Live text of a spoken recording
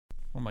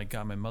Oh my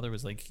God, my mother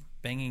was like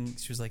banging.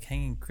 She was like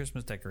hanging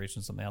Christmas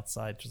decorations on the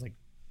outside. Just like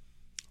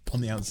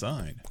on the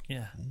outside.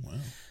 Yeah. Oh, wow.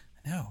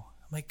 I know.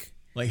 I'm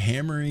like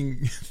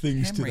hammering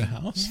things to the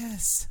house.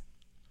 Yes.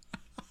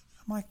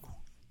 I'm like,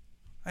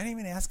 I didn't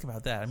even ask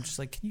about that. I'm just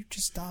like, can you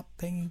just stop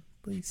banging,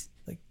 please?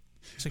 Like,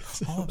 she's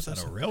like, oh, was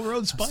that a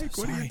railroad spike?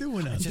 What are you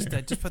doing out there?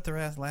 I just put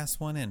the last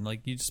one in.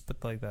 Like, you just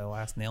put like the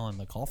last nail in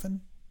the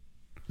coffin.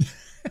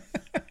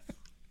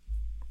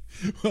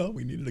 Well,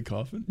 we needed a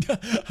coffin.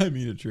 I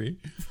mean, a tree.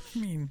 I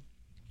mean,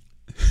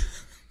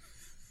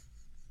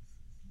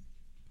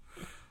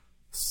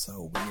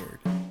 so weird.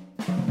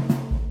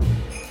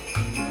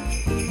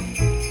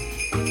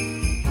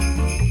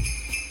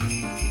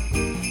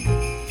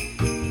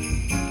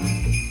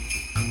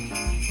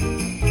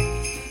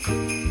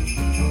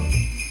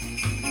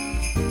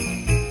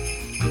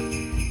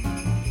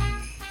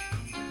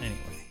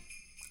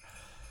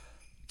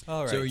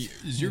 All right. So,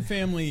 is your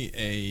family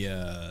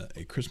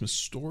a Christmas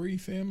Story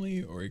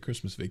family or a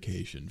Christmas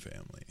Vacation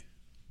family?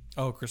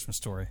 Oh, Christmas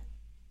Story.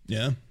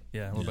 Yeah.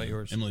 Yeah. What about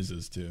yours? Emily's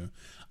is too.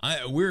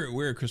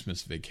 We're a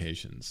Christmas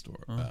Vacation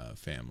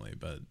family,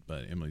 but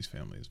Emily's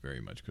family is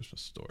very much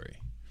Christmas Story.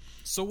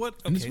 So what?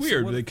 Okay, and it's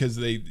weird because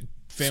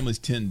families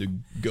tend to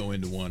go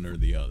into one or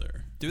the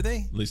other. Do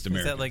they? At least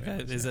American. Is that like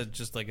families, is that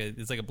just like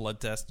it's like a blood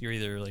test? You're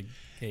either like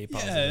A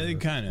positive. Yeah,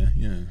 kind of.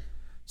 Yeah.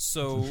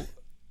 So.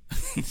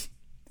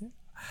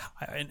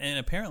 And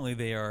apparently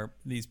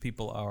these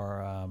people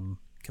are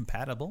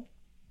compatible.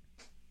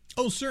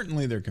 Oh,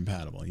 certainly they're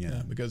compatible.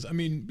 Yeah, because I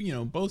mean,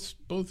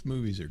 both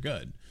movies are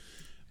good,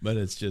 but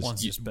it's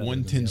just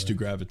one tends to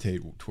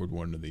gravitate toward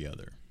one or the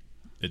other.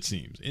 It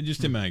seems, and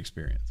just in my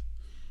experience.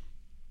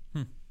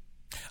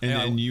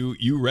 And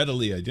you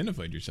readily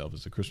identified yourself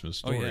as a Christmas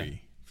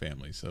Story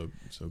family, so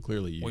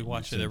clearly we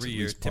watch it every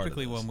year.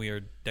 Typically when we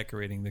are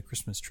decorating the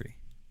Christmas tree.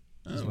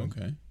 Oh,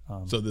 okay.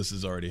 So this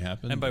has already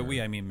happened, and by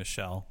we I mean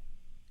Michelle.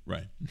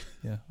 Right.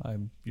 Yeah,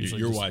 I'm usually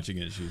you're watching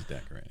it. She's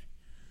decorating.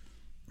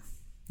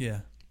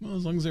 Yeah. Well,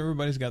 as long as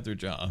everybody's got their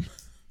job.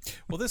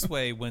 Well, this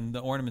way, when the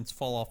ornaments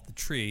fall off the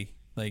tree,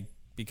 like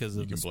because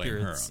of the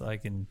spirits, I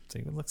can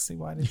say, well, let's see,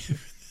 why did you?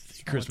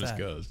 Christmas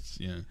ghosts.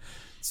 Yeah.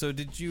 So,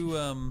 did you?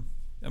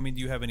 I mean,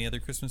 do you have any other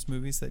Christmas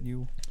movies that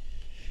you?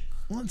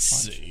 Let's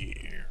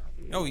see.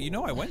 Oh,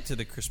 I went to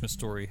the Christmas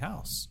Story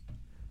house.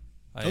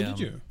 Did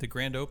you? The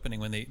grand opening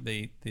when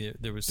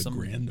there was some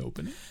grand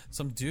opening.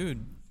 Some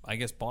dude, I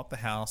guess, bought the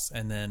house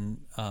and then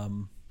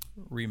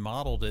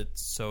remodeled it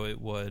so it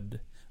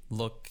would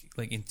look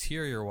like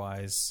interior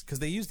wise, because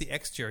they used the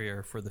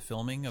exterior for the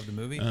filming of the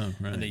movie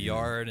and the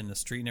yard and the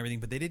street and everything,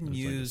 but they didn't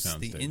use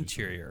the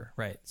interior,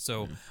 right?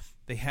 So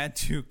they had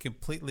to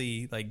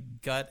completely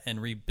like gut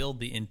and rebuild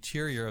the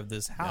interior of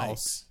this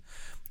house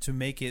to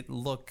make it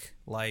look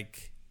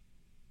like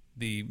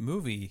the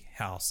movie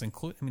house,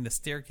 the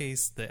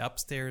staircase, the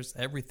upstairs,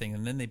 everything,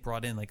 and then they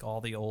brought in like all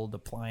the old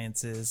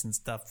appliances and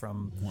stuff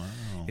from. Wow,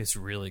 it's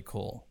really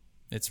cool.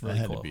 It's really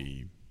cool. That had to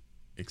be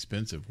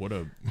expensive. What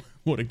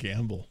a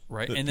gamble,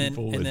 right? And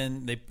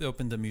then they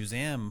opened a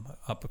museum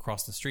up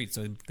across the street.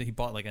 So he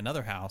bought like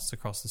another house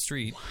across the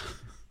street,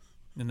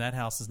 and that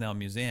house is now a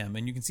museum.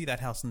 And you can see that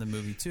house in the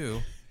movie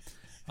too.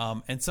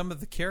 And some of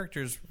the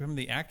characters, some of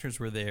the actors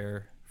were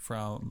there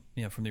from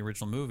the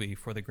original movie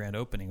for the grand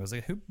opening. It was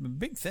a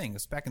big thing. It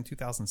was back in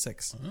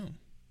 2006.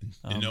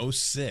 Oh. In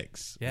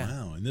 06. Yeah.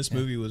 Wow. And this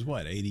movie was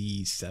what,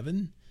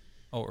 87?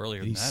 Oh,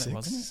 earlier 86? Than that,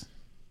 wasn't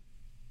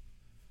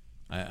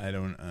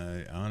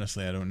it?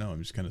 Honestly, I don't know.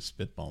 I'm just kind of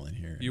spitballing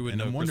here. You would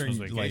know Christmas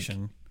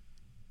Vacation.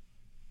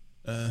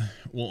 Well,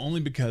 only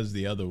because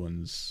the other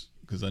ones,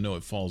 because I know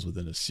it falls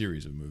within a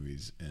series of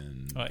movies.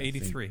 And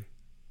 83.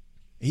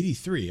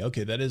 83.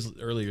 Okay, that is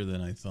earlier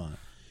than I thought.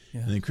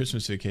 Yeah. And then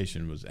Christmas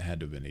Vacation had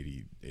to have been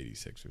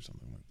 86 or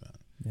something like that.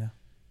 Yeah.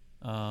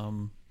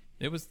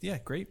 It was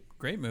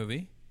great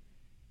movie.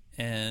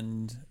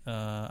 And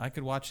I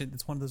could watch it.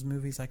 It's one of those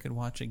movies I could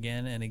watch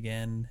again and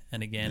again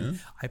and again. Yeah.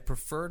 I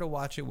prefer to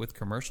watch it with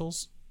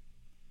commercials.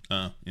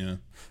 Yeah.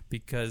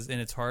 Because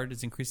it's hard.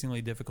 It's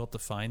increasingly difficult to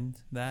find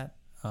that.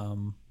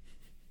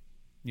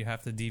 You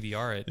have to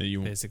DVR it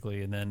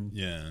basically, and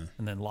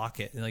then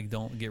lock it. And like,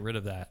 don't get rid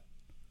of that.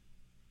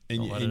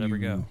 Don't let it ever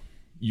go.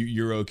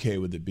 You're okay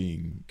with it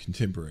being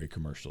contemporary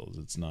commercials.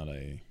 It's not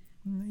a.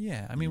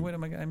 Yeah, I mean, what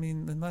am I? I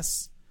mean,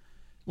 unless.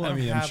 Well,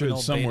 I'm sure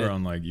it's somewhere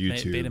on like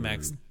YouTube.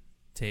 Betamax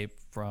tape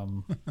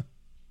from.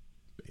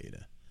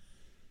 Beta.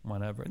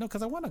 Whatever. No,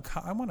 because I want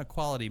a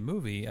quality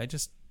movie. I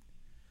just.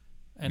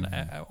 And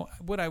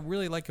what I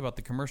really like about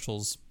the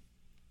commercials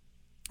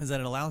is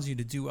that it allows you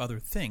to do other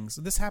things.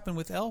 This happened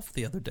with Elf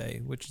the other day,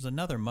 which is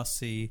another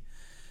must-see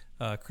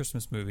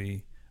Christmas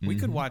movie. We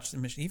could watch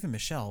even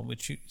Michelle,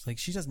 which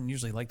she doesn't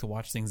usually like to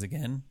watch things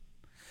again.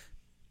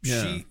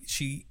 Yeah.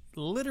 She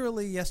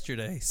literally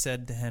yesterday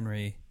said to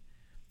Henry,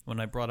 when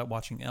I brought up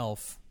watching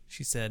Elf,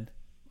 she said,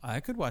 "I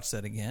could watch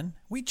that again.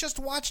 We just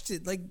watched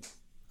it like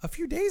a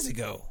few days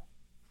ago."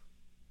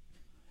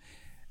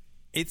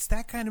 It's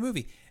that kind of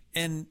movie,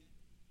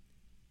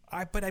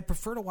 but I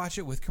prefer to watch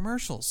it with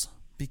commercials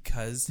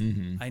because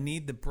I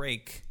need the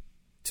break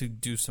to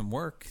do some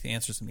work, to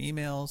answer some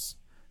emails,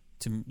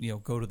 to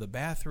go to the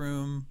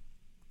bathroom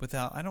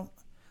without. I don't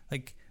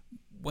like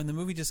when the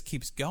movie just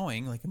keeps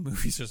going like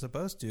movies are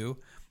supposed to.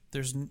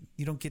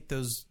 You don't get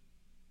those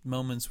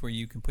moments where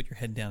you can put your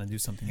head down and do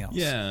something else.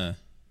 Yeah.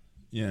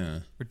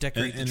 Or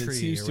decorate the tree, it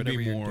seems or to whatever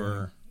be you're more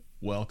doing.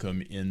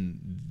 welcome in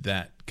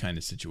that kind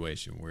of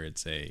situation where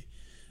it's a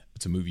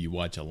movie you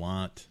watch a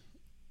lot,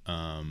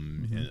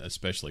 and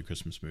especially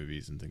Christmas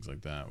movies and things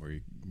like that,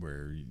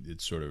 where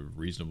it's sort of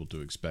reasonable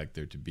to expect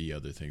there to be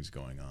other things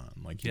going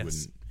on. Like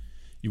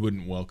you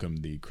wouldn't welcome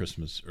the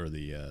Christmas or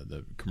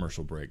the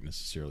commercial break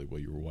necessarily while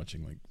you were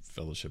watching like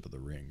Fellowship of the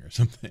Ring or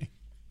something.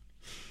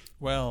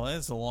 Well,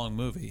 it's a long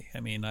movie.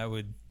 I mean, I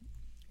would.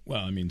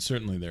 Well, I mean,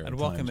 certainly there. I'd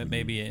welcome it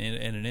maybe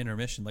in an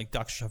intermission, like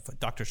Dr.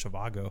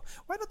 Zhivago.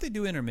 Why don't they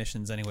do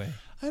intermissions anyway?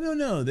 I don't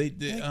know. They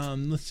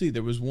let's see.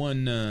 There was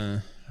one.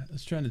 I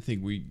was trying to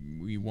think.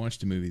 We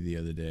watched a movie the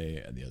other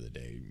day,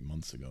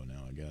 months ago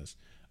now, I guess.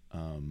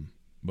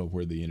 But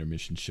where the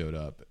intermission showed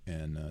up,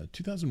 and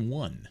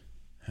 2001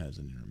 has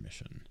an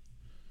intermission,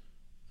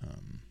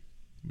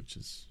 which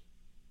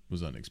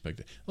was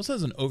unexpected. Also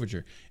has an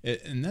overture,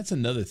 and that's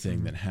another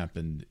thing that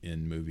happened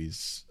in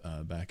movies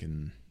back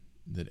in.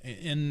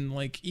 And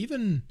like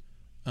even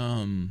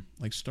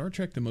like Star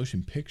Trek: The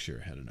Motion Picture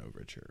had an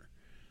overture,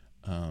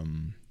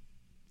 and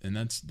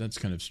that's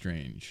kind of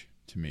strange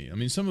to me. I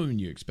mean, some of them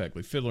you expect,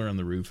 like Fiddler on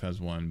the Roof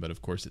has one, but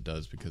of course it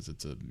does because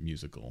it's a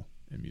musical,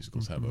 and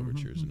musicals have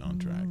overtures and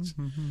entr'actes.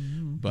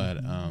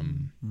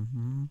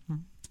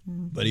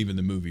 But even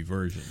the movie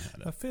version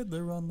had it. A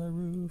fiddler on the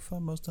roof, a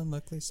most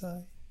unlikely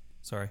sight.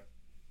 Sorry.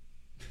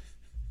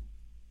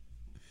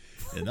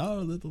 In our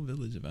little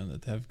village of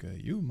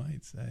Anatevka, you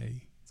might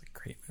say.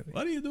 Great movie.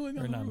 What are you doing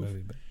on the roof?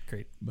 Movie, but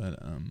great. But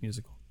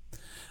musical.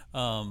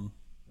 So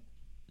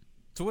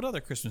what other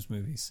Christmas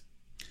movies?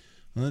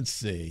 Let's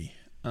see.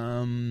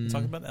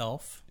 Talk about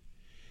Elf.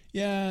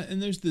 Yeah,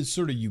 and there's the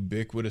sort of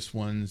ubiquitous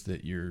ones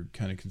that you're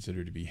kind of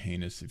considered to be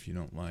heinous if you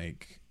don't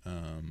like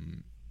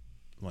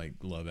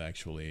Love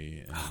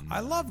Actually. And, I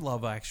love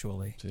Love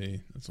Actually.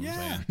 See, that's what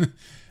I'm saying.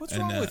 What's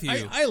wrong with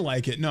you? I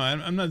like it. No,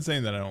 I'm not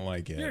saying that I don't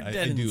like it. You're I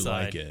dead do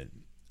inside. like it.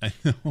 I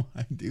know,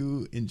 I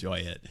do enjoy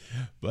it,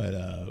 but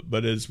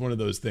it's one of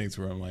those things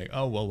where I'm like,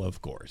 oh well,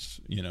 of course,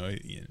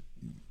 and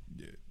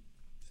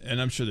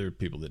I'm sure there are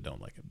people that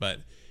don't like it, but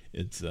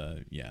it's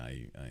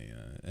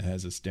it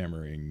has a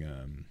stammering,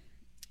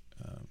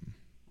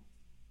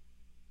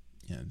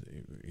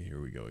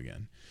 here we go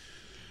again,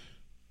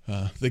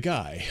 the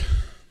guy,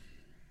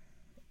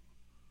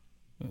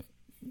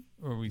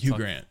 Hugh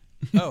Grant.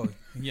 Oh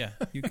yeah,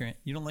 Hugh Grant.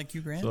 You don't like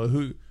Hugh Grant? So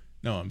who?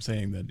 No, I'm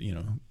saying that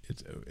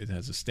it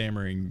has a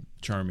stammering,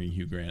 charming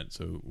Hugh Grant.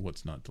 So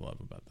what's not to love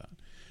about that?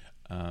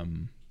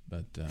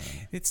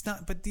 It's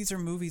not. But these are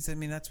movies. I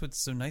mean, that's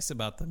what's so nice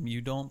about them. You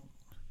don't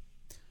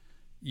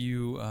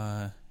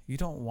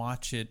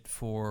watch it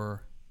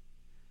for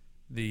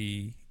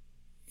the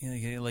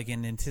like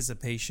in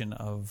anticipation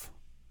of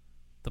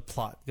the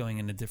plot going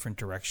in a different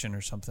direction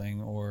or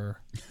something,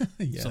 or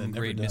some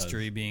great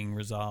mystery being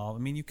resolved.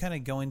 I mean, you kind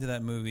of go into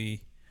that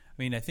movie.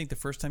 I mean, I think the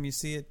first time you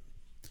see it,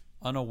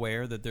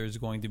 unaware that there's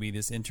going to be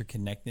this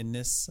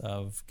interconnectedness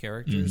of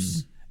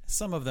characters.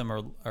 Some of them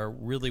are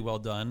really well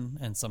done,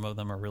 and some of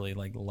them are really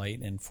like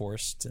light and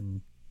forced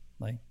and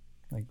like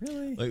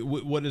really. Like,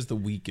 what is the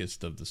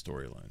weakest of the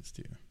storylines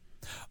to you?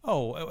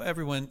 Oh,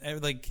 everyone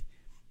like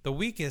the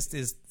weakest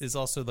is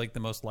also like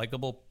the most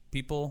likable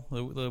people.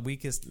 The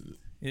weakest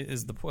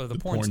is the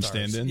porn stars.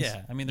 Stand-ins?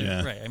 Yeah, I mean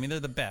they're right. I mean they're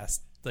the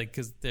best. Like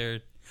because they're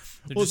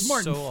well, it's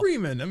Martin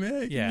Freeman. I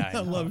mean,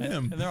 I love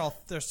him, and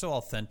they're so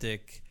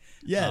authentic.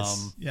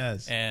 Yes,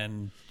 yes,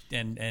 and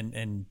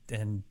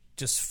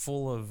just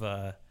full of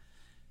I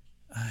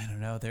don't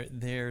know.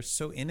 They're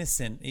so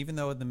innocent, even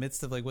though in the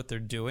midst of like what they're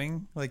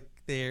doing, like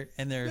they're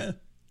I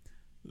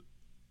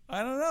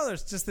don't know.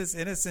 There's just this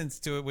innocence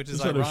to it, which is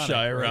sort ironic, of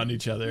shy right? around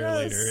each other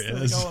later.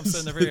 Like, all of a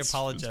sudden they're very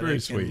apologetic.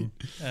 It's very sweet,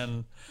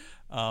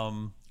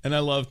 and I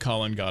love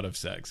Colin, God of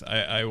Sex.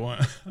 I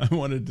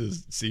wanted to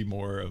see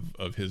more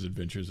of his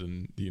adventures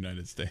in the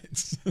United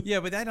States.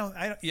 Yeah, but I don't.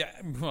 Yeah,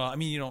 well, I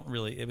mean, you don't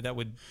really. That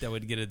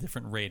would get a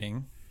different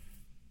rating.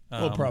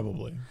 Well,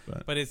 probably,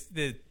 but it's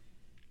the.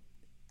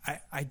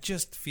 I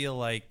just feel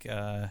like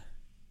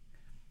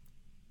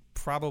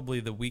probably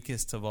the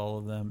weakest of all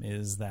of them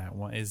is that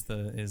one. Is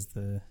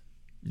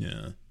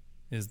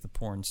the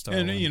porn star,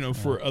 and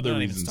for other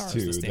reasons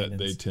too that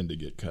they tend to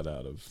get cut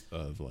out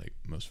of like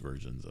most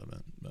versions of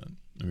it. But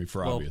I mean,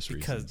 for obvious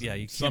reasons, you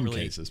can't some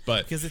really, cases,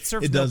 but because it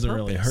serves it doesn't no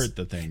really hurt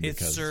the thing it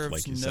because, serves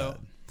like you said.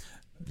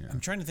 Yeah.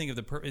 I'm trying to think of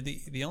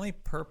the only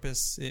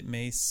purpose it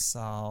may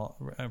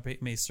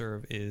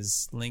serve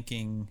is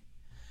linking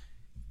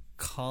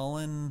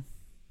Colin. I'm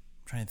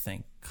trying to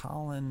think.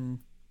 Colin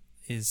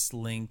is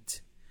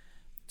linked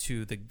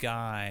to the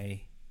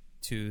guy,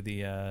 to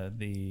the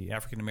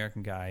African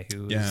American guy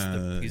who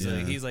is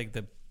he's like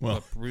the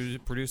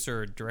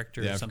producer or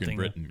director the or something.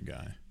 The African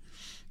Britain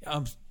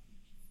guy.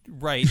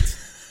 Right.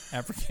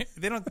 African.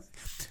 They don't.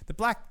 The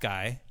black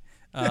guy.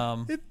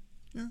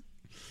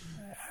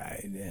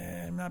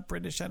 not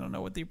British. I don't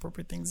know what the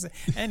appropriate thing to say.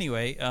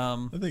 Anyway,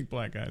 I think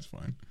black guy's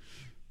fine.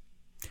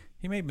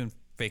 He may have been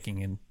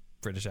faking a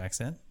British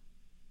accent.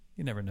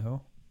 You never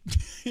know.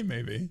 He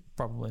may be.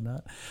 Probably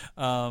not.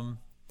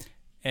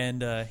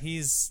 And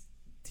he's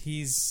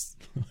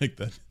like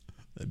that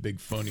big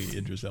phony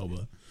Idris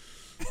Elba.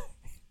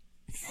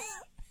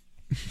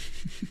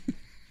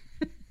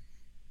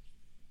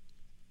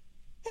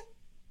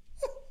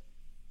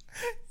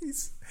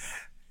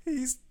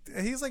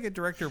 He's like a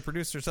director or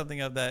producer or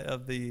something of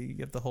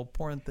the whole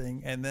porn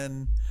thing, and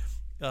then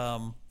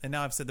and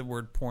now I've said the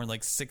word porn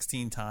like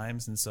 16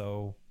 times, and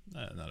so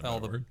not all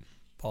the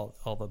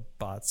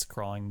bots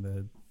crawling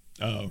the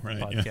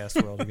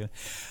podcast world again.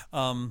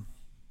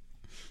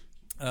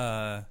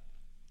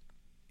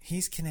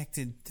 He's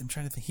connected. I'm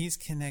trying to think. He's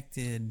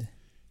connected.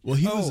 Well,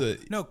 he's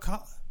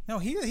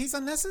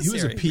unnecessary. He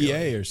was a PA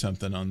really. or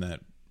something on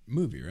that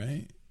movie,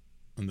 right?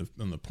 On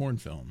the porn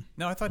film.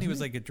 No, I thought he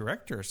was like a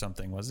director or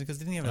something, wasn't he? Because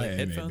didn't he have like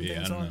headphone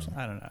things on?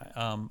 I don't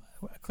know.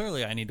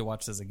 Clearly, I need to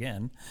watch this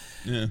again.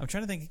 Yeah. I'm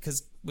trying to think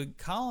because with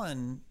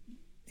Colin,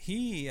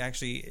 he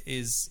actually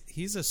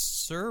he's a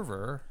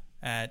server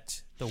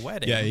at the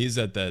wedding. Yeah, he's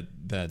at the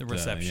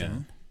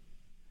reception.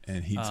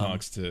 And he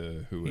talks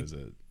to who is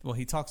it? Well,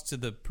 he talks to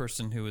the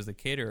person who is the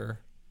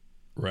caterer.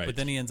 Right. But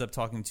then he ends up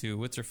talking to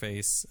what's her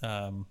face.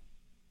 Well,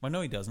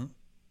 no, he doesn't.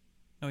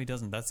 No, he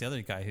doesn't. That's the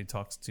other guy who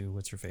talks to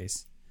what's her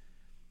face.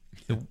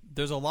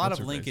 There's a lot of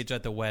linkage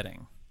at the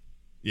wedding.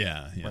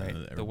 Yeah.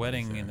 Right. The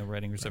wedding and the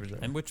wedding reception,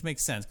 and which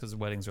makes sense because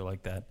weddings are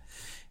like that.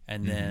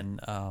 And then,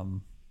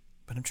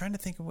 but I'm trying to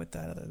think of what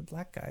that other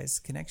black guy's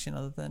connection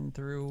other than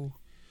through.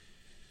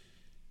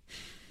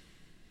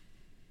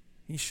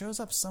 He shows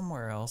up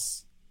somewhere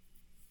else.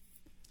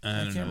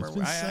 I don't know.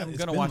 Remember. I'm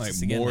going to watch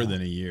this again. More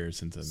than a year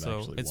since I've actually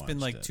watched it. It's been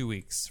like 2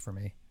 weeks for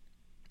me.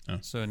 Oh.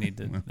 So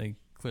they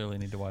clearly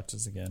need to watch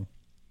this again.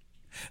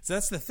 So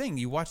that's the thing.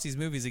 You watch these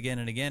movies again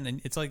and again,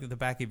 and it's like the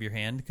back of your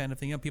hand kind of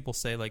thing. You know, people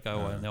say like,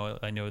 "Oh,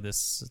 I know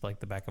this is like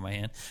the back of my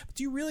hand," but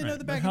do you really know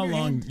the back of your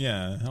hand?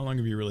 Yeah, how long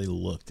have you really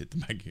looked at the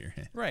back of your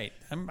hand? Right.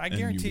 I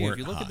guarantee you, if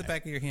you look at the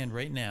back of your hand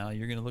right now,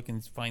 you're going to look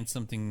and find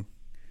something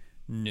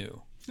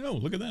new. Oh,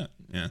 look at that!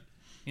 Yeah.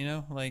 You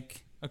know,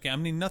 like okay, I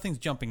mean, nothing's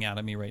jumping out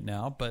at me right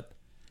now, but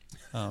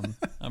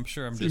I'm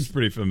sure Seems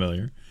pretty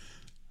familiar.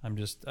 I'm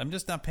just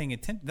not paying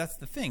attention. That's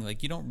the thing.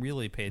 Like you don't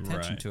really pay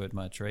attention to it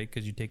much, right?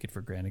 Because you take it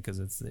for granted because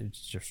it's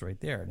just right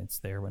there and it's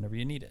there whenever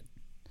you need it.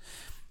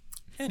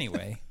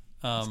 Anyway,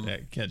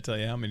 I can't tell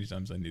you how many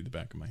times I need the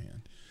back of my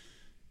hand.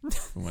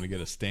 I want to get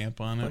a stamp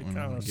on it. When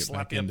I want to get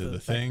back into the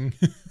thing.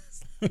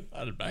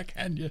 I'd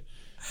backhand you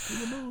to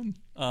the moon.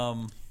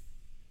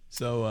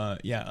 So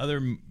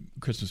other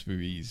Christmas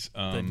movies.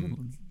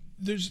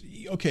 There's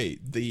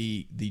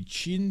the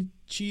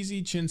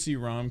cheesy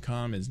chintzy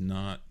rom-com is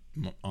not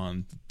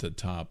on the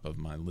top of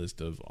my list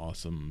of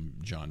awesome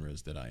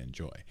genres that I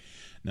enjoy.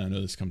 Now I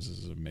know this comes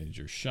as a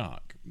major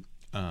shock,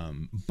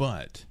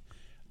 but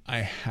I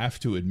have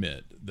to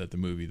admit that the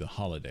movie The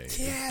Holiday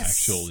is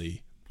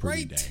actually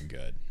pretty dang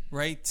good.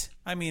 Right.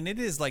 I mean, it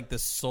is like the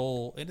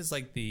soul. It is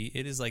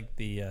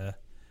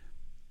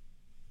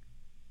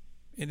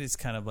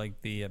kind of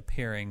like the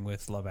pairing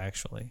with Love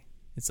Actually.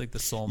 It's like the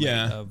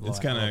soulmate of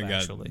Love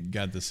Actually.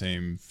 Got the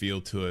same feel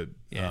to it.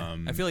 Yeah.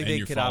 I feel like they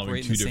could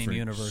operate in the same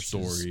universe.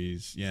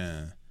 Stories,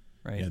 yeah.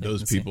 Right. Yeah,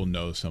 those people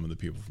know some of the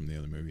people from the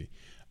other movie.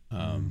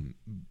 And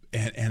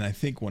I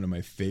think one of my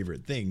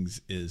favorite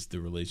things is the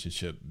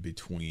relationship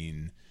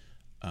between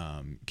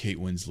Kate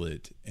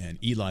Winslet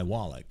and Eli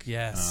Wallach.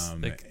 Yes,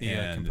 the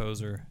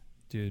composer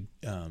dude.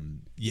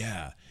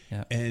 Yeah.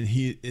 And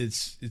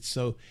it's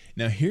so.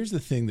 Now here's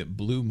the thing that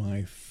blew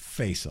my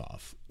face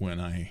off when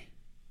I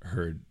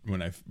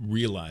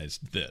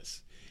realized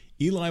this.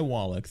 Eli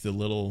Wallach, the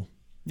little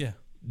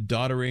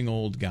doddering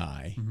old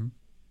guy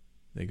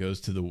that goes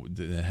to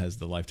that has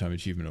the Lifetime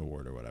Achievement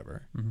Award or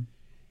whatever. Mm-hmm.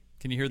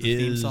 Can you hear the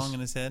theme song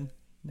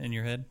in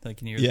your head? Like,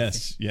 can you hear?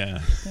 Yes,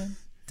 yeah.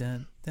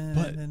 But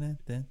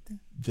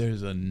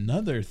there's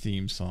another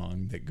theme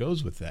song that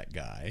goes with that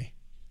guy.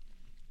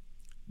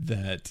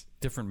 That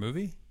different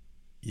movie?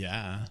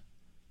 Yeah.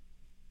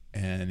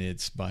 And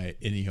it's by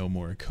Ennio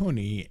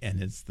Morricone, and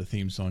it's the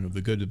theme song of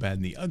The Good, the Bad,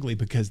 and the Ugly,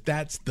 because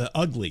that's the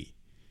ugly.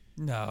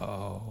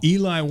 No.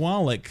 Eli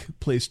Wallach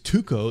plays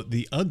Tuco,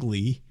 the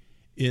ugly,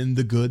 in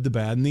The Good, the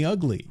Bad, and the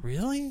Ugly.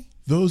 Really?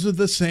 Those are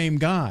the same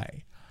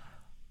guy.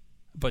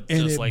 But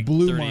and just like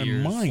blew 30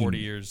 years, mind. 40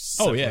 years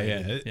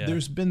separated. Oh, yeah.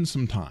 There's been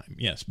some time,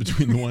 yes,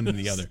 between the one and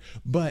the other.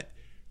 But,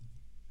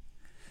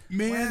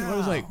 man, I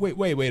was like,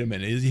 wait a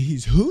minute.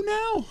 He's who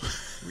now?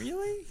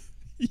 Really?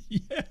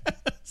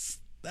 Yes.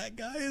 That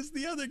guy is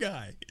the other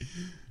guy.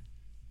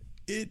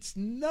 It's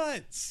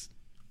nuts.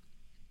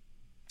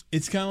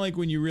 It's kind of like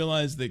when you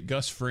realize that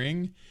Gus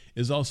Fring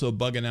is also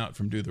bugging out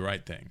from Do the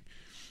Right Thing.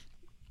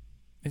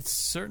 It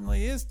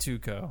certainly is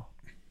Tuco.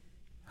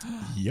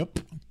 Yep.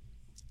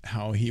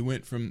 How he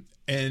went from,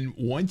 and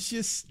once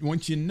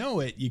you know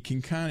it, you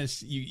can kind of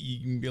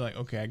you can be like,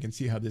 okay, I can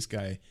see how this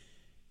guy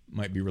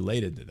might be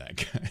related to that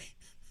guy.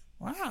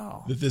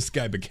 Wow. That this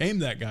guy became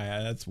that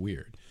guy. That's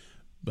weird.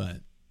 but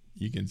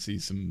you can see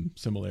some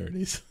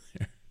similarities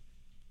there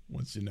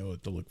once you know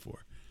what to look for.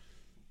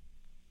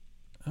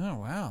 Oh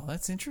wow,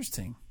 that's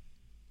interesting.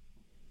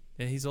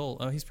 Yeah, he's old.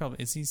 Oh, he's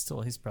probably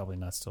he's probably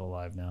not still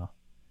alive now,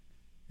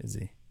 is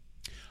he?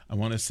 I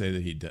want to say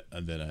that he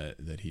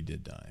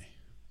did die.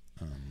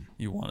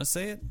 You want to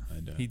say it?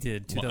 I don't. He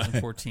did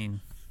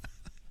 2014.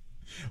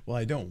 Well,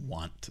 I don't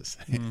want to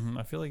say it. Mm-hmm.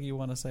 I feel like you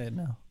want to say it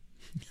now.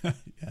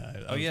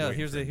 Yeah.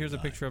 Here's a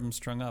picture of him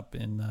strung up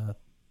in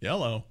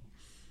yellow.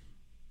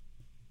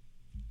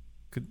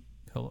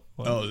 Hello.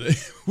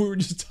 We were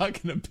just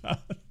talking about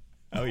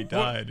how he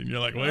died, and you're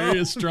like, "Well, he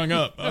is strung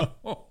up."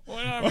 Oh.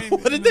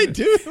 What did they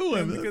do to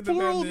him? That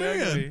poor old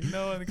man.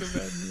 No, I think of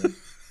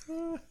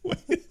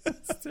that.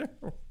 That's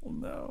terrible.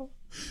 No.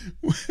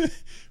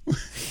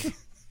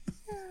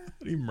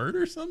 Did he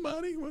murder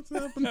somebody? What's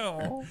happened?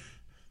 No.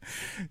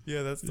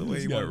 Yeah, that's the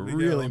way he got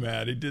really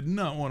mad. He did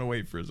not want to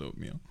wait for his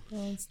oatmeal.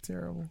 Oh, that's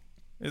terrible.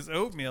 His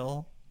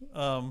oatmeal.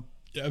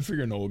 Yeah, I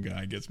figure an old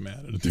guy gets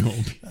mad at the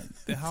oatmeal.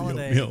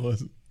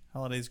 The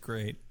holiday's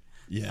great.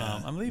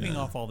 Yeah, I'm leaving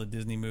off all the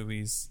Disney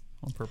movies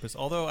on purpose.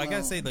 Although I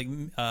gotta say, like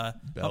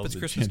Muppets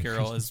Christmas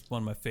Carol is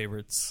one of my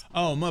favorites.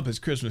 Oh, Muppets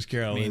Christmas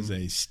Carol is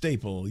a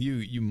staple.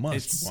 You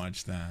must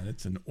watch that.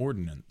 It's an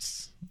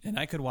ordinance. And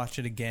I could watch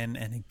it again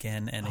and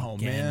again and again. Oh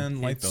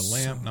man, like the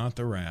lamp, not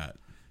the rat.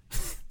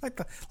 like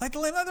the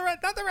lamp,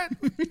 not the rat.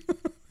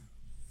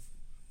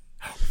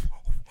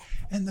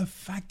 And the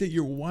fact that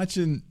you're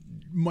watching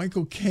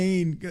Michael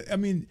Caine, I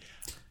mean,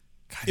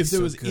 God, if there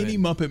was any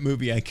Muppet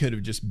movie I could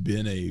have just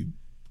been a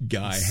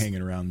guy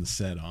hanging around the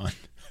set on,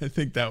 I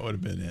think that would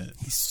have been it.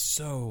 He's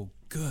so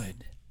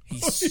good.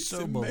 He's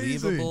so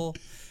believable.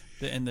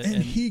 And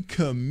he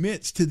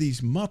commits to these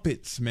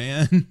Muppets,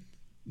 man.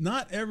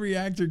 Not every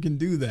actor can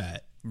do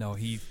that. No,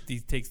 he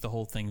takes the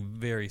whole thing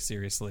very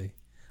seriously.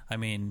 I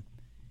mean,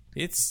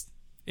 it's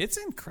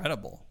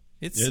incredible.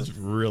 It's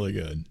really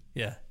good.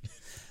 Yeah.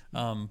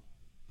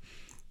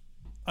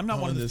 I'm not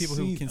one of those people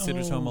who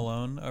considers Home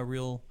Alone a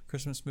real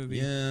Christmas movie.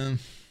 Yeah,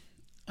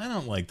 I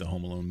don't like the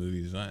Home Alone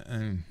movies. I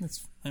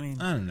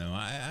don't know.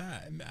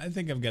 I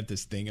think I've got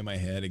this thing in my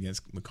head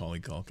against Macaulay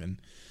Culkin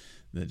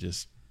that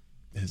just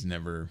has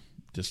never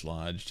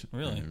dislodged.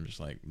 Really? And I'm just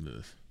like,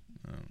 ugh,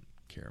 I don't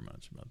care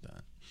much about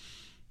that.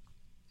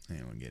 I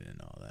don't want to get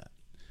into all that.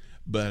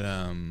 But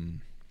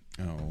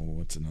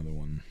what's another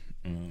one?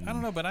 I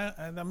don't know, but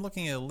I'm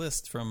looking at a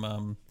list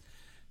from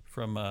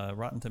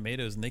Rotten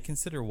Tomatoes, and they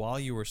consider While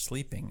You Were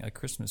Sleeping a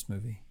Christmas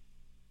movie.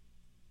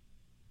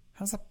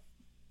 How's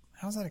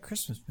that a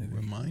Christmas movie?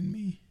 Remind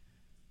me.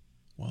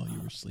 While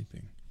You Were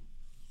Sleeping.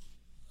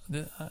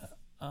 I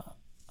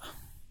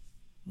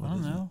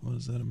don't know. What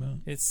is that about?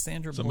 It's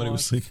Sandra Bullock. Somebody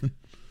was sleeping?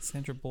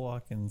 Sandra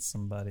Bullock and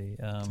somebody.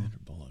 Sandra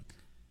Bullock.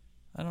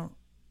 I don't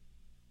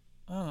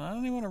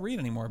even want to read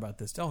any more about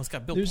this. Oh, it's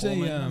got Bill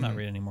Pullman. I'm not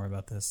reading any more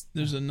about this.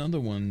 There's another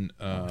one.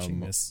 Watching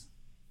this.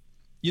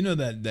 You know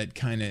that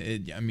kind of.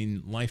 I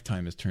mean,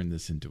 Lifetime has turned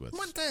this into a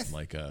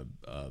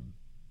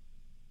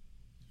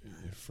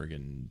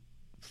friggin'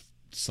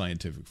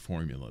 scientific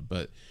formula,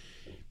 but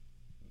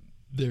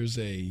there's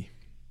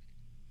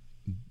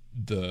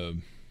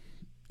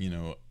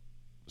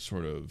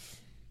sort of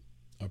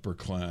upper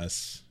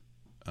class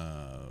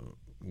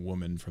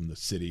woman from the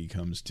city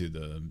comes to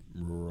the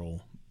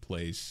rural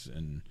place,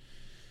 and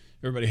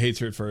everybody hates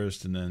her at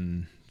first, and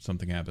then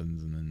something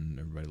happens, and then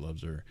everybody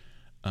loves her.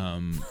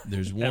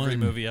 There's one every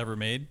movie ever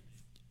made.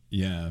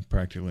 Yeah,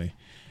 practically.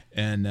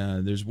 And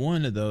there's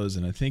one of those,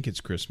 and I think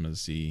it's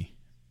Christmassy,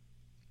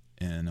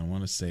 and I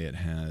want to say it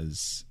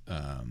has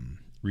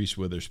Reese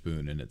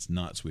Witherspoon, and it's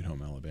not Sweet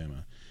Home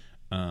Alabama.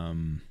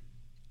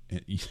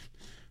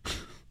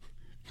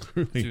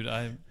 Clearly, dude,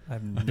 I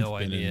have no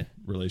I've been idea. In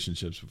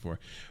relationships before,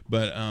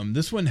 but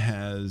this one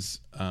has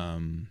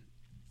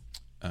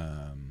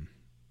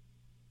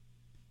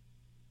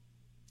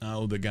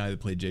the guy that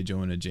played J.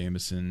 Jonah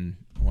Jameson.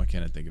 Why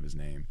can't I think of his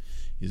name?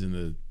 He's in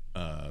the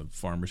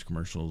Farmers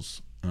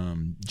commercials.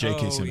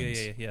 J.K. Simmons.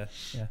 Yeah.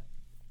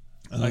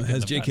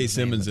 Has J.K.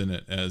 Simmons in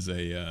it as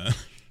and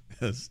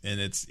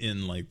it's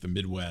in like the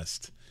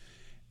Midwest,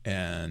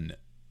 and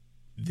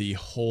the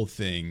whole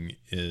thing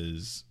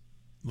is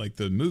like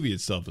the movie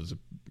itself is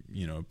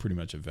pretty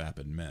much a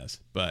vapid mess,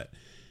 but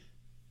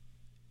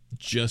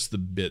just the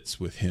bits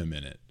with him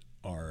in it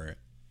are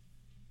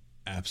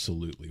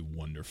absolutely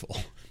wonderful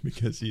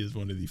because he is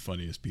one of the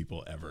funniest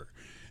people ever,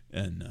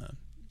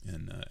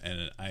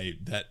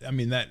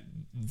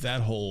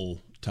 that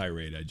whole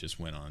tirade I just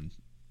went on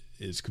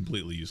is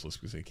completely useless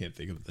because I can't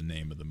think of the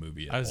name of the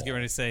movie at all. I was getting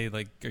ready to say,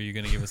 like, are you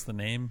going to give us the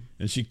name?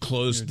 And she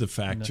closed the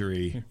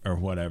factory or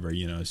whatever.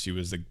 She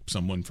was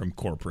someone from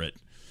corporate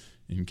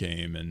and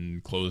came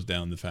and closed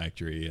down the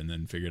factory and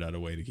then figured out a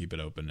way to keep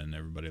it open, and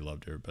everybody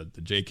loved her. But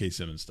the J.K.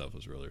 Simmons stuff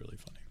was really, really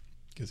funny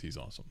because he's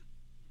awesome.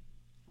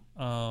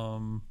 I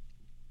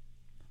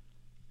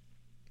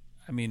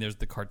mean, there's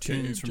the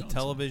cartoons from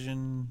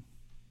television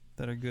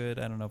that are good.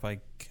 I don't know if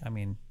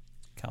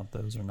count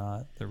those or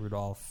not. The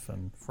Rudolph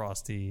and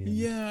Frosty. And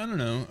yeah, I don't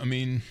know. I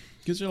mean,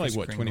 because they're like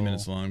 20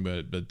 minutes long,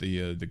 but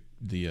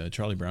the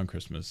Charlie Brown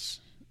Christmas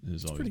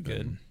is always pretty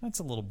good. That's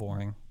a little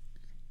boring.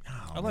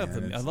 Oh, I love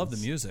the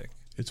music.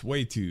 It's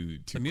way too.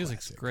 The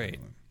music's classic, great.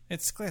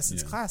 It's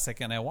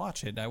classic, and I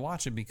watch it. I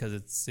watch it because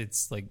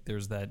it's like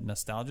there's that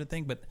nostalgia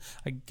thing. But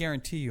I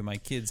guarantee you, my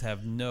kids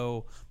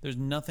there's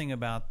nothing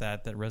about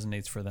that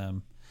resonates for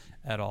them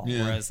at all.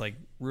 Yeah. Whereas like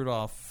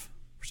Rudolph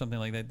or something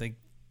like that,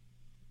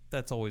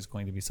 that's always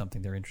going to be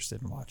something they're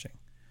interested in watching.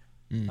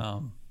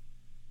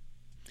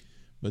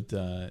 But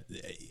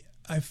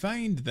I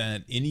find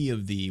that any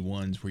of the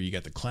ones where you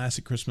got the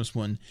classic Christmas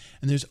one,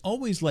 and there's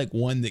always like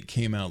one that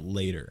came out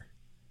later.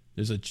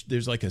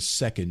 There's like a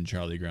second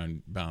Charlie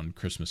Brown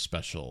Christmas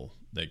special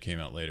that came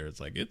out later. It's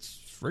like, it's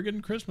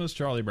friggin' Christmas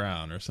Charlie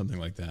Brown or something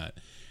like that,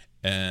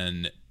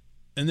 and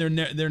they're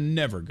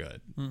never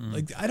good. Mm-mm.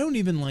 Like I don't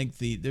even like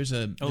there's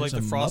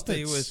the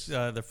Frosty with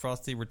the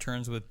Frosty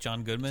Returns with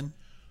John Goodman,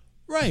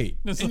 right?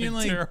 And you're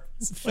like,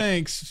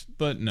 thanks,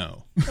 but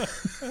no.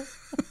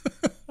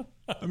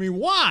 I mean,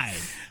 why?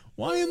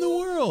 Why in the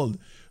world?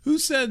 Who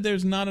said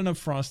there's not enough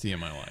Frosty in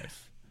my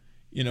life?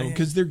 You know,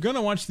 because they're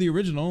gonna watch the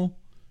original.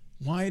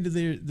 Why does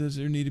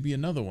there need to be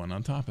another one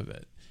on top of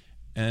it?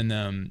 And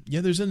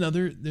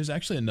there's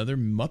actually another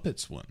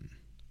Muppets one.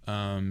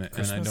 And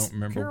I don't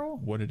remember Carol?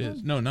 What it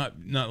is. No, not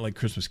like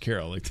Christmas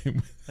Carol. Like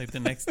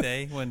the next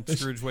day when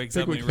Scrooge wakes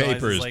up and he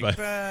realizes, like,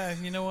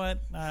 you know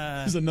what?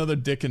 There's another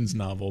Dickens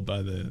novel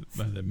by the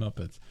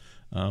Muppets.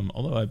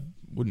 Although I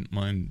wouldn't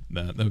mind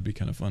that. That would be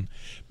kind of fun.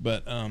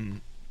 But what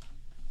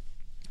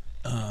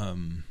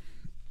am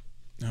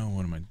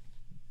I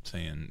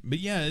saying? But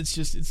yeah,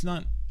 it's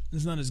not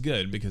as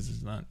good because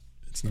it's not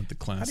the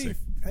classic.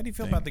 How do you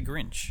feel about the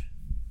Grinch?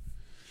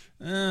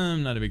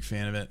 I'm not a big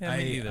fan of it. Yeah,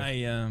 me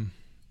either.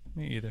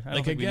 Me either. I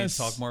don't think we need to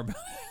talk more about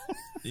it.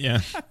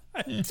 Yeah.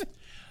 It's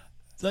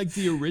like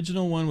the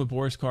original one with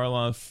Boris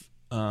Karloff.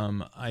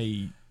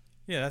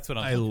 That's what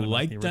I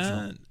like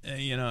that.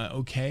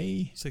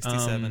 Okay.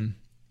 67.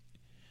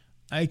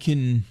 I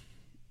can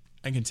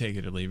take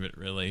it or leave it.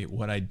 Really,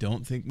 what I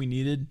don't think we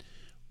needed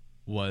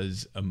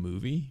was a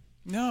movie.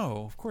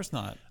 No, of course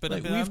not. But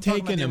like, we've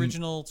taken the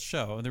original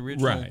show, the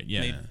original, right?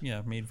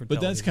 Yeah, made for. But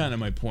television. That's kind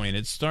of my point.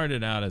 It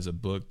started out as a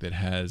book that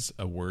has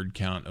a word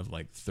count of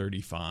like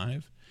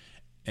 35,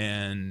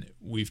 and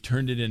we've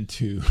turned it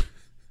into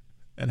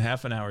a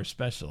half an hour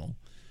special,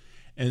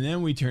 and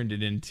then we turned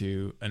it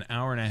into an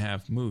hour and a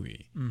half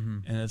movie.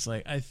 Mm-hmm. And it's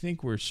like, I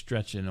think we're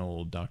stretching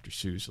old Dr.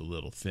 Seuss a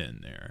little thin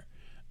there.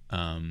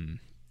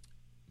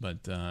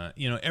 But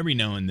every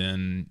now and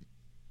then,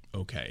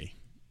 okay.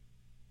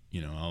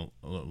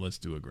 Let's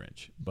do a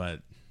Grinch. But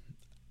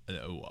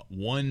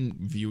one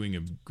viewing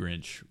of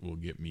Grinch will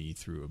get me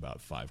through about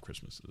 5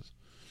 Christmases.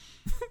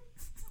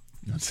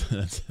 That's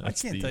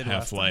the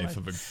half-life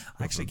of a Grinch.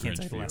 I actually can't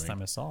tell you the last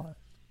time I saw it.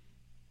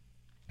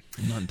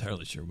 I'm not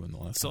entirely sure when the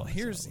last time I saw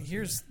it was. So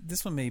here's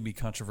this one may be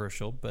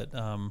controversial, but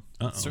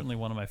it's certainly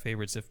one of my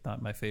favorites, if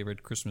not my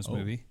favorite Christmas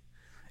movie.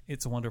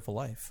 It's a Wonderful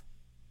Life.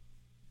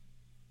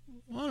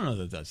 Well, I don't know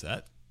that that's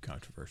that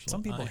controversial.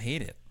 Some people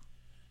hate it.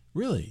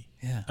 Really?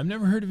 Yeah. I've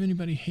never heard of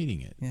anybody hating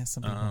it. Yeah,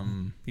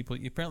 some people.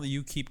 Apparently,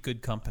 you keep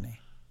good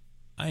company.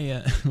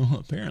 Well,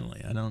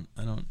 apparently, I don't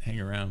hang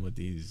around with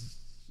these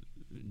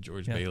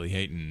George Bailey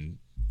hating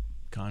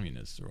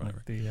communists or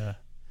whatever. Like the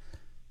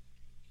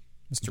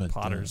Mr.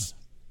 Potters.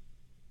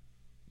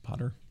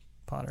 Potter.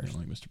 I don't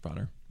like Mr.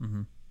 Potter.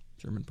 Mm-hmm.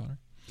 German Potter.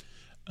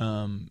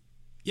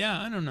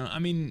 I don't know. I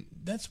mean,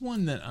 that's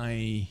one that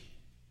I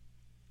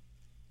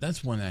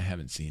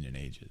haven't seen in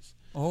ages.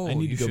 Oh, I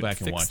need to go back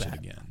and watch it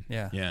again.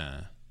 Yeah.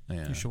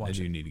 You should watch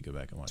it. I do need to go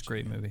back and watch it. It's a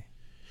great movie.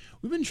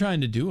 We've been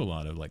trying to do a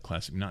lot of like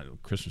classic, not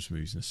Christmas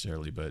movies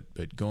necessarily,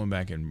 but going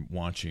back and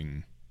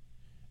watching,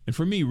 and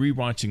for me,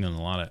 rewatching in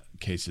a lot of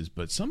cases,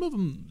 but some of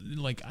them,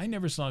 like I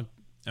never saw,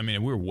 I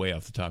mean, we're way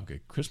off the topic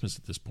of Christmas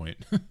at this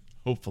point.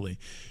 Hopefully,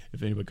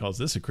 if anybody calls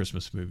this a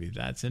Christmas movie,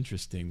 that's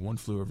interesting. One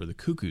Flew Over the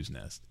Cuckoo's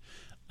Nest.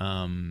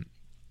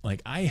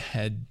 Like I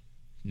had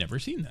never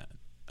seen that.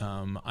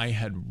 I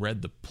had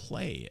read the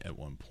play at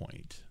one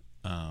point,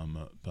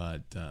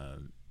 but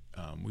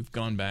we've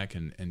gone back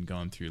and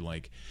gone through,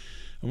 like,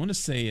 I want to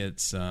say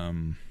it's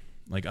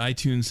like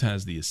iTunes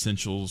has the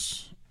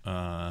Essentials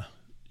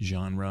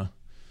genre,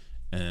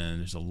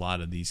 and there's a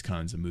lot of these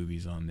kinds of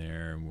movies on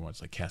there. And we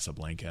watch like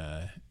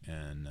Casablanca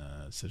and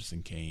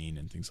Citizen Kane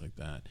and things like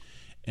that.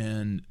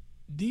 And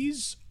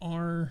these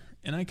are,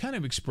 and I kind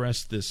of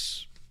expressed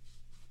this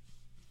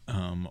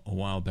a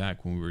while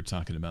back when we were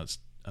talking about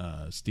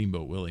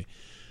Steamboat Willie,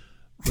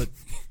 but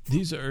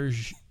these are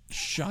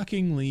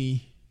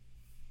shockingly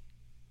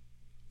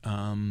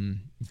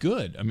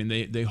good. I mean,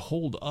 they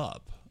hold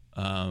up,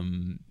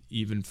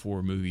 even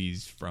for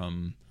movies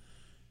from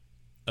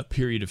a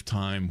period of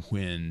time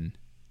when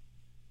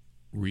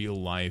real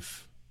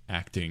life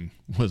acting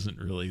wasn't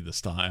really the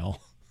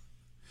style.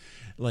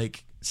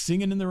 Like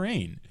Singing in the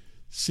Rain.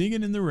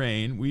 Singing in the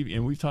Rain.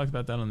 We've talked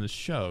about that on this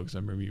show because I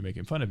remember you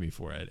making fun of me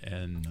for it,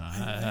 and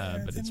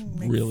but it's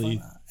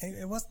really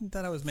it wasn't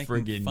that I was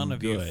making fun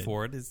of you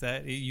for it. Is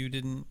that you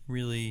didn't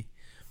really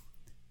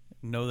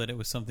know that it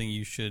was something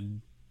you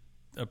should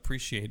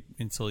appreciate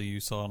until you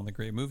saw it on the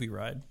Great Movie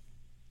Ride.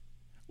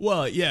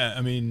 Well, yeah,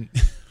 I mean,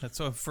 that's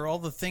so for all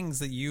the things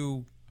that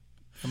you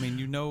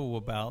know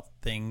about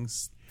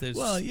things.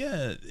 Well,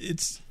 yeah,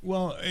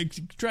 I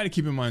try to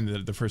keep in mind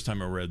that the first time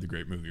I read the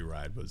Great Movie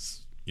Ride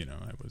was,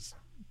 I was.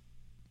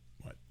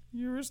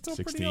 You were still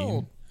 16. pretty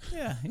old.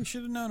 Yeah, you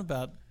should have known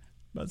about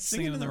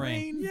Singing in the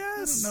Rain.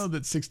 Yes. I don't know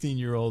that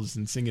 16-year-olds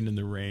and Singing in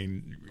the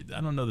Rain,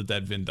 I don't know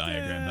that Venn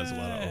diagram has a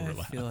lot of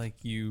overlap. I feel like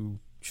you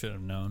should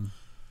have known.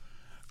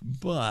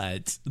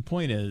 But the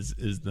point is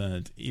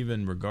that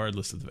even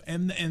regardless of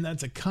and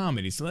that's a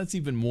comedy, so that's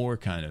even more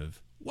kind of,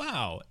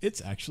 wow,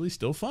 it's actually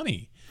still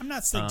funny. I'm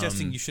not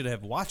suggesting you should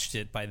have watched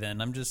it by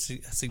then. I'm just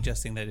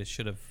suggesting that it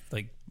should have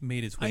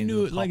made its way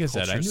into the pop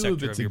culture I knew sector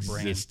of its your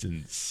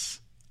existence.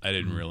 I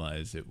didn't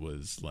realize it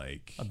was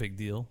a big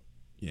deal.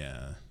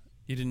 Yeah.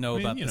 You didn't know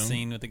about the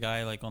scene with the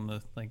guy on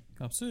the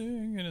I'm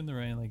singing in the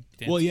rain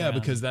dancing well, yeah, around.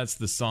 because that's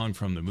the song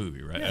from the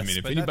movie, right? Yes, I mean,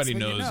 if anybody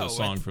knows a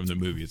song from the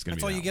movie, it's going to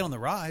be that's all you get on the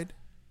ride.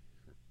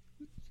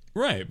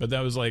 Right, but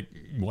that was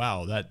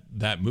wow,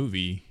 that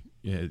movie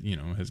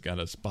has got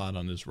a spot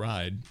on this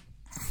ride,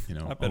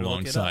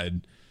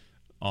 alongside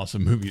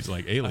awesome movies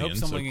like Alien.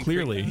 So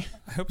clearly,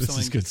 I hope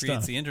someone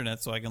creates the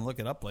internet so I can look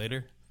it up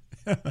later.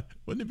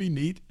 Wouldn't it be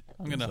neat?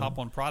 I'm going to hop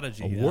on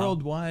Prodigy. A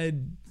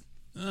worldwide,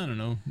 I don't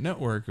know,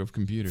 network of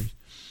computers.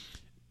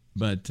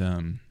 But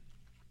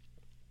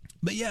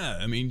yeah,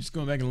 I mean, just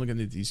going back and looking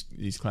at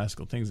these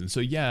classical things, and so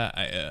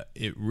yeah,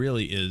 it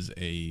really is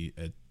a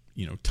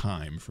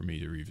time for me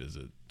to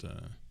revisit.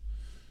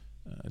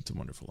 It's a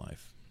Wonderful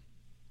Life.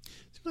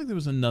 Seems like there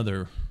was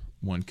another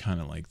one kind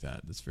of like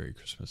that. That's very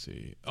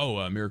Christmassy.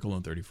 Oh, Miracle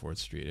on 34th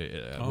Street.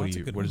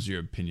 What is your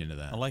opinion of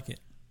that? I like it.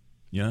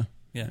 Yeah.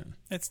 Yeah.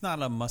 It's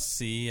not a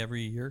must-see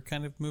every year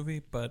kind of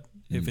movie, but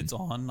if it's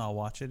on, I'll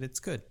watch it. It's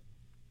good.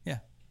 Yeah.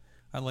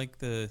 I like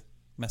the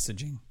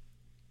messaging.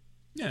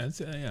 Yeah,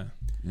 it's it's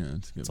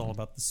good. It's all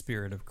about the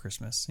spirit of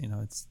Christmas.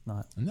 It's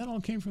not. And that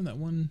all came from that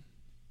one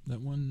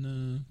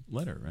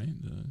letter, right?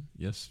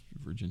 Yes,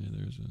 Virginia,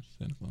 there's a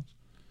Santa Claus.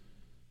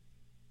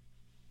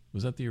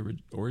 Was that the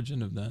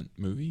origin of that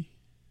movie?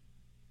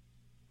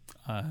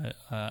 I don't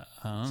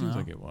know. Seems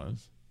like it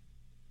was.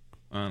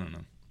 I don't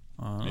know.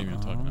 Maybe I'm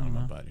talking out of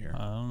my butt here.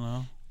 I don't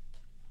know.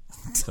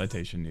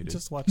 Citation needed.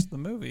 Just watch the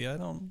movie. I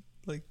don't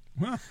like.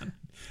 Well,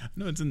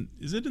 no,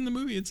 is it in the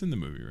movie? It's in the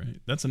movie, right?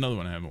 That's another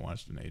one I haven't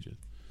watched in ages.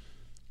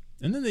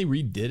 And then they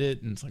redid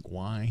it, and it's like,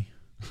 why?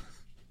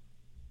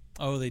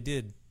 Oh, they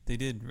did. They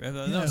did.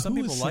 Yeah, some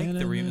people like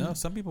the remake. No,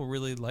 some people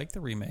really like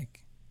the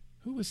remake.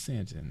 Who was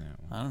Santa in that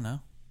one? I don't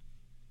know.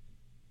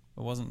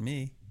 It wasn't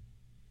me.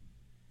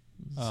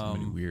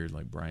 Somebody weird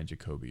like Brian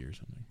Jacoby or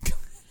something.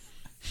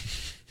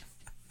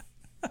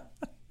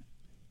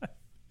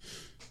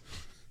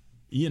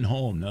 Ian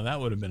Holm. Now that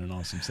would have been an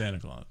awesome Santa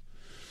Claus.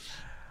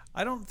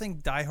 I don't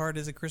think Die Hard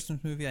is a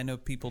Christmas movie. I know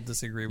people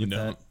disagree with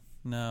that.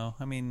 No,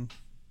 I mean,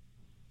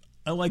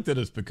 I like that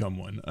it's become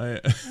one. I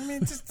mean,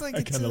 just like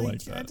I kind of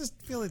like that. I just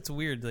feel it's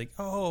weird. Like,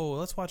 oh,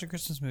 let's watch a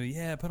Christmas movie.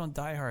 Yeah, put on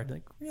Die Hard.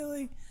 Like,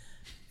 really?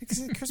 Because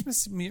a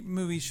Christmas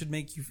movie should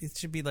make you. It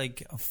should be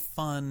like a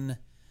fun,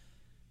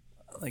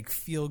 like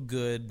feel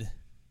good.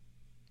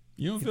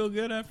 You don't feel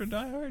good after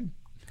Die Hard?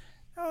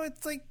 Oh,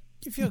 it's like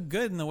you feel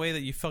good in the way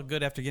that you felt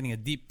good after getting a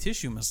deep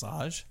tissue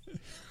massage.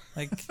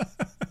 Like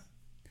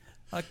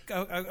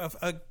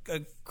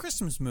a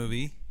Christmas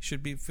movie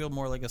should feel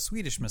more like a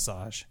Swedish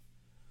massage.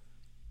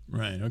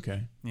 Right.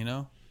 Okay.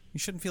 You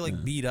shouldn't feel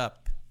like beat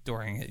up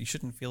during it. You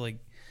shouldn't feel like,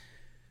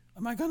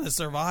 am I going to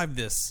survive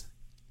this?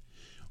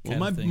 Well,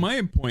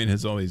 my point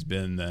has always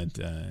been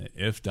that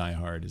if Die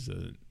Hard is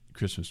a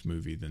Christmas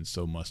movie, then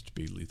so must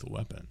be Lethal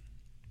Weapon,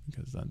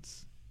 because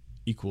that's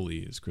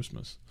equally as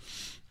Christmas.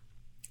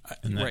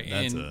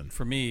 And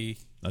for me,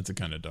 that's a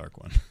kind of dark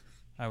one.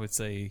 I would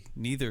say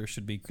neither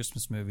should be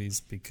Christmas movies,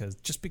 because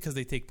just because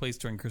they take place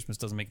during Christmas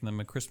doesn't make them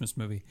a Christmas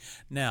movie.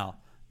 Now,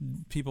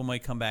 people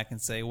might come back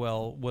and say,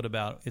 well, what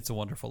about It's a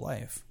Wonderful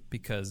Life?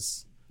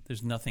 Because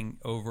there's nothing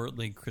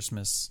overtly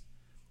Christmas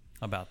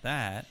about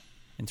that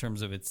in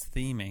terms of its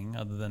theming,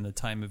 other than the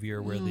time of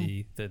year where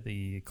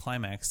the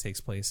climax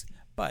takes place.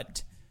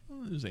 But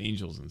there's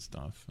angels and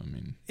stuff. I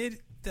mean,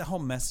 the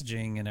whole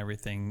messaging and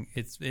everything.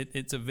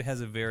 It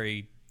has a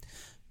very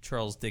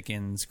Charles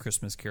Dickens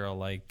Christmas Carol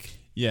like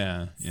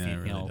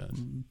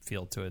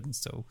feel to it, and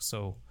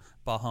so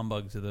bah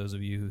humbug to those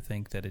of you who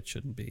think that it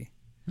shouldn't be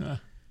a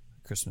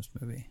Christmas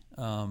movie.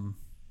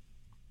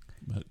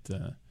 But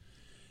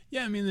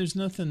I mean, there's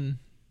nothing.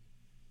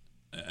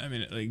 I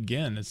mean,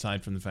 again,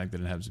 aside from the fact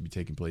that it happens to be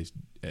taking place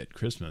at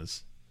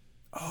Christmas.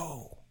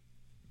 Oh,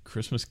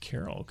 Christmas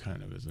Carol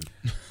kind of isn't.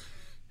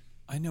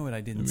 I know what I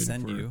didn't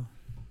send you.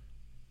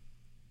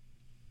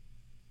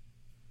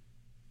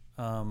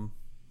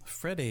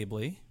 Fred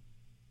Abley.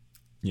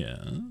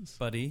 Yes.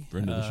 Buddy.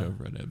 Friend of the show,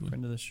 Fred Abley.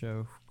 Friend of the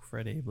show,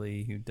 Fred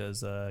Abley, who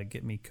does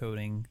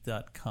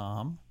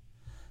getmecoding.com.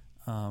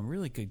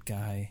 Really good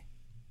guy.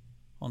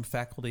 On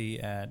faculty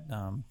at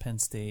Penn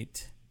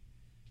State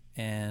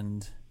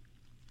and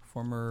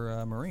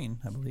former Marine,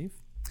 I believe.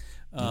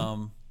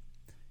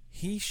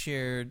 He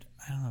shared,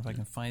 I don't know if I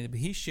can find it, but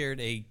he shared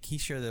a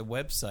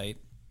website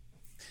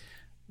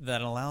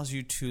that allows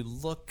you to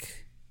look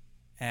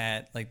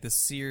at like the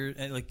Sears,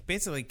 like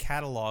basically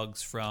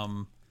catalogs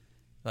from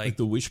like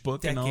the Wish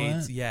Book decades, and all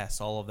that? Yes,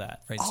 all of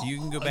that. Right. So you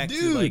can go back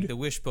to like the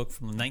Wish Book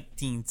from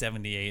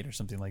 1978 or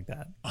something like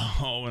that.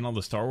 Oh, and all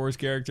the Star Wars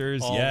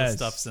characters? All the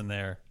stuff's in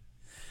there.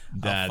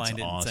 That's I'll find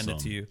it awesome. and send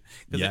it to you.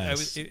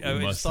 Yes, I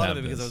just thought of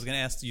it because I was going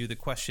to ask you the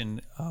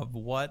question of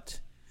what,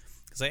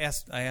 because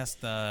I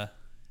asked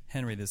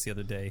Henry this the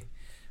other day,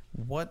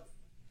 what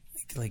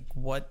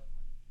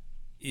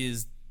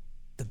is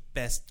the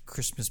best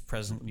Christmas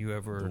present you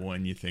ever? The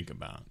one you think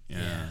about.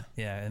 Yeah.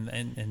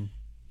 And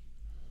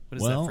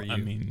what is that for you? I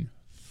mean,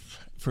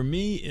 for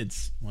me,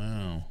 it's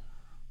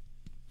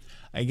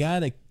I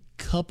got a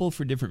couple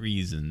for different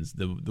reasons.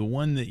 The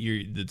one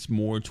that's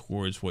more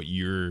towards what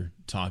you're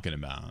talking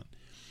about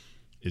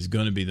is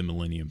going to be the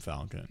Millennium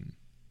Falcon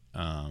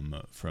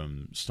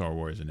from Star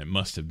Wars, and it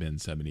must have been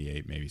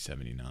 78, maybe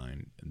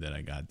 79 that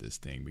I got this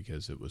thing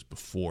because it was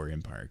before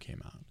Empire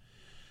came out.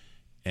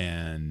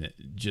 And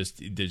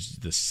just there's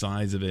the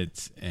size of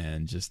it,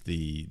 and just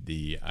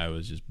the I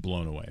was just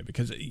blown away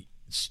because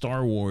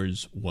Star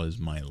Wars was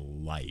my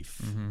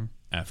life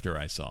after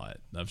I saw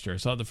it. After I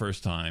saw it the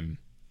first time,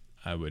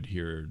 I would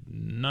hear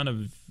none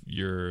of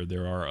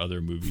there are other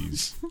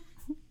movies.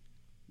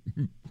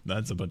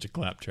 That's a bunch of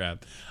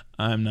claptrap.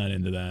 I'm not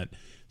into that.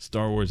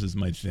 Star Wars is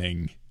my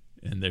thing,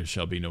 and there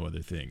shall be no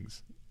other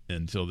things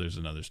until there's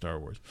another Star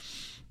Wars.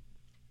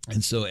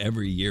 And so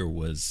every year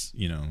was,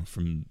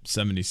 from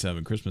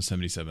 77, Christmas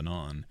 77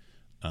 on,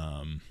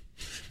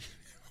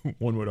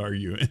 one would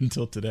argue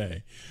until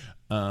today,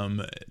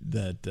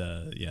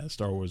 that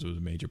Star Wars was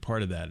a major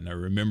part of that. And I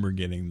remember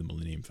getting the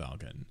Millennium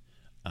Falcon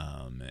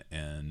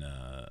and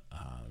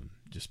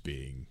just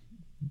being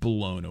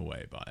blown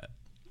away by it.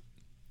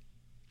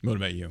 What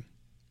about you?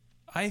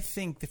 I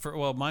think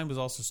mine was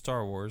also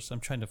Star Wars. I'm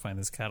trying to find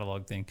this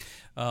catalog thing.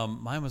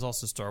 Mine was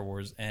also Star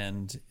Wars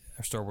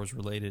or Star Wars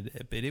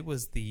related, but it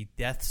was the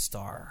Death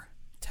Star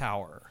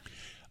Tower.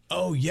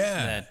 Oh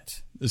yeah,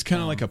 it was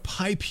kind of like a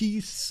pie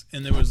piece,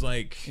 and there was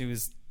like it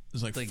was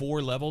like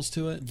 4 levels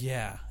to it.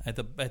 Yeah, at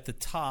the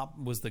top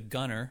was the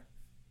gunner.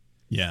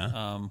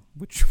 Yeah,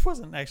 which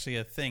wasn't actually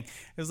a thing.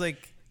 It was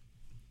like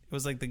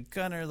the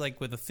gunner, like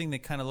with a thing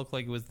that kind of looked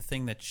like it was the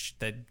thing that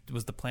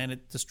was the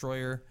planet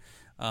destroyer,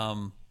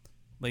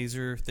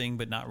 laser thing,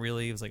 but not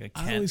really. It was like a.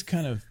 I always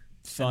kind of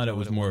thought it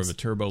was more of a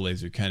turbo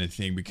laser kind of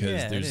thing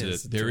because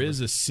there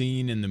is a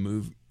scene in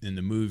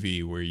the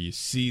movie where you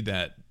see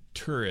that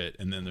turret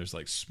and then there's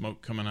like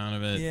smoke coming out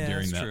of it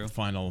during that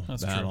final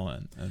battle,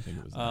 and I think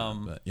it was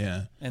but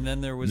yeah. And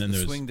then there was the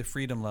Swing to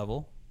Freedom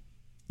level.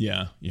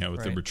 Yeah,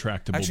 with the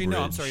retractable Actually, bridge.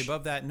 no, I'm sorry.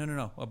 Above that,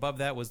 no. Above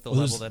that was the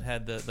level that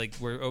had the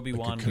where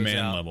Obi-Wan like a command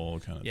goes out. level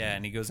kind of thing.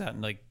 And he goes out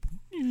and like.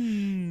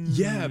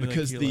 Yeah,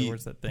 because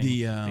where's that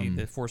thing?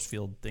 The force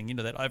field thing.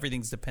 That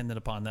everything's dependent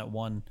upon that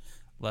one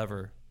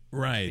lever.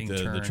 Right,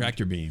 the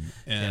tractor beam,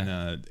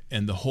 and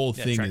the whole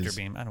thing is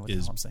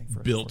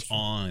built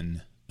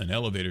on an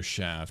elevator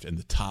shaft, and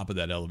the top of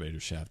that elevator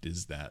shaft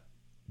is that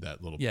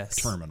little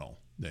terminal.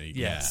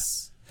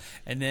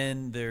 And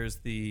then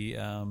there's the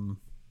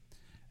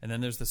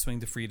Swing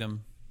to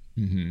Freedom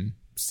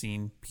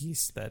scene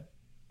piece that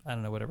I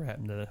don't know whatever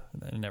happened to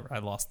I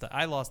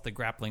lost the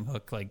grappling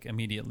hook like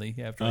immediately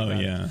after.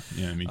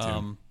 Me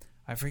too.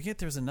 I forget.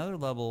 There's another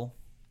level.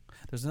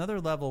 There's another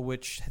level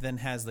which then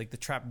has like the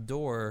trap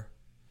door,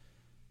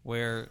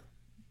 where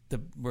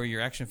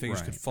your action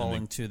figures could fall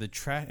into the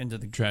trash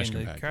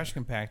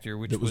compactor,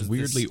 which was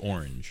weirdly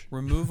orange,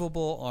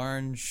 removable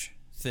orange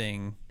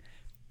thing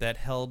that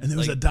held. And there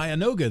was a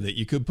Dianoga that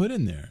you could put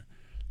in there,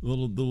 the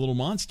little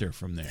monster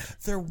from there.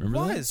 Remember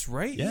was that?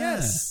 Right? Yeah.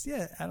 Yes.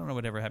 Yeah. I don't know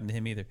whatever happened to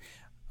him either.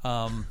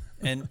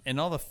 And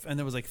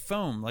there was like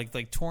foam,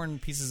 like torn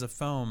pieces of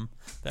foam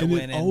that and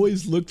went in. It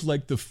always looked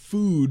like the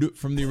food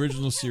from the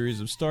original series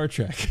of Star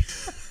Trek.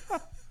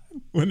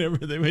 Whenever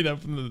they went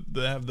up to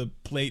have the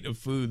plate of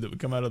food that would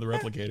come out of the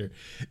replicator,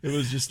 it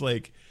was just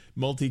like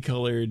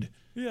multicolored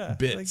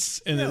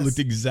bits, and it looked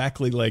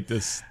exactly like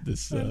this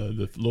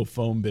the little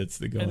foam bits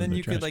that go. And then in the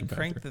you could like compactor.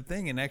 crank the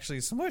thing and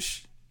actually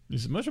smush. You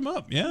smush them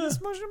up,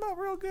 Smush them up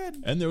real good.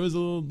 And there was a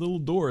little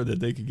door that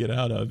they could get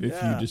out of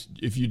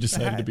if you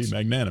decided to be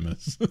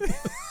magnanimous.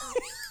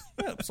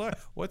 Sorry,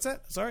 what's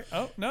that? Sorry.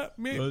 Oh no,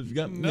 me. Well,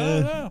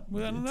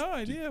 No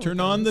idea. Turn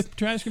on the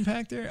trash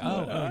compactor.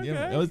 Okay.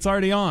 Yeah. Oh, it's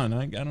already on.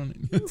 I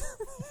don't.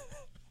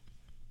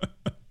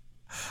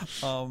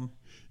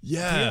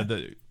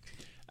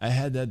 I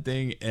had that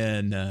thing,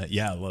 and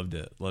I loved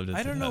it.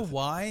 I don't know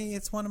why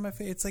it's one of my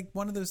favorites. It's like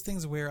one of those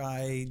things where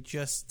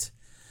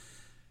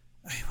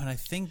when I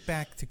think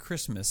back to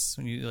Christmas,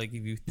 when you like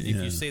if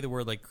you say the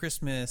word like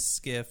Christmas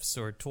gifts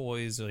or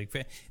toys or like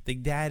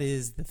that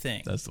is the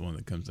thing. That's the one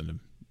that comes into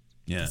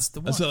Yeah, that's the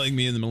one. That's like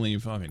me and the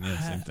Millennium Falcon. Yeah,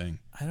 same thing.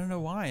 I don't know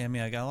why. I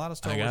mean, I got a lot of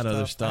Star Wars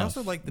other stuff. I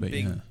also like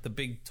the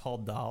big tall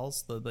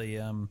dolls.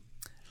 Yeah,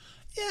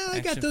 I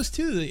got those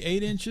too. The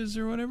 8 inches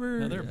or whatever.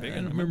 No, they're bigger.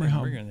 I don't remember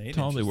how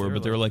tall they were,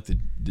 but they were like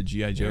the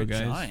G.I. Joe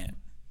guys. Giant.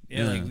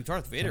 Yeah, like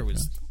Darth Vader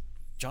was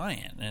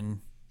giant,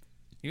 and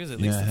he was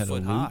at least a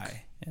foot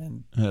high.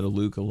 And I had a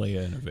Luke, a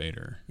Leia, and a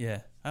Vader.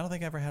 Yeah, I don't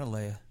think I ever had a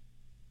Leia.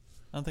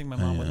 I don't think my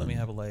mom would let me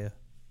have a Leia.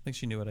 I think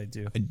she knew what I'd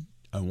do.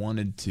 I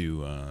wanted to.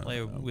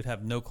 Leia would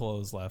have no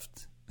clothes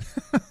left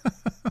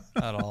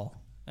at all,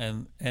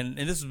 and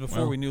this was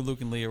before we knew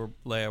Luke and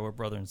Leia were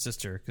brother and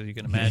sister, because you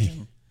can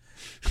imagine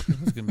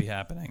what was going to be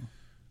happening.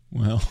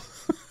 Well,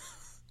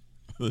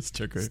 this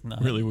took a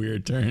really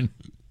weird turn.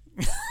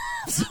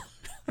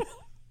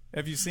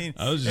 Have you seen?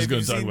 I was just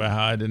going to talk about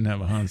how I didn't have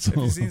a Han Solo.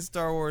 Have you seen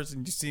Star Wars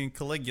and you've seen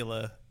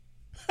Caligula?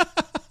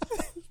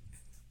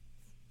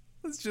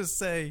 Let's just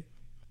say,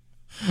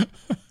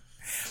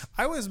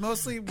 I was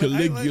mostly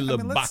Caligula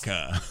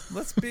Bacca.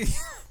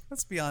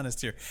 Let's be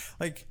honest here.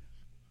 Like,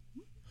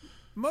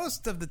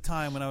 most of the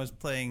time when I was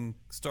playing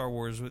Star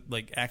Wars with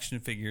like action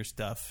figure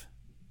stuff,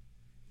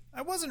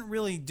 I wasn't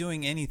really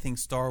doing anything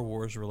Star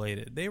Wars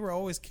related. They were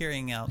always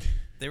carrying out.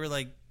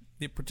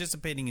 They're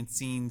participating in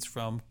scenes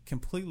from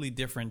completely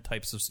different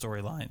types of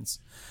storylines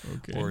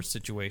or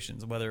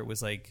situations. Whether it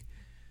was like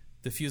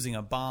defusing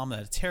a bomb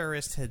that a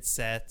terrorist had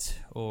set,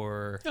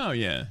 or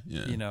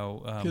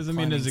because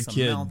as a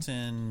kid,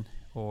 mountain,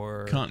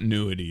 or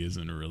continuity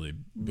isn't a really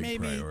big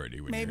priority.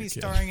 When maybe you're a kid.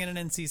 starring in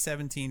an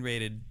NC-17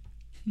 rated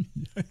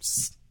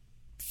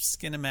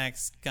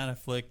Skinamax kind of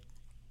flick.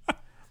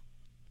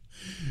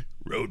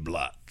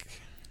 Roadblock.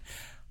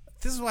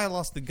 This is why I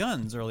lost the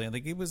guns early.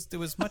 Like it was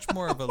much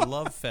more of a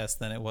love fest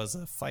than it was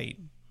a fight.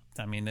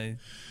 I mean,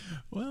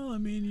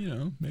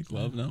 make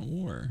love, not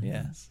war.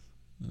 Yeah.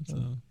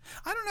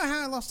 I don't know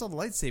how I lost all the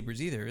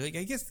lightsabers either. Like,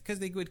 I guess because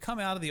they would come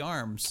out of the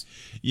arms.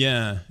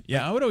 Yeah.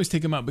 I would always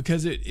take them out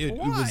because it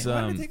was.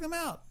 Why did I take them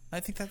out? I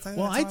think that's.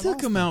 I took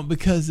them out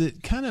because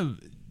it kind of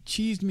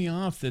cheesed me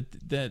off that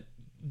the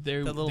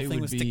little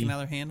thing was sticking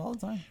out of their hand all the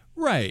time.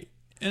 Right,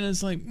 and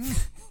it's like,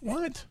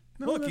 what?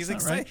 No, look, he's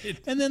excited. Right.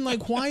 And then,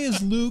 why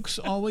is Luke's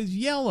always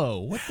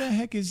yellow? What the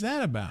heck is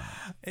that about?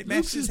 It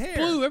matched his hair.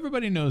 Blue.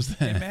 Everybody knows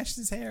that. It matched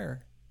his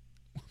hair.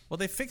 Well,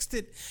 they fixed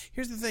it.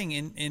 Here's the thing: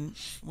 in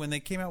when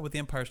they came out with the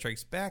Empire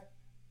Strikes Back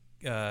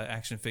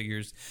action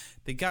figures,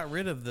 they got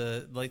rid of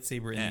the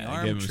lightsaber in the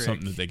arm gave them trick,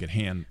 something that they could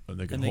hand, or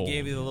they could hold. They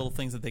gave you the little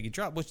things that they could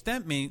drop, which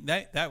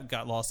that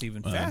got lost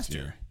even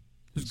faster.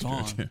 It was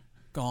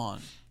gone.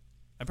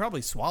 I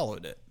probably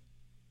swallowed it.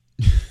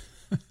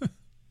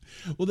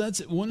 Well, that's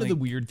one of the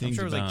weird things.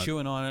 I'm sure I was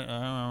chewing on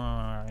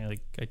it.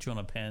 Like I chew on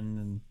a pen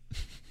and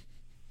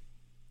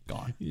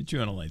gone. You chew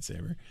on a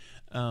lightsaber.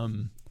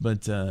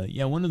 But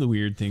one of the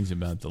weird things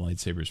about the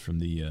lightsabers from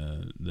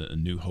the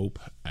New Hope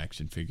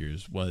action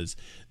figures was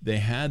they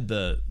had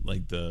the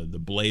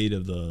blade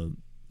of the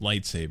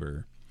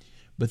lightsaber,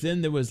 but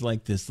then there was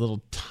this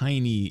little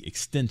tiny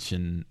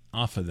extension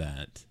off of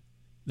that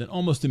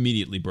almost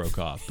immediately broke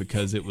off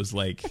because it was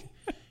like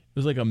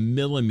a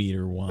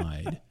millimeter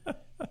wide.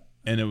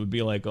 And it would be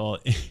all,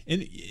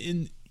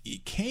 and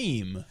it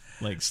came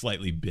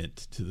slightly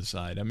bent to the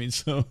side. I mean,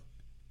 so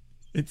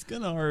it's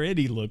going to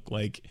already look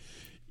like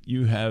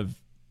you have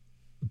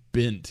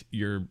bent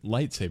your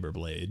lightsaber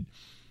blade,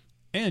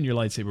 and your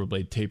lightsaber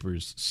blade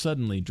tapers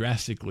suddenly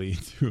drastically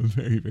through a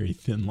very, very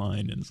thin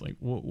line. And it's like,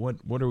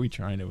 what are we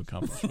trying to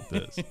accomplish with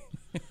this?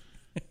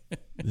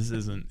 This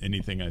isn't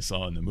anything I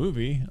saw in the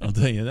movie, I'll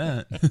tell you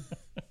that.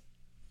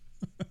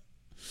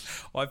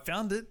 Well, I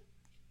found it.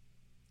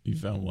 You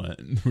found what?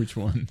 Which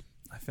one?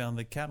 I found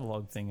the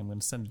catalog thing. I'm going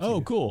to send it to you. Oh,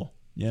 cool.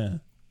 Yeah.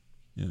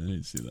 Yeah, I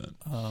didn't see that.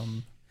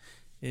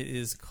 It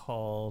is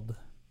called...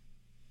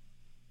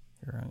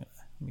 Here, let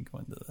me go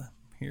into the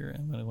here.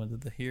 I'm going to go into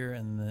the here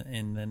and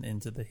then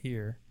into the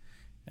here,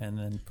 and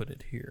then put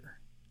it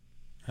here.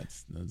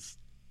 That's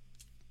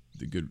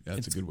a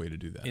good way to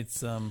do that.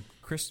 It's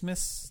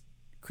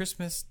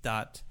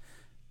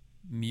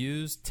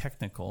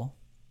Christmas.musetechnical.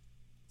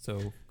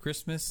 So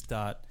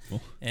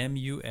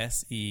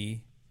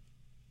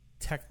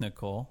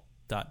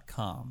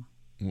Christmas.musetechnical.com.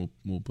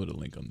 We'll put a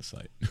link on the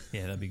site.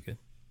 Yeah, that'd be good.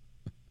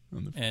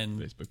 On the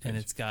Facebook page. And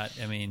it's got,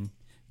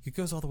 it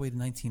goes all the way to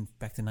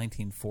back to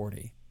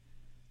 1940.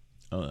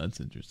 Oh, that's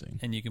interesting.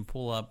 And you can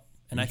pull up,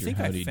 and I think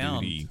I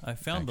found the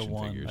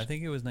one. Figures. I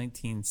think it was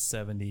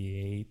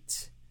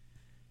 1978.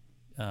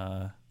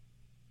 I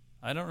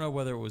don't know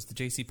whether it was the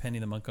J.C. Penney,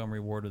 the Montgomery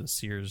Ward, or the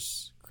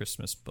Sears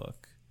Christmas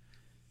book.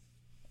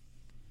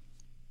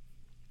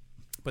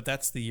 But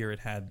that's the year it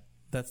had.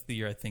 That's the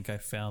year I think I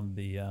found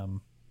the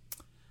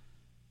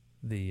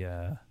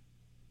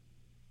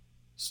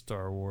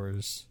Star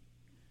Wars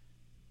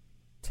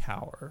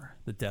tower,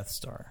 the Death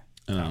Star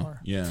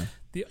tower. Yeah.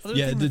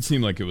 It did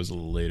seem like it was a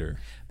little later.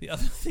 The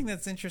other thing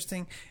that's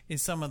interesting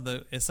is some of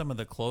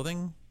the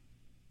clothing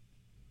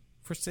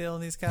for sale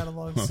in these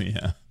catalogs. Oh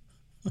yeah.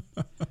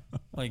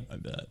 I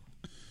bet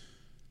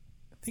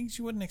things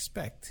you wouldn't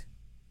expect.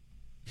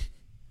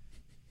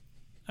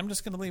 I'm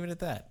just going to leave it at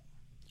that.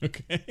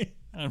 Okay.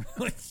 I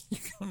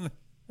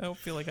don't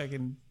feel like I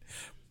can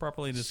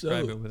properly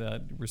describe it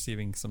without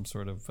receiving some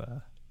sort of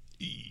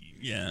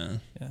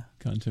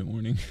content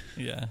warning.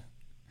 Yeah.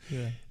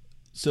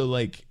 So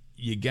like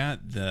you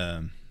got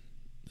the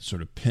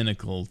sort of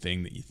pinnacle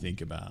thing that you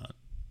think about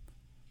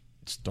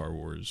Star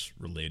Wars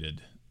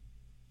related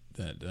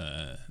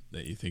that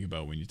you think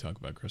about when you talk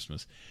about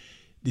Christmas.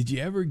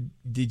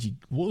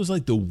 What was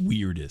like the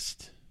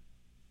weirdest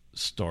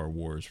Star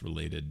Wars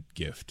related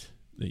gift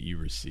that you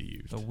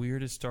received? The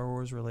weirdest Star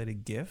Wars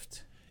related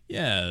gift?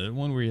 Yeah, the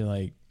one where you're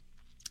like,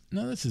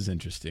 no, this is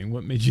interesting.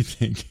 What made you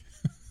think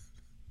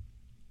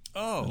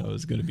that I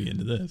was going to be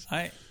into this?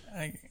 I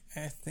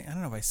think, I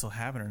don't know if I still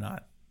have it or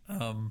not.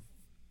 I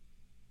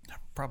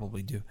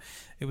probably do.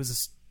 It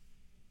was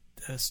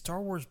a Star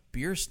Wars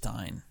beer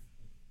stein.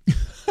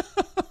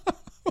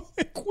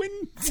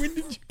 When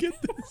did you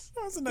get this?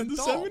 I was an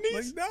adult. In the 70s?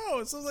 Like,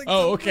 no. So it was like,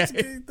 okay.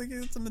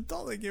 It's an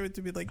adult that gave it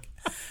to me. Like,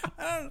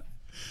 I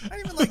don't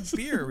even like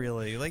beer,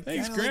 really. Like,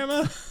 thanks,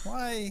 Grandma. Like,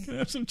 why? Can I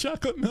have some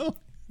chocolate milk?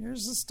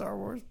 Here's a Star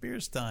Wars beer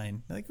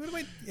stein. Like, what am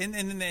I? And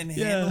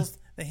handles,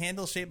 the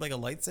handle shaped like a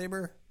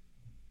lightsaber.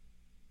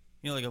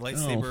 You know, like a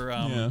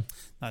lightsaber.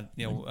 Not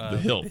the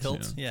hilt. The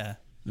hilt. Yeah.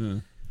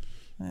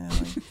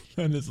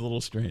 That is a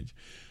little strange.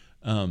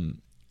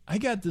 I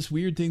got this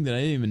weird thing that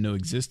I didn't even know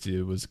existed.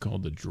 It was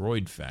called the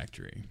Droid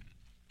Factory.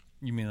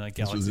 You mean like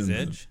Galaxy's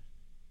Edge?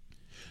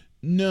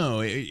 No,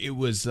 it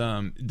was.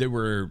 There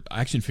were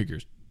action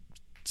figures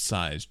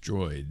size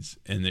droids,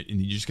 and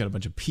you just got a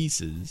bunch of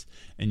pieces,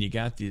 and you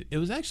got the. It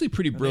was actually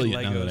pretty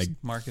brilliant. Legos, now that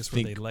Marcus,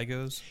 were they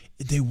Legos?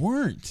 They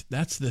weren't.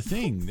 That's the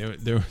thing.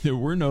 There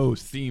were no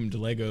themed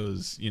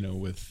Legos,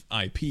 with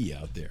IP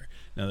out there.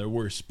 Now there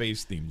were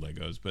space themed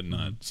Legos, but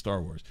not Star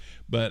Wars.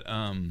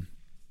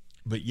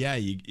 But yeah,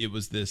 it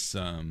was this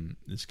kind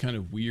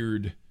of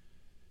weird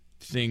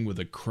thing with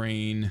a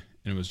crane,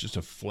 and it was just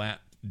a flat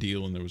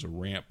deal, and there was a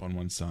ramp on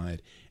one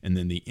side, and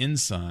then the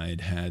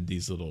inside had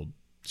these little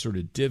sort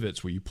of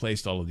divots where you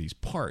placed all of these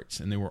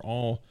parts, and they were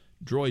all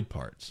droid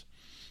parts.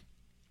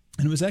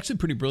 And it was actually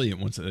pretty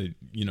brilliant once I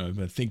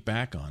think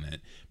back on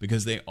it,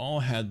 because they all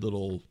had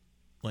little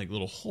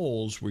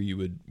holes where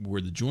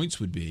the joints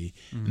would be,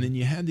 and then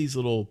you had these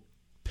little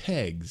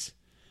pegs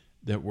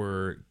that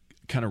were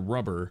kind of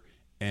rubber.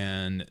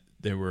 And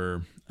they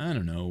were, I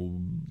don't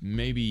know,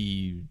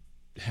 maybe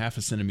half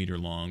a centimeter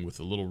long with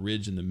a little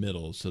ridge in the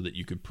middle so that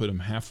you could put them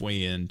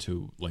halfway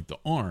into like the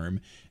arm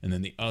and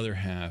then the other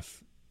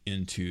half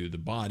into the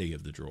body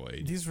of the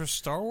droid. These were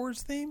Star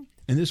Wars themed?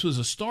 And this was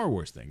a Star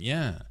Wars thing,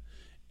 yeah.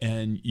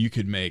 And you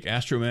could make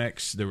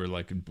astromechs. There were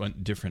like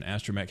different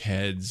astromech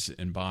heads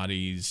and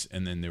bodies.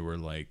 And then there were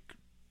like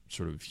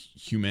sort of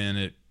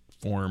humanic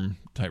form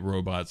type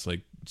robots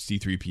like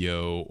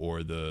C-3PO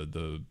or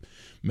the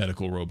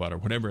medical robot or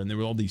whatever, and there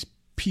were all these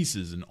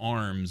pieces and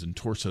arms and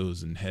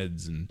torsos and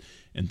heads and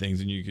things,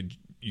 and you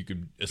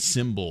could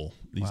assemble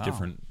these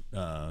different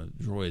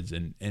droids.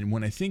 And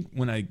when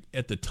I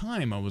at the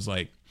time I was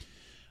like,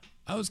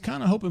 I was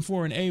kind of hoping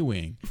for an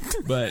A-wing,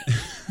 but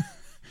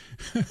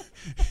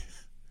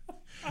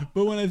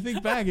but when I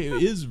think back,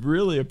 it is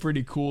really a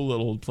pretty cool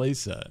little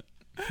playset.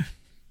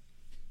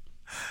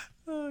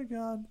 Oh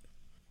God.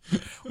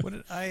 What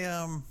did I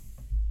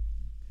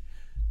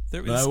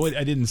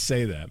I didn't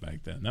say that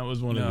back then. That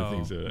was one of the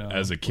things that,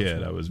 as a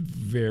kid, I was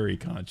very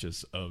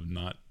conscious of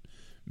not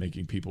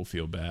making people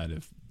feel bad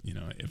if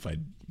I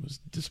was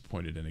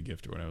disappointed in a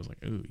gift or what. I was like,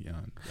 ooh, yeah.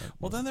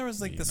 Well, then there was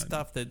like the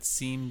stuff that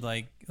seemed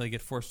like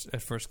at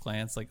first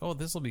glance, like, oh,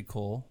 this will be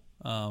cool,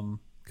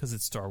 because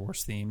it's Star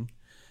Wars themed.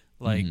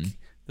 Like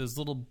those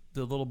the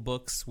little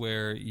books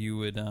where you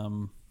would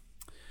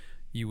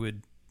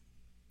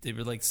they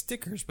were like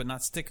stickers, but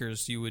not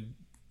stickers. You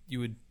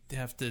would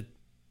have to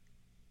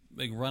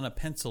like run a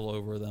pencil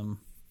over them,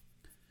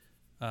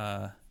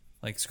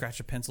 like scratch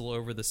a pencil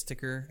over the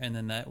sticker, and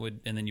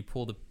then you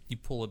pull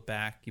it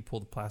back, you pull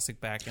the plastic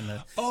back, and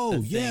the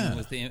thing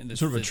was the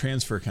sort of a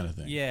transfer kind of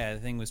thing. Yeah, the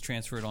thing was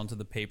transferred onto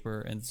the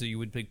paper, and so you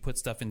would put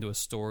stuff into a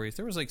story.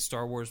 There was like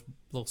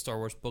little Star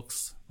Wars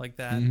books like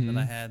that that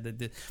I had that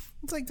did.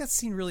 It's like that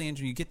seemed really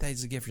interesting. You get that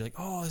as a gift, you're like,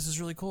 oh, this is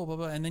really cool, blah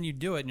blah, and then you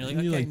do it, and you're like,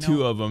 okay,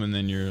 two of them, and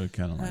then you're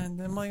kind of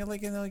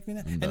like, and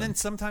I'm and then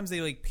sometimes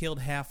they like peeled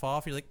half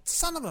off. You're like,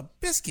 son of a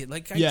biscuit,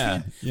 like I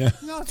can't,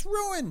 no, it's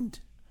ruined.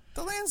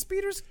 The land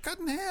speeder's cut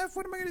in half.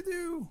 What am I going to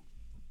do?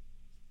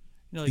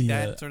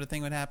 That sort of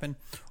thing would happen.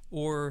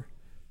 Or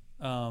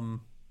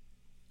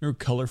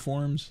color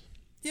forms.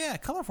 Yeah,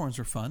 color forms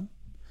were fun.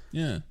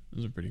 Yeah,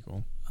 those are pretty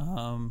cool.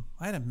 I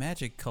had a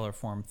magic color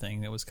form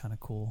thing that was kind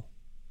of cool.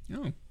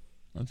 Oh,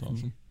 that's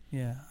awesome.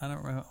 Yeah, I don't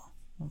remember.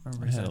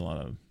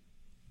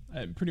 I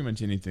had pretty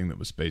much anything that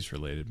was space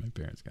related. My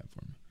parents got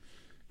for me.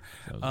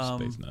 So I was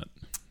a space nut.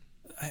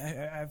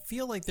 I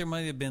feel like there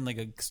might have been like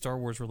a Star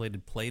Wars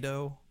related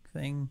Play-Doh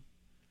thing.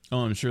 Oh,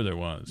 I'm sure there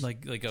was.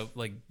 Like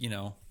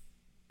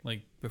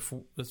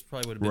before. This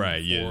probably would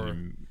have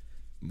been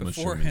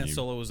before Han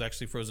Solo was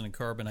actually frozen in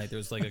carbonite. There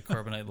was like a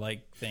carbonite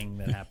like thing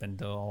that happened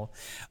to all.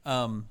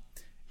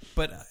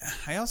 But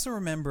I also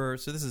remember,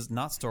 so this is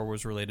not Star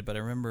Wars related, but I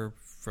remember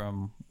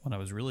from when I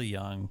was really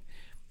young,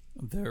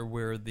 there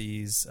were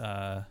these.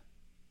 I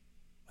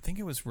think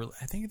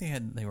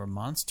they were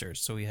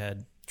monsters. So we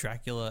had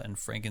Dracula and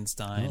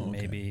Frankenstein,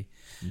 maybe,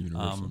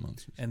 Universal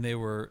monsters, and they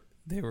were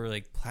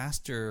like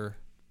plaster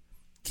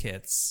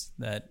kits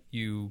that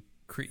you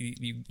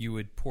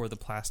would pour the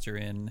plaster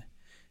in,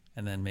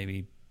 and then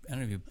maybe. I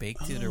don't know if you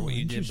baked it or what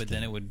you did, but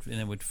then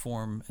it would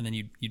form, and then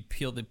you'd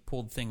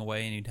pull the thing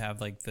away, and you'd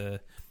have like the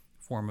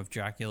form of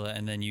Dracula,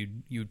 and then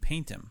you'd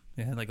paint him.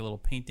 It had like a little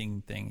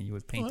painting thing, and you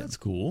would paint him. That's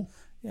cool.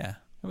 Yeah,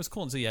 it was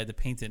cool. And so you had to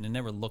paint it, and it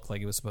never looked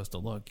like it was supposed to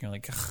look. You're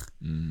like,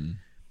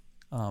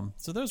 ugh.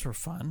 So those were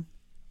fun.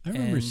 I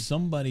remember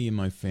somebody in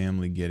my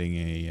family getting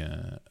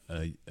a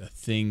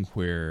thing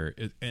where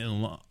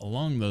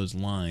along those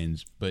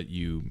lines, but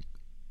you.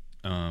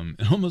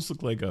 It almost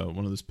looked like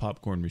one of those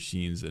popcorn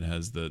machines that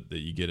has that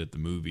you get at the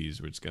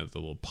movies, where it's got the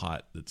little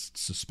pot that's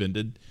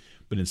suspended.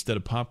 But instead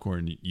of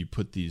popcorn, you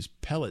put these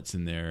pellets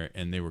in there,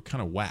 and they were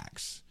kind of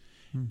wax,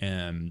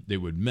 and they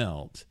would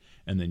melt.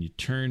 And then you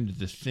turned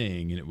the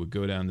thing, and it would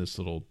go down this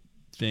little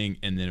thing,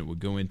 and then it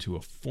would go into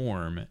a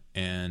form,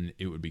 and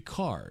it would be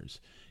cars.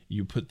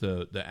 You put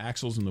the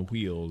axles and the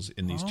wheels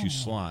in these two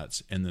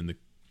slots, and then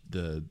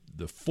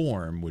the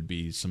form would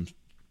be some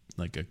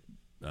like a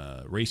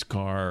race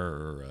car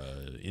or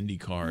Indy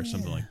car or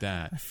something like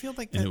that. I feel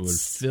like and it would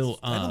fill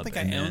up. I don't think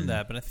I own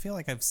that, but I feel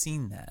like I've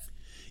seen that.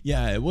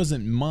 Yeah, it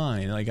wasn't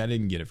mine. Like I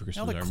didn't get it for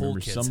Christmas. I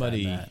remember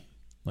somebody,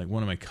 like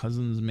one of my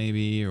cousins,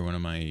 maybe, or one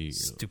of my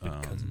stupid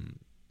cousin,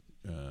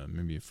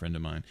 maybe a friend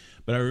of mine.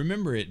 But I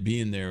remember it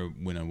being there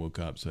when I woke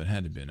up, so it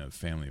had to have been a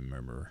family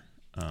member.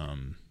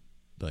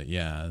 But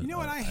yeah, you know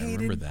what I hated?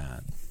 I remember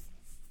that.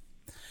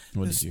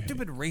 What did you hate?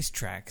 Stupid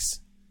racetracks.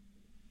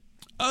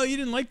 Oh, you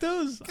didn't like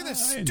those? They're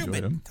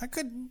stupid. Them. I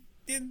couldn't.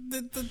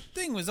 The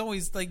thing was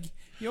always like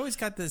you always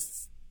got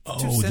this.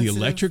 Oh, the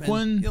electric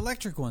one. The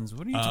electric ones.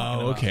 What are you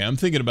talking about? Okay. I'm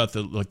thinking about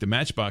the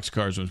Matchbox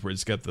cars ones where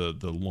it's got the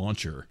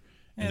launcher.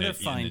 Yeah, they're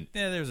fine.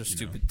 Those are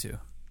stupid too.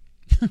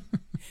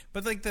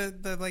 But like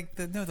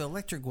the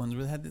electric ones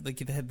where they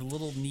had the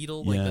little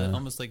needle, like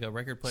almost like a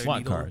record player slot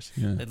needle. Cars.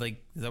 Yeah.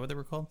 Like, is that what they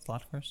were called?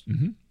 Slot cars.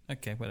 Mm-hmm.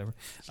 Okay, whatever.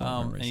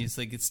 And he's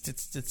like, it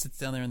sits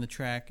down there in the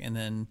track,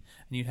 and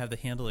you'd have the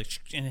handle, like,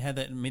 and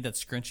it made that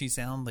scrunchy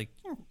sound, like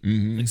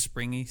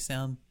springy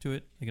sound to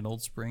it, like an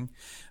old spring.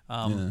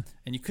 And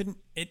you couldn't.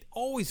 It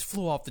always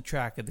flew off the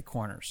track at the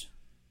corners.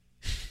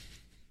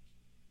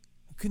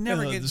 Could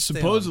never get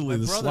supposedly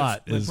the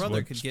slot is my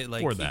brother what's could get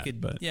like for he that, could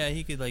but.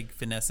 he could like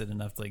finesse it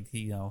enough to, like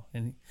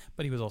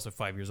but he was also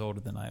 5 years older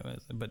than I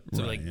was, but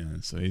so right,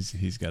 so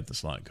he's got the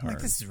slot car. Like,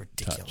 this is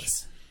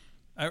ridiculous.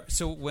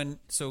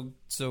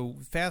 So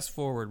fast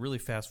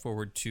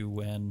forward to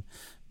when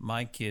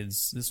my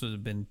kids, this would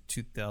have been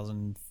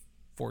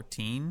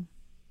 2014,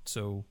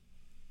 so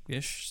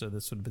this would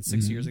have been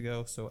 6 years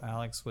ago. So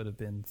Alex would have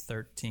been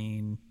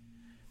 13,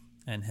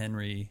 and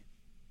Henry,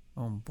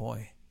 oh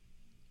boy.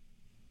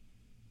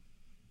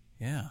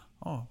 Yeah.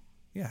 Oh,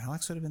 yeah.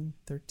 Alex would have been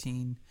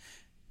 13,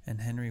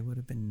 and Henry would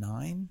have been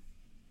 9.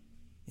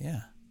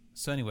 Yeah.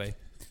 So anyway,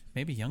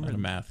 maybe younger. A lot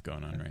of math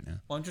going on right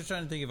now. Well, I'm just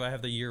trying to think if I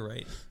have the year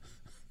right.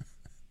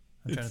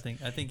 I'm trying to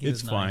think. I think he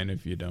was 9. It's fine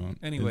if you don't.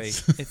 Anyway,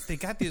 if they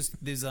got these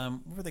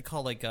what were they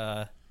called, like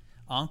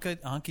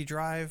Anki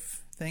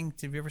Drive thing?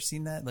 Have you ever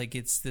seen that? Like,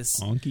 it's this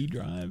Anki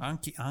Drive,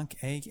 Anki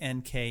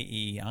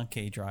ANKE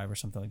Anki Drive or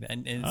something like that,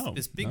 and it's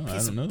this big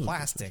piece of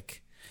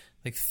plastic,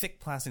 like thick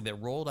plastic that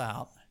rolled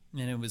out.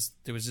 And there was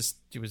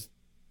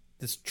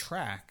this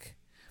track.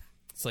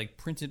 It's like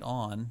printed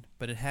on,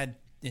 but it had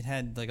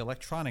like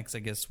electronics, I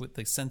guess, with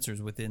like sensors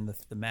within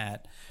the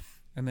mat.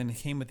 And then it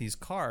came with these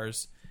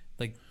cars,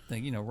 like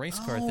race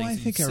car things. I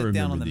think I sit remember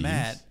down on the these.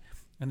 mat,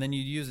 and then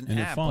you use an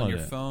app on your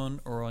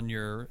phone or on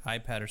your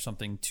iPad or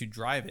something to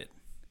drive it.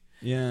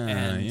 Yeah,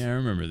 I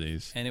remember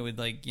these. And it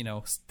would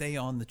stay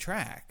on the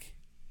track.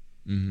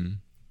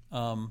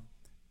 Mm-hmm.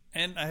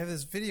 And I have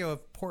this video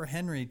of poor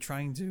Henry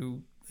trying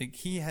to. Like,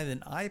 he had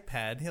an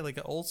iPad. He had like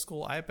an old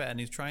school iPad,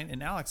 and he's trying.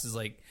 And Alex is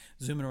like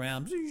zooming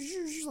around,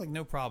 like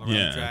no problem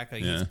around the track,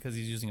 because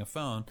he's using a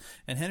phone.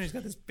 And Henry's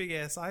got this big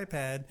ass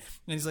iPad, and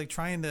he's like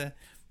trying to,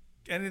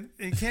 and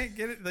he can't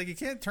get it. Like, he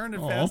can't turn it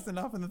fast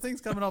enough, and the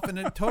thing's coming off. And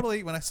it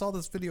totally, when I saw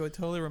this video, it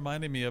totally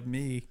reminded me of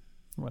me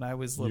when I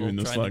was little,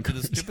 trying to do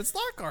the stupid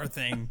slot car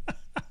thing.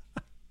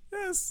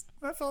 Yes,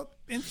 I felt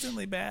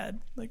instantly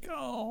bad. Like,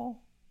 oh.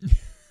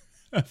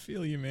 I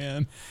feel you,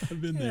 man.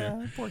 I've been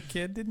there. Poor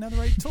kid didn't have the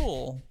right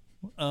tool.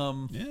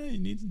 You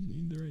need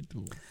the right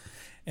tool.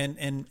 And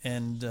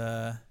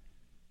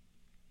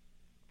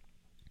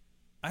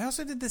I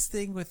also did this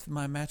thing with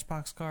my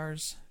Matchbox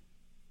cars.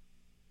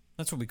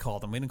 That's what we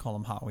called them. We didn't call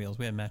them Hot Wheels.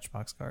 We had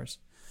Matchbox cars.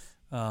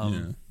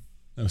 That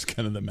was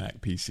kind of the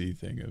Mac PC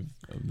thing of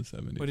the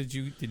 70s. What did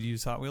you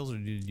use Hot Wheels, or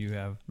did you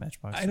have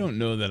Matchbox? I don't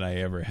know that I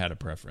ever had a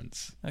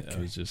preference. Okay. It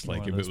was just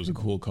like, if it was a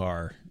cool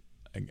car,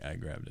 I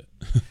grabbed it.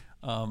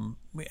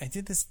 I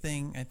did this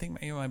thing. I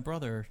think my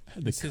brother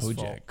had the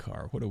Kojak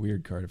car. What a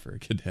weird car for a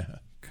kid to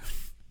have.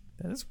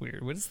 That is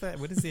weird. What is that?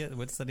 What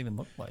does that even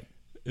look like?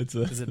 It's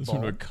a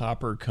sort of a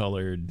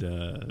copper-colored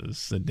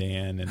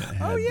sedan, and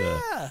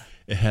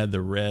it had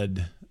the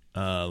red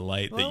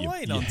light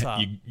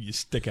that you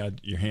stick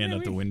out your hand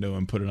out the window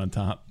and put it on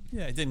top.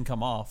 Yeah, it didn't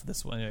come off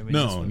this one. I mean,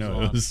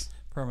 no, it was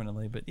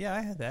permanently. But yeah,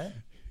 I had that.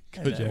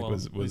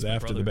 Kojak was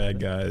after the bad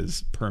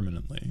guys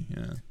permanently.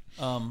 Yeah.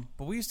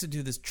 But we used to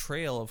do this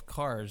trail of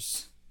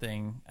cars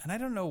thing, and I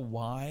don't know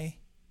why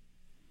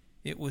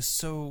it was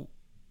so.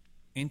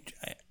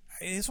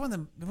 It was one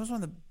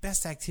of the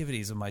best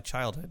activities of my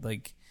childhood.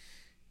 Like,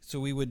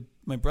 so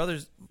my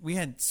brothers, we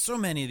had so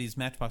many of these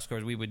Matchbox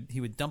cars.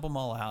 He would dump them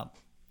all out,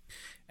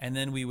 and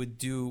then we would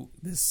do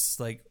this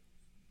like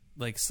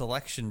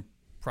selection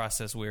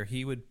process where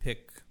he would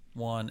pick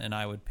one and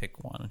I would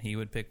pick one, and he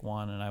would pick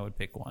one and I would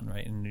pick one,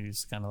 right? And you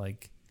just kind of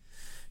like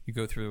you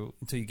go through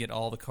until you get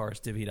all the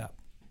cars divvied up,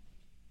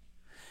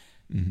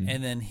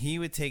 and then he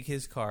would take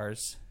his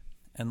cars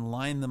and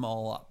line them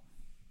all up.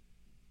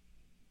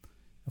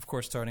 Of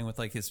course, starting with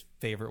like his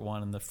favorite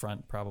one in the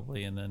front,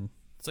 probably, and then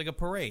it's like a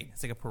parade.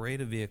 It's like a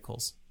parade of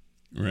vehicles,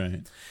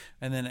 right?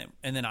 And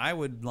then I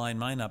would line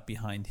mine up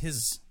behind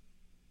his.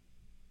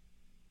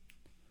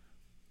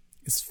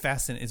 It's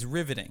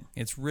fascinating.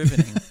 It's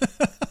riveting.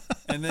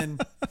 and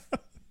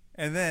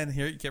then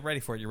here, get ready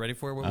for it. You ready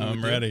for it?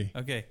 I'm ready.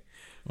 Okay.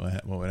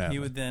 What would happen? He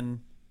would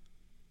then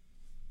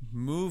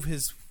move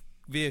his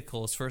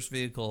first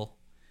vehicle,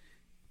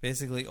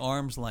 basically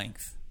arm's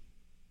length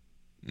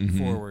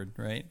forward,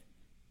 right?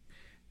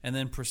 And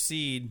then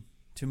proceed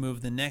to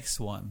move the next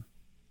one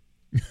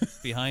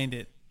behind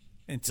it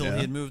until he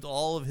had moved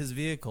all of his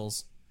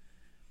vehicles.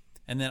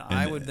 And then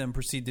I would then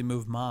proceed to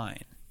move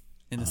mine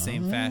in the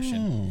same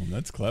fashion. Oh,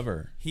 that's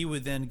clever. He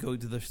would then go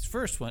to the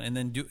first one and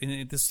then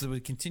this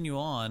would continue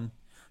on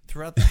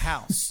throughout the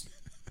house.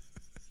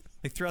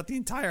 Like throughout the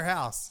entire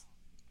house.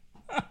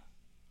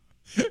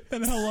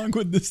 And how long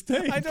would this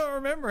take? I don't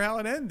remember how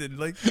it ended.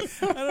 Like,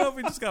 I don't know if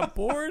we just got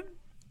bored.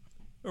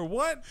 Or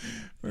what?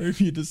 Or if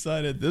you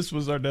decided this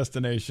was our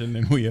destination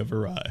and we have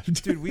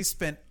arrived. Dude, we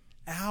spent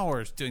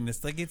hours doing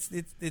this. Like it's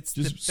just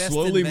the best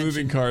slowly invention.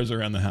 moving cars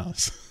around the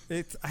house.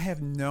 I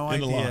have no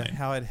idea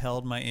how it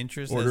held my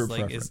interest as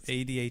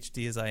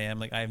ADHD as I am.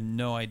 Like I have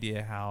no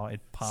idea how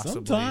it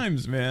possibly.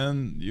 Sometimes,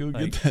 man, you'll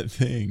get that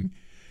thing.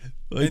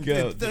 Like,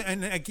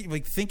 and I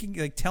keep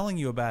thinking, telling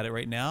you about it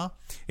right now.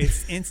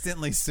 It's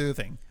instantly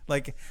soothing.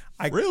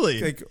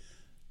 Really.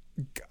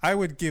 I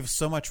would give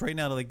so much right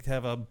now to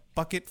have a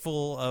bucket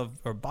full of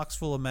or box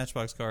full of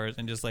Matchbox cars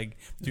and just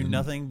do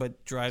nothing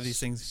but drive these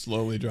things.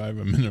 Slowly drive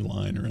them in a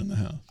line around the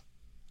house.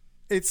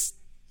 It's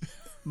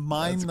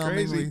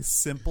mind-numbingly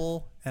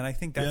simple, and I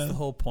think that's the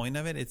whole point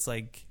of it. It's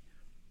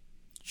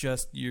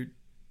just you're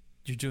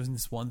doing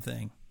this one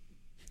thing.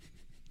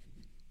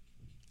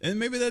 And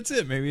maybe that's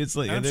it. Maybe it's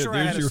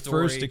there's your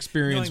first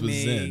experience with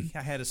Zen.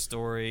 I had a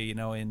story,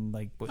 in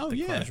what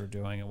the cars were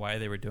doing and why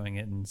they were doing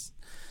it and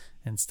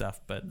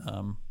stuff. But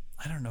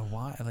I don't know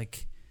why.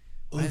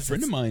 A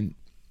friend of mine,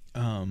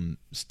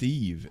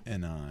 Steve,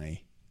 and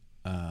I,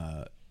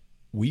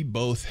 we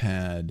both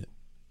had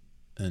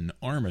an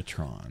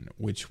Armatron,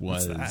 which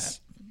was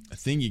a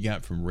thing you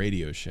got from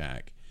Radio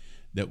Shack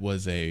that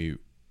was a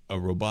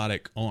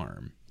robotic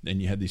arm.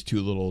 And you had these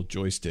two little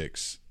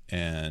joysticks,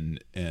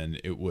 and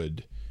it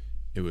would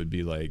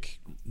be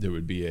there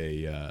would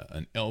be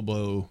an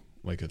elbow,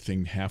 like a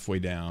thing halfway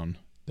down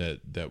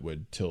that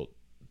would tilt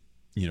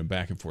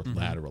back and forth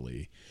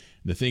laterally.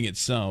 The thing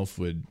itself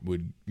would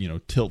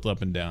tilt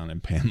up and down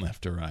and pan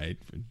left to right,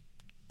 for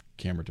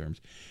camera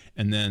terms.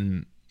 And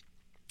then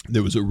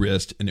there was a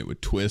wrist, and it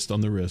would twist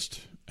on the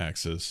wrist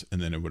axis,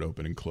 and then it would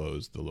open and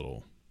close the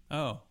little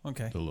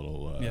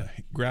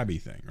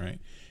grabby thing, right?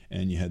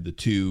 And you had the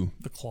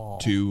claw,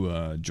 two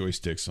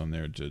joysticks on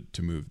there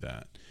to move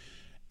that.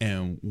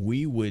 And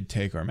we would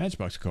take our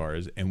Matchbox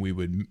cars, and we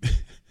would,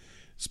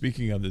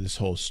 speaking of this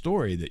whole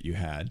story that you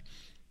had,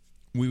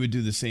 we would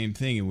do the same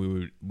thing,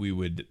 and we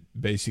would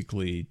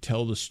basically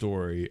tell the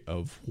story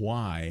of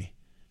why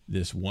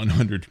this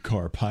 100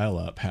 car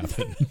pileup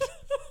happened.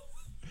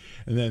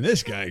 And then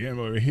this guy came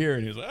over here,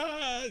 and he was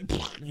like,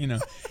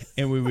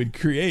 and we would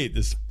create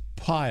this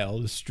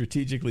pile,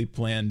 strategically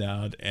planned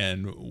out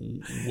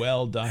and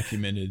well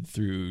documented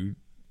through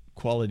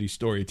quality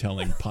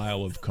storytelling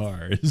pile of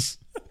cars.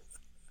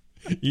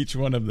 Each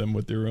one of them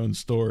with their own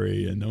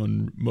story and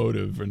own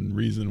motive and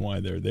reason why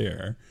they're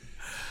there.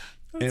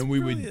 That's we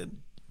brilliant. Would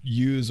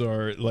use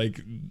our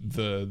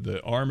the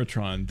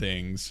Armatron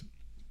things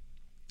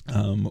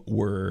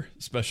were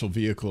special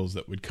vehicles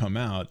that would come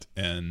out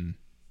and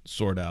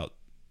sort out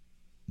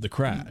the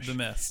crash, the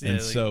mess,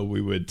 and so we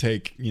would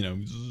take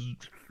and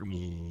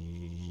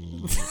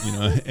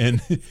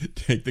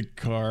take the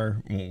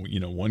car,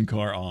 one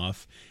car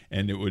off,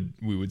 and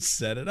we would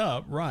set it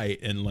up right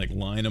and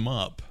line them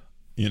up,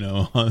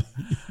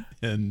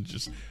 and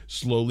just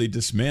slowly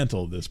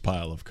dismantle this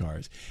pile of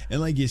cars. And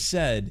like you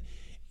said,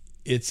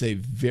 it's a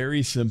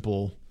very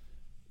simple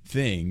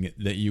thing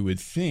that you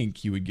would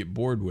think you would get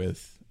bored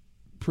with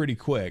pretty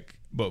quick,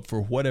 But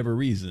for whatever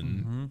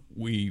reason,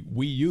 we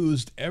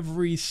used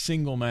every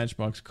single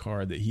Matchbox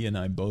card that he and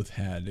I both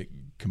had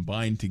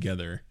combined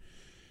together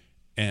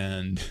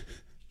and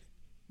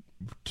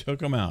took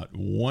them out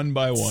one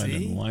by one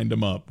and lined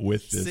them up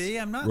with this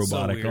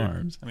robotic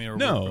arms. I mean,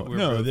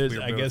 there's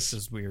I guess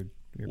is weird.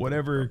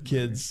 Whatever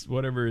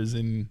is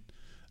in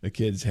a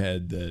kid's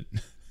head that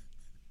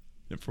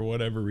for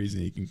whatever reason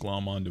he can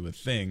glom onto a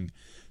thing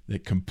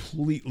that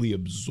completely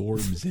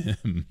absorbs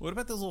him. What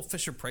about those little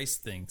Fisher-Price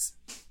things?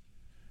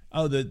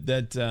 Oh,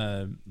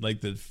 that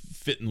like the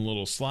fit in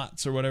little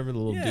slots or whatever, the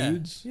little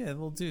dudes? Yeah,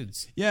 little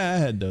dudes. Yeah, I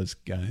had those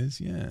guys,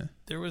 yeah.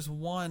 There was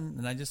one,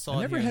 and I just saw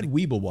I never had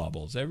Weeble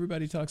Wobbles.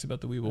 Everybody talks about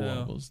the Weeble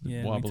Wobbles,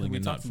 the wobbling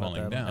and not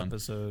falling down.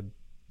 Episode,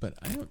 but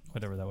I don't,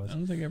 whatever that was. I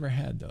don't think I ever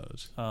had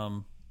those.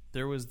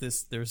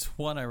 There's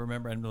one I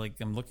remember,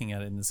 I'm looking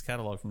at it in this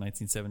catalog from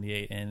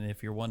 1978, and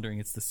if you're wondering,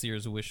 it's the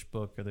Sears Wish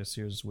book, or the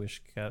Sears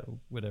Wish,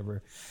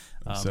 whatever.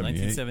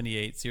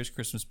 1978, Sears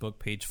Christmas book,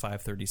 page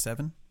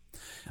 537.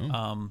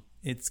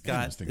 It's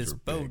got this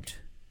boat. Big.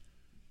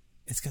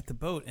 It's got the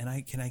boat, and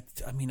I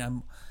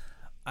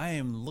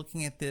am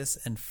looking at this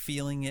and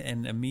feeling it,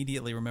 and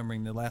immediately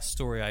remembering the last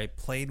story I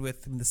played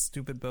with in the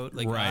stupid boat.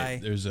 Like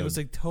it was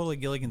like totally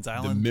Gilligan's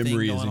Island. The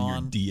memory thing is in going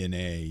on. Your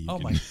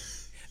DNA. My!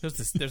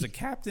 There's a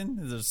captain.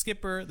 There's a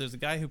skipper. There's a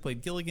guy who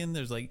played Gilligan.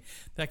 There's like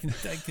that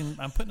can.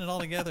 I'm putting it all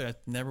together. It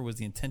never was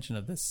the intention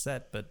of this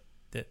set, but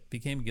it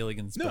became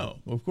Gilligan's. No,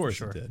 boat, of course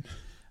it did.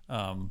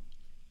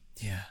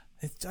 Yeah.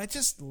 I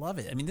just love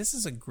it. I mean, this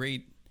is a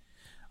great.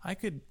 I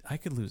could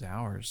lose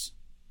hours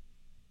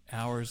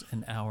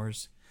and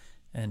hours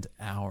and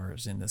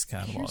hours in this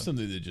catalog. Here's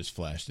something that just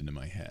flashed into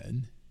my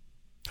head.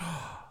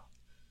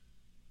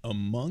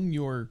 Among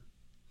your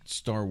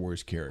Star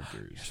Wars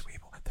characters,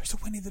 there's a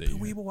Winnie the Pooh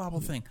Weeble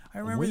Wobble thing. I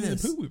remember Winnie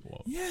this. The Pooh Weeble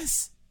Wobble.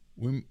 Yes.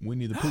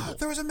 Winnie the Pooh.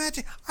 There was a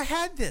magic. I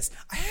had this.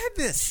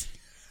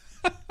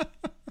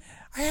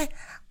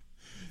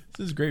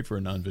 This is great for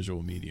a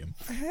non-visual medium.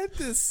 I had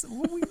this.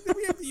 Do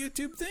we have the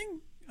YouTube thing?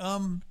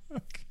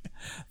 Okay.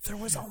 There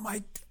was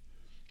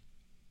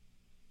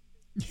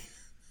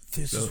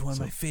This is one of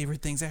my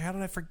favorite things. How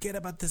did I forget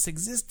about this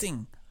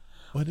existing?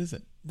 What is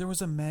it? There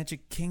was a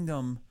Magic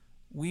Kingdom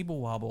Weeble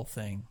Wobble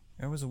thing.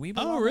 There was a Weeble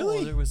Wobble. Oh,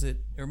 really?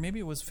 Or maybe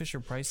it was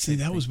Fisher-Price. See,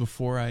 that was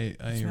before I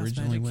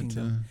originally went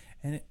to.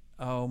 And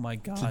oh my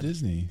God, to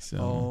Disney. So.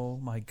 Oh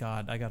my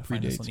God, I gotta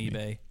find this on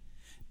eBay.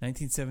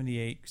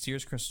 1978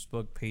 Sears Christmas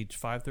book, page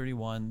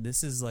 531.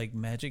 This is like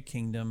Magic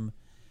Kingdom,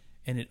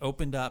 and it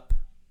opened up,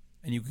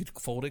 and you could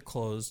fold it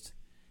closed,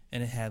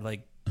 and it had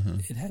like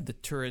it had the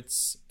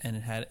turrets, and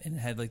it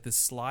had like this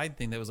slide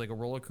thing that was like a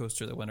roller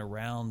coaster that went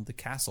around the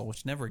castle,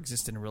 which never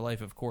existed in real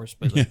life, of course,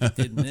 but like it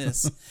did in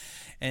this,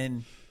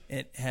 and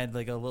it had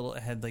like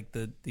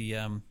the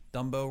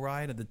Dumbo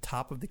ride at the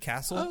top of the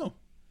castle. Oh,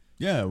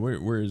 yeah,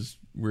 where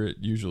it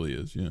usually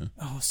is. Yeah.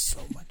 Oh, so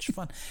much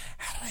fun!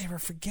 How did I ever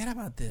forget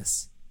about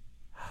this?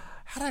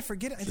 How did I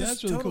forget it?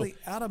 It's really totally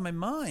out of my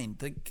mind,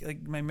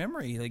 like my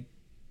memory. Like,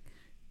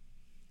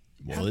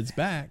 well, it's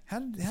back. How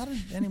did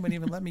anybody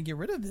even let me get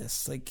rid of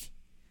this? Like,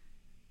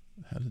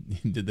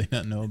 did they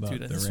not know about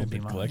the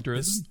rampant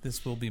collectorism?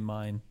 This will be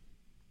mine.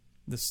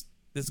 It's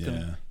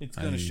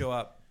gonna show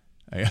up.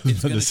 I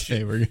was about to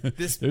say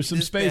there's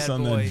some space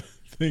on the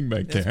thing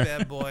back there. This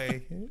bad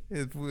boy,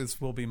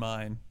 this will be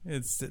mine.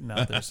 It's sitting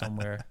out there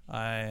somewhere.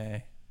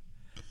 I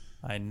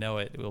know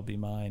it will be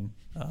mine.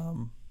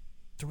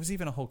 There was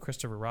even a whole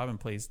Christopher Robin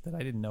place that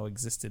I didn't know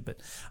existed,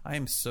 but I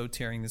am so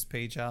tearing this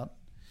page out.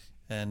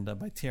 And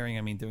by tearing,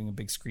 I mean doing a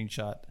big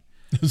screenshot.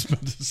 I was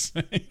about to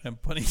say. I'm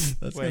putting.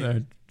 That's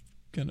gonna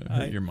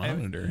hurt your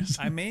monitors.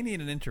 I may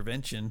need an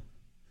intervention.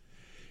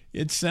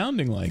 It's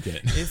sounding like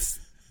it.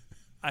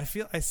 I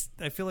feel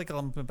like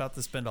I'm about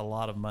to spend a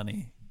lot of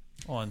money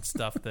on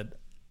stuff that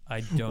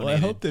I don't. Well, I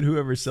hope that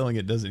whoever's selling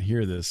it doesn't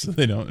hear this, so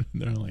they're not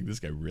like, this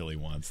guy really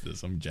wants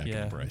this. I'm jacking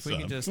the price up.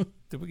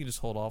 If we could just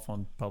hold off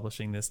on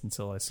publishing this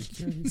until I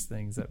secure these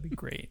things, that'd be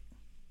great.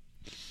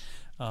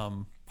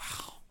 Wow.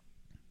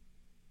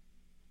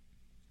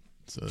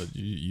 So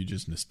you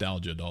just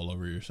nostalgia'd all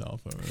over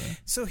yourself over there.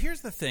 So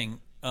here's the thing.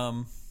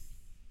 Talk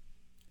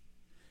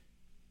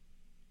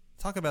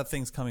about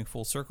things coming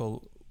full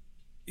circle.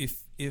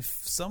 If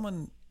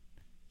someone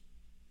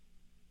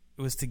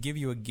was to give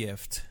you a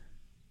gift,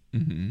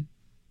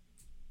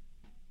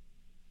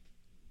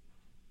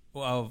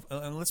 well,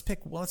 let's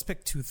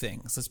pick two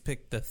things. Let's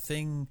pick the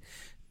thing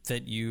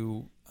that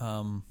you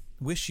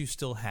wish you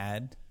still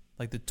had,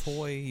 like the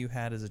toy you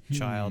had as a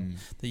child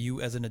that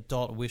you as an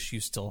adult wish you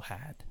still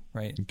had.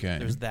 Right. Okay.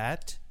 There's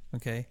that.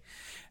 Okay.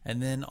 And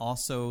then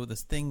also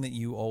this thing that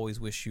you always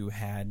wish you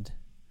had,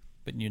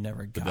 but you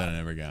never got. But that I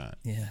never got.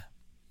 Yeah.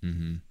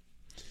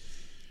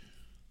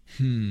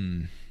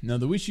 Now,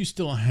 the wish you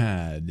still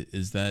had,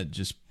 is that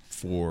just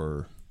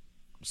for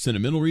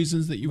sentimental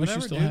reasons that you wish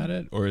you still had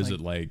it? Or is it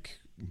like,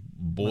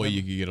 boy,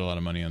 you could get a lot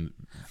of money on.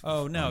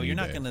 Oh, no. You're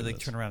not going to like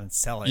turn around and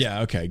sell it.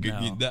 Yeah. Okay.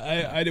 Good. No.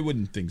 I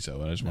wouldn't think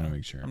so. I just want to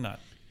make sure. I'm not.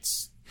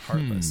 It's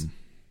heartless.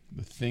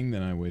 The thing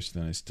that I wish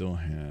that I still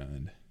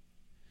had.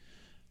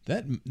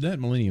 That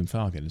Millennium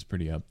Falcon is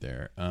pretty up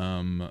there.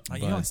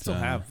 I still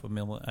have a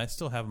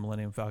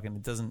Millennium Falcon.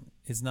 It doesn't.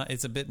 It's not.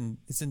 It's a bit.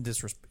 It's in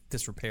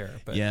disrepair.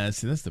 But yeah,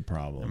 see, that's the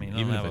problem. I mean,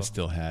 even if I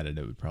still had it,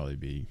 it would probably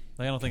be.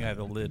 Like, I don't think I have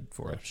a lid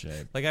for it.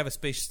 Shape. Like I have a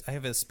space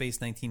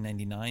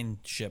 1999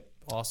 ship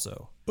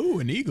also. Ooh,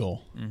 an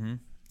Eagle. Mm-hmm.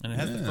 And it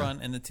has the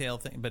front and the tail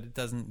thing, but it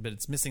doesn't. But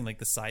it's missing like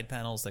the side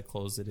panels that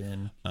close it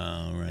in.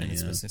 Oh, right. And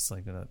it's missing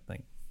like that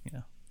thing.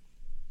 Yeah.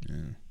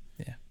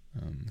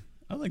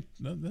 I like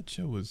that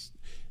show was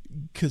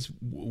because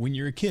when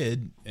you're a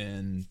kid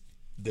and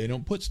they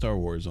don't put Star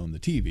Wars on the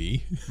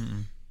TV,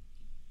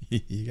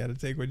 you got to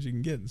take what you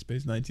can get. And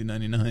Space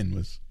 1999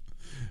 was.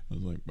 I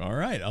was like, all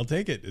right, I'll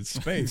take it. It's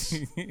space.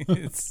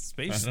 It's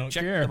space. I don't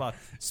check care. about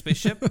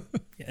spaceship.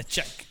 Yeah,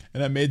 check.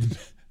 And I made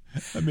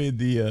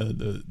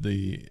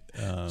the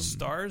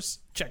stars.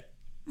 Check.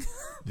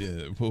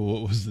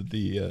 What was it?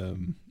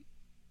 The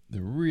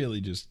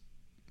really just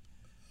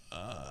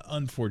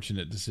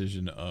unfortunate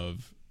decision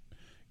of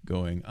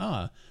going,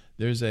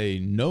 there's a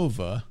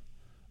Nova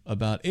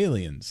about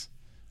aliens.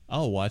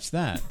 I'll watch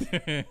that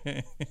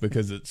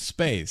because it's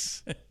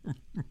space.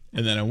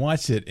 And then I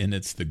watched it and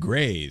it's the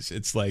Greys.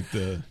 It's like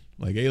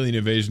alien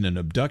invasion and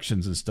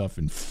abductions and stuff,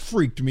 and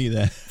freaked me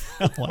the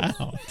hell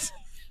out.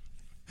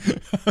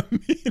 I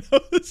mean,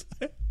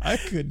 I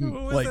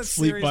couldn't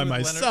sleep by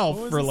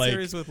myself for the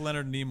series with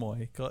Leonard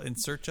Nimoy called In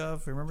Search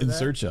of. Remember that? In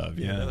Search of,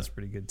 yeah. That was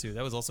pretty good too.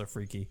 That was also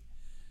freaky.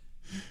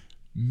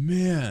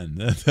 Man,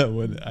 that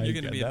would you're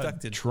going to be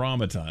abducted.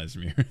 Traumatized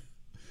me.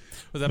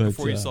 Was that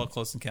before you saw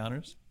Close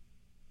Encounters?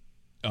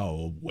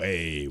 Oh,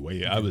 way.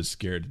 I was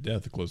scared to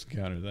death of Close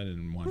Encounters. I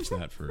didn't watch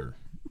that for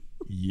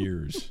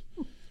years.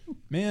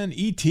 Man,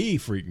 E.T.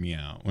 freaked me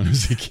out when I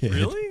was a kid.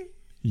 Really?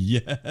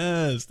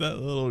 Yes, that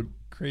little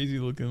crazy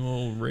looking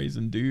little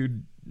raisin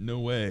dude. No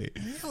way.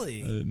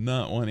 Really? I did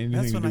not want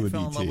anything to do with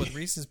E.T. That's when I fell in love with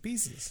Reese's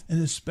Pieces.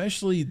 And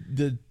especially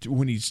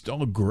when he's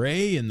all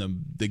gray and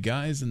the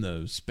guys in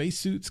the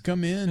spacesuits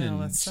come in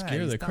and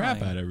scare the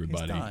crap out of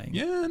everybody.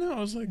 Yeah, no, I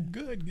was like,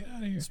 good, get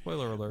out of here.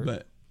 Spoiler alert.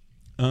 But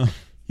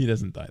he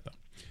doesn't die though.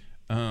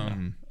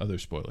 Other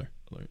spoiler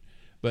alert.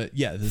 But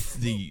yeah,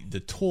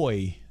 the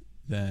toy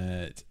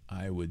that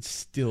I would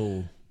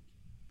still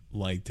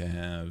like to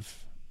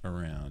have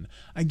around,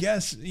 I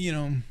guess,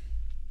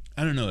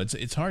 I don't know.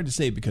 It's hard to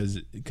say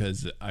because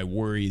I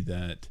worry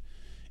that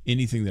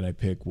anything that I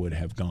pick would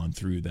have gone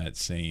through that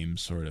same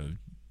sort of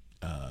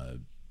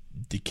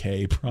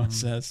decay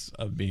process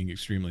of being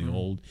extremely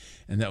old,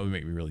 and that would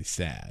make me really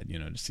sad,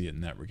 to see it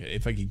in that regard.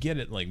 If I could get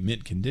it like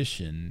mint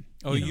condition.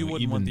 Oh, you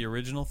wouldn't want the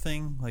original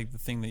thing, like the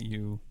thing that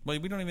you. Well,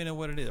 we don't even know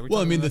what it is.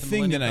 Well, I mean, the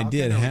thing that I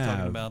did have.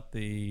 Talking about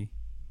the.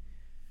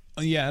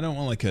 Oh, yeah, I don't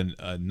want like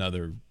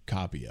another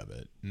copy of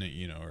it,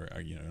 or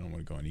I don't want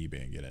to go on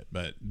eBay and get it,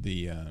 but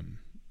the.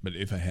 But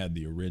if I had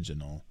the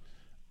original,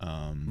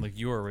 like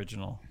your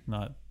original,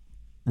 not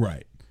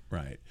right,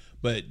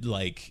 but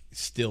like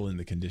still in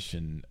the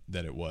condition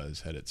that it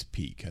was at its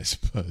peak, I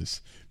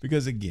suppose.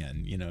 Because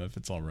again, if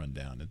it's all run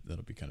down,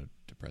 that'll be kind of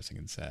depressing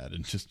and sad,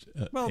 and just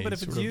but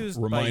if it's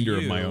used reminder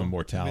by you, of my own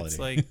mortality. It's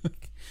like,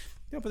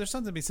 but there's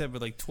something to be said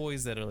with like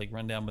toys that are like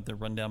run down, but they're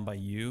run down by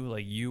you,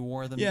 like you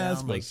wore them down. I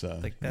suppose so.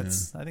 Like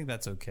that's, I think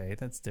that's okay.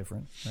 That's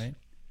different, right?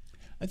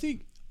 I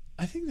think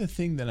the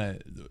thing that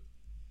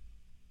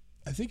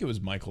I think it was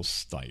Michael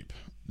Stipe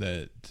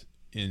that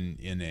in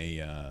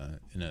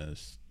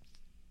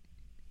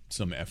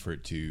some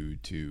effort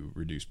to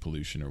reduce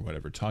pollution or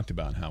whatever, talked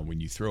about how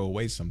when you throw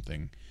away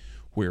something,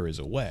 where is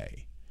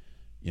away?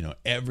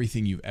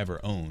 Everything you've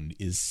ever owned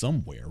is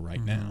somewhere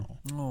right now.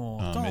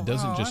 It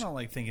doesn't just. I don't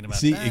like thinking about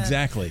see, that.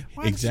 Exactly.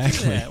 Why did you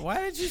do that?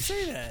 Why did you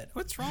say that?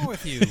 What's wrong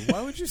with you?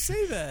 Why would you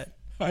say that?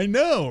 I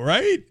know,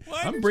 right?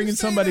 I'm bringing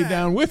somebody that?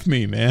 down with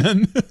me,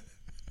 man.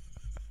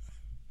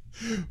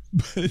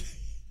 But.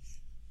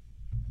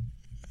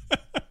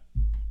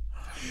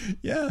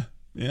 Yeah.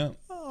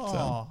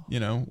 So,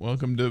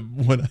 welcome to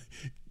what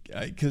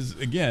because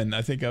again,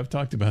 I think I've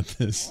talked about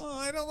this. Oh,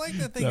 I don't like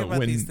to think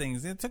about these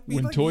things. It took me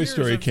when like Toy years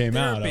Story of came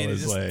out, I therapy to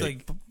was just,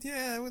 like,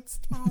 yeah, what's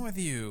wrong with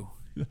you?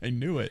 I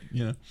knew it,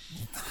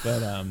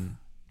 but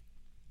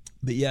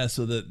yeah.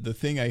 So the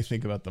thing I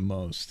think about the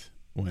most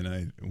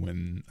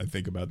when I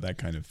think about that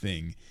kind of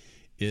thing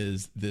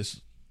is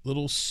this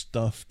little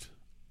stuffed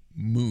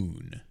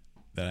moon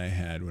that I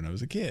had when I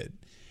was a kid.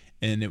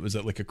 And it was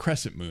like a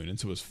crescent moon, and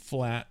so it was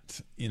flat,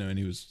 and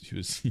he was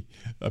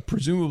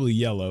presumably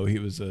yellow. He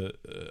was a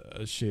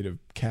shade of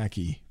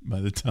khaki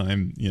by the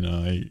time,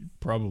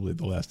 probably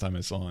the last time I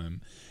saw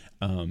him.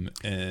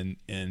 And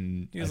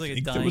he was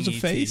like there was a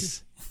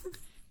face.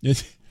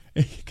 It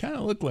kind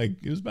of looked like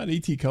it was about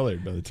ET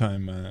colored by the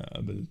time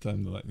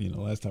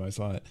last time I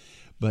saw it.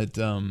 But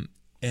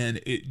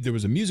there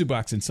was a music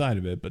box inside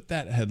of it, but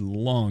that had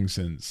long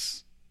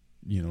since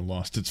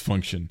lost its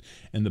function,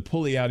 and the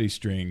pulley-outy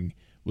string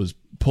was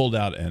pulled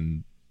out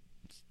and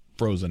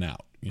frozen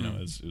out. It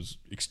was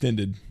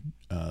extended,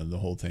 the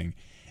whole thing.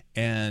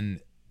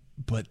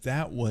 But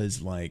that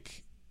was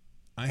like,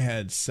 I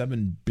had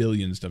 7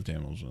 billion stuffed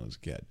animals when I was a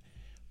kid.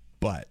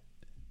 But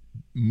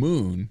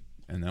Moon,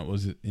 and that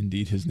was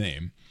indeed his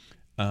name,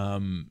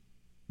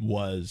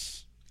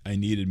 was I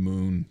needed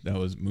Moon.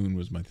 Moon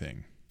was my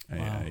thing.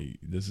 Wow.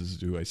 This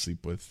is who I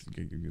sleep with.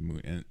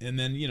 Moon, and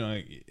then it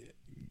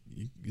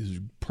was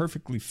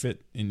perfectly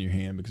fit in your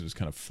hand because it was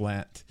kind of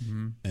flat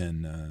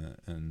and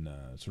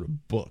sort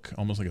of book,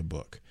 almost like a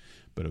book,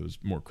 but it was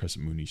more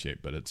crescent moony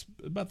shaped. But it's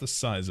about the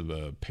size of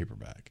a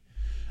paperback.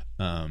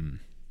 When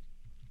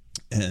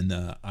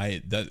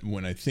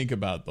I think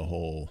about the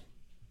whole,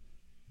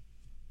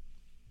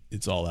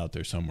 it's all out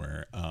there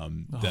somewhere.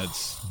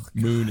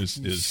 Moon is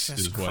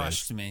what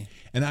crushed me.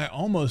 And I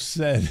almost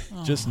said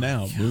just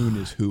now, God. Moon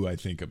is who I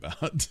think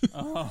about.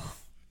 Oh.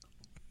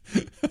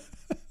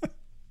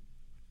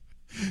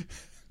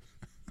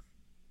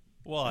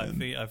 Well, I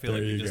feel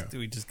like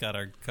we just got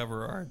our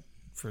cover art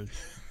for.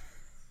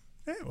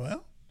 Hey,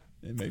 well,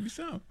 maybe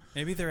so.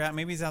 Maybe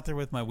he's out there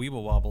with my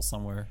Weeble Wobble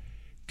somewhere.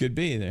 Could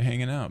be. They're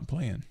hanging out and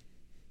playing.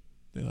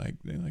 They like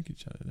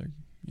each other. They're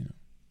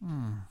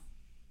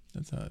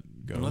That's how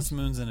it goes. Unless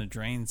Moon's in a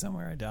drain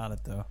somewhere, I doubt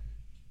it though.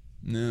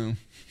 No,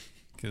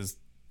 because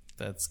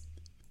that's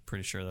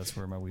pretty sure that's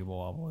where my Weeble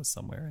Wobble is,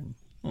 somewhere in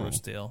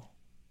Rosedale,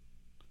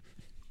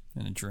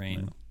 in a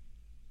drain.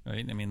 Well.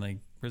 Right? I mean, like,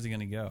 where's he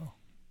gonna go?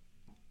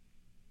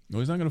 Well,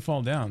 he's not gonna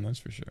fall down. That's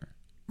for sure.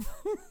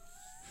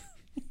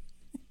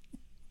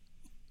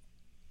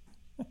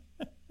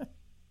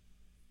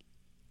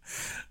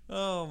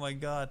 Oh my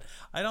God!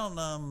 I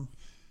don't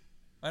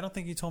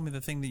think you told me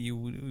the thing that you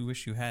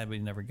wish you had but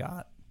you never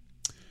got.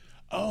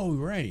 Oh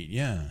right,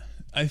 yeah.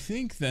 I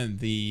think that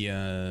the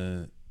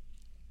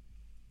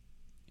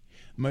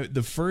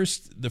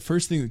first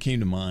thing that came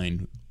to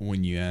mind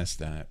when you asked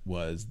that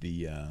was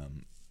the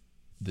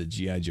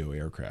G.I. Joe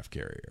aircraft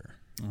carrier.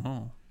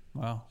 Oh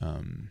wow.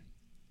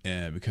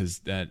 Because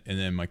that, and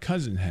then my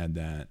cousin had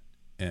that,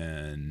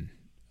 and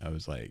I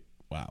was like,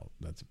 wow,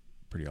 that's a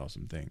pretty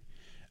awesome thing.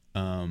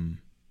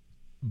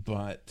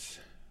 But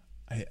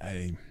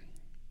I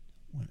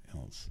what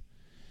else?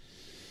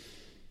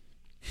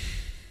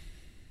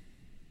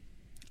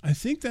 I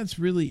think that's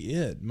really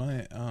it.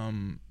 My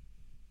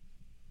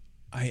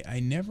I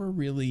never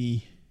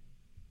really,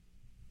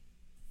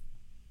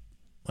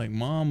 like,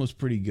 Mom was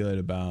pretty good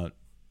about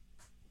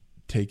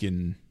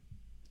taking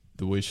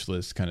the wish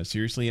list kind of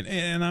seriously,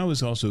 and I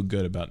was also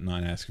good about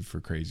not asking for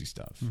crazy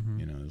stuff.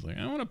 Mm-hmm. It was like,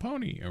 I want a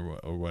pony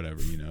or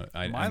whatever.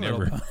 I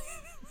never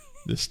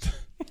this.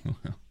 Well,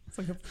 it's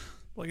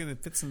like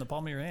it fits in the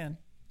palm of your hand.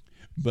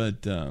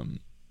 But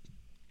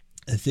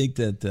I think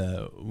that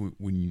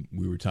when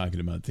we were talking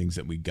about things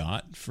that we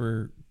got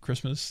for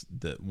Christmas,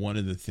 that one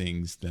of the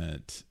things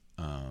that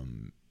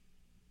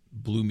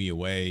blew me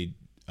away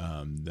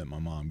that my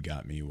mom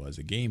got me was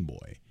a Game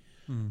Boy.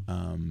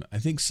 I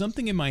think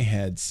something in my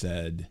head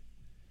said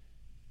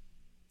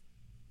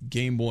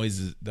Game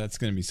Boys, that's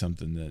going to be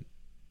something that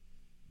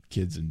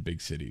kids in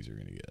big cities are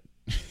going to get.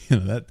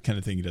 That kind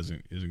of thing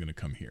isn't going to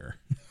come here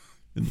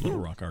in Little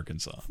Rock,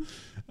 Arkansas.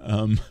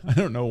 I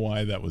don't know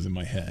why that was in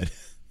my head.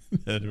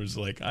 That it was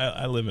like,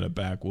 I live in a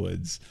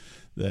backwoods,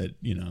 that,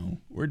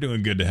 we're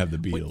doing good to have the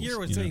Beatles. What year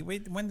was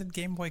wait, when did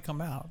Game Boy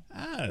come out?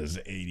 It was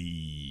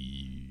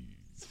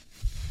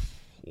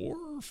 84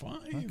 or 5.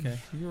 Okay.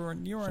 You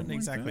weren't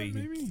exactly a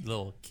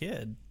little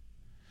kid.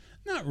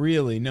 Not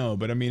really, no.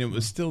 But I mean, it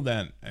was still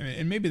that,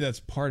 and maybe that's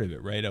part of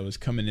it, right? I was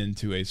coming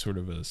into a sort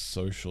of a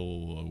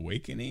social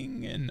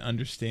awakening and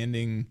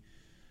understanding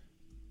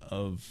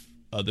of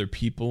other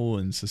people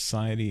and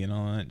society and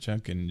all that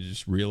junk, and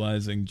just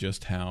realizing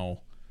just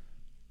how,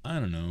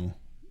 I don't know,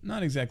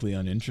 not exactly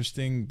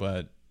uninteresting,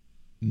 but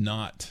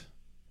not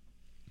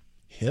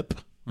hip,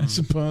 I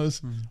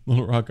suppose,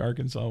 Little Rock,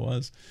 Arkansas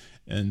was.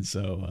 And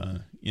so,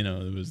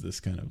 it was this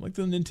kind of like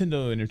the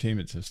Nintendo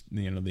Entertainment System,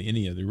 the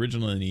NES, the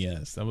original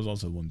NES. That was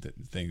also one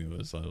thing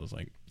that I was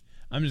like,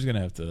 I'm just going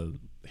to have to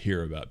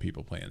hear about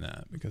people playing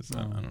that, because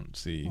I don't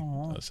see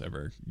us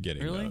ever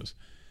getting those.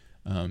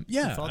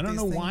 Yeah, I don't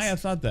know why I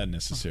thought that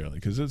necessarily,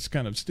 because it's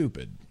kind of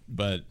stupid,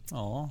 but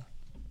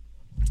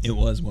it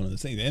was one of the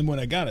things. And when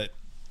I got it,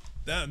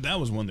 that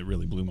was one that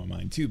really blew my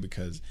mind too,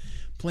 because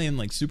playing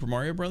like Super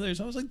Mario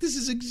Brothers, I was like, this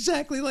is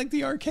exactly like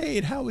the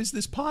arcade. How is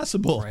this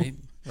possible? Right.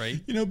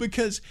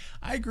 Because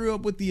I grew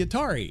up with the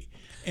Atari,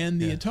 and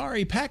the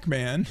Atari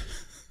Pac-Man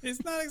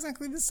is not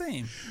exactly the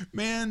same.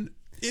 Man,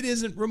 it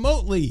isn't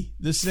remotely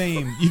the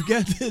same. You've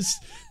got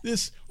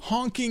this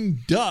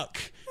honking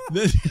duck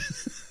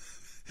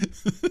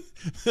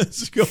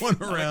that's going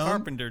around. Not a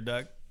carpenter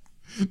duck.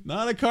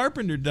 Not a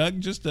carpenter duck,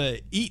 just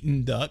a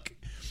eaten duck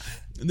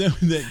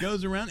that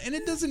goes around, and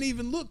it doesn't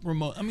even look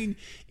remote. I mean,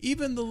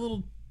 even the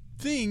little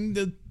thing,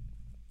 the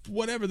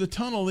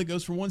tunnel that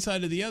goes from one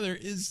side to the other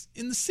is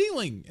in the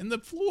ceiling, in the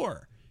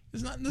floor.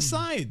 It's not in the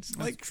sides. That's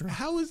like, true.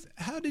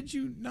 How did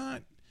you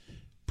not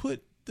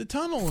put the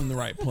tunnel in the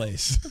right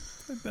place?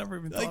 I've never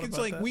even thought like, it's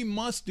about like that. We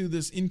must do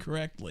this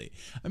incorrectly.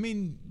 I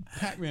mean,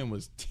 Pac-Man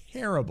was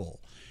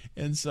terrible.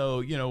 And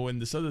so, when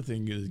this other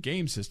thing is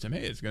game system,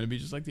 hey, it's going to be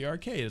just like the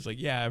arcade. It's like,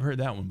 yeah, I've heard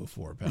that one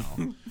before,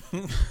 pal.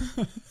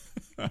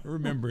 I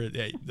remember it.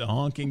 Yeah, the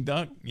honking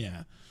duck.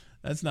 Yeah,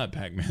 That's not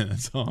Pac-Man.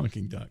 That's a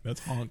honking duck.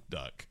 That's honk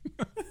duck.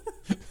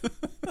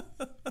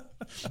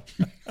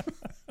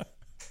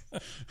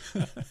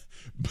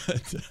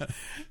 But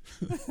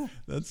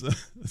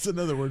that's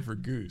another word for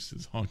goose,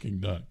 is honking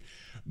duck.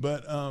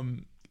 But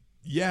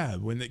yeah,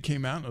 when it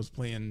came out and I was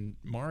playing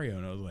Mario,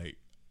 and I was like,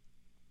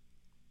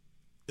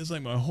 it's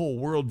like my whole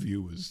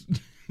worldview was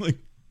like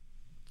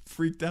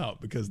freaked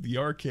out, because the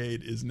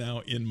arcade is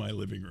now in my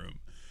living room.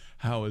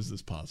 How is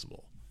this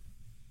possible?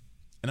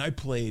 And I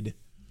played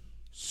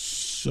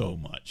so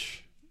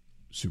much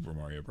Super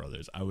Mario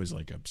Brothers. I was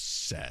like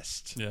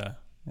obsessed. Yeah.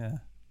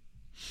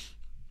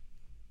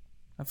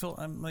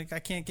 I'm like, I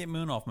can't get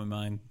Moon off my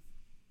mind.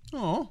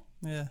 Oh.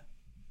 Yeah.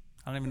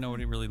 I don't even know what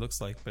he really looks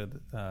like, but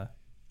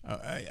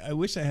I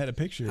wish I had a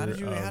picture. How did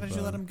you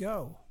let him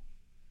go?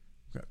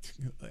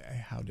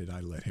 How did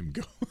I let him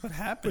go? What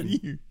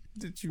happened?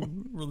 Did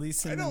you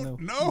release him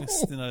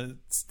in a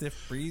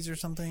stiff breeze or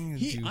something?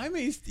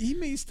 He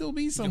may still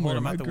be somewhere. You hold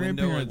him out the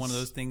window, like one of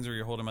those things where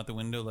you hold him out the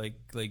window, like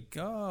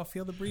oh,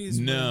 feel the breeze.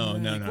 No.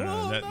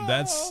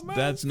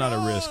 That's not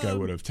a risk I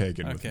would have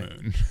taken with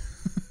Moon.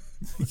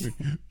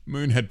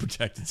 Moon had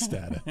protected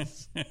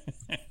status.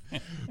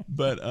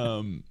 But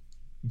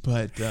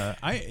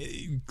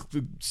I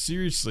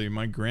seriously,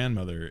 my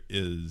grandmother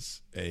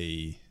is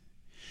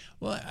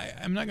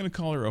I'm not going to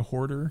call her a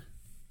hoarder.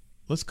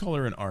 Let's call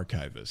her an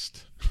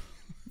archivist.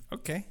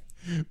 Okay.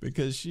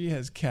 Because she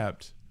has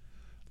kept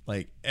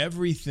like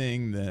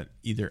everything that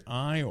either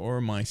I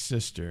or my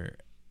sister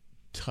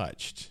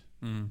touched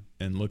and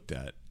looked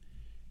at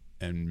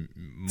and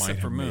might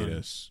have made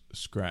us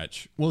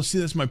scratch. Well, see,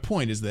 that's my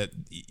point, is that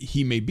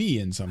he may be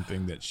in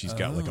something that she's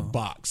got like a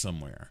box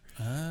somewhere.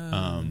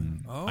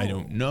 I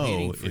don't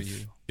know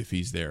if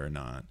he's there or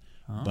not.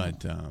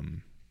 But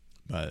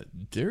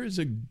there is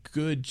a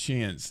good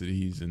chance that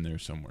he's in there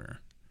somewhere.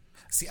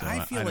 See, so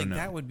I feel like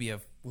that would be a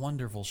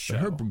wonderful show.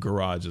 Her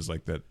garage is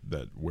like that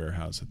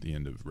warehouse at the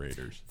end of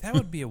Raiders. That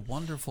would be a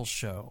wonderful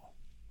show.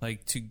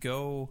 Like to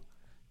go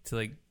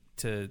to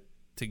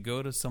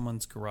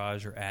someone's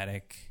garage or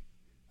attic,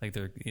 like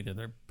either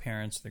their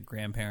parents, their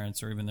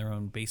grandparents, or even their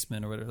own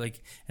basement or whatever,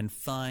 like, and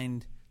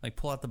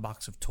pull out the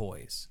box of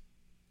toys.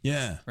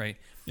 Yeah. Right.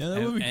 Yeah,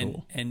 that would be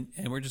cool. And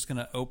we're just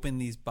gonna open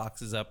these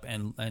boxes up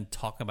and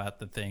talk about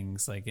the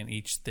things, like in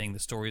each thing, the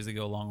stories that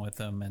go along with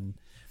them, and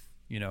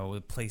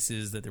the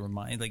places that they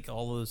remind, like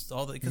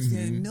because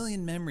a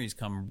million memories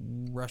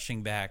come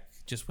rushing back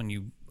just when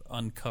you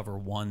uncover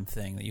one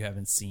thing that you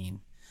haven't seen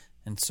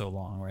in so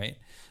long, right?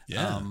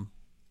 Yeah.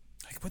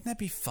 Like, wouldn't that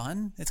be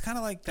fun? It's kind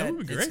of like that.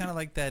 It's kind of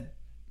like that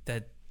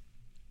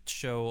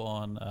show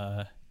on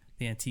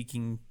the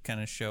antiquing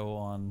kind of show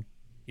on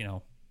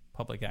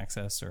public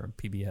access or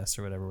PBS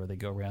or whatever, where they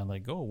go around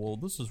like, oh well,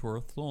 this is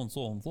worth so and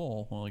so and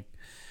so, like.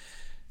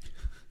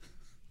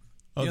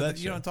 Oh, you know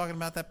what I'm talking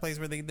about? That place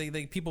where they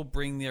people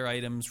bring their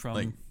items from.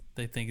 Like,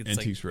 they think it's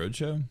Antiques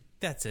Roadshow.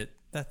 That's it.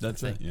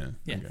 That's it. Yeah.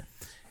 Okay.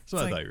 So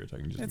I thought you were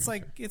talking. It's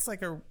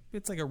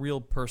like a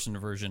real person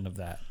version of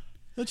that.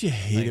 Don't you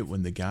hate it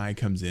when the guy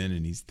comes in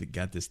and he's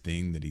got this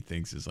thing that he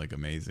thinks is like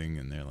amazing,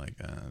 and they're like,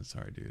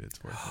 "Sorry, dude,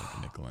 it's worth like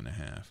a nickel and a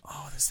half."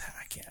 Oh,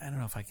 I don't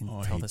know if I can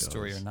tell this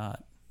story or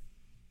not.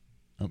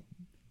 Oh.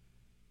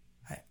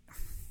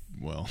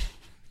 Well.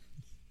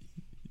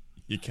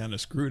 You kind of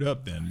screwed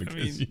up then,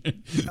 because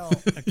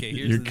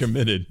you're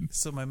committed.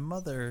 So my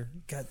mother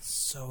got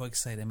so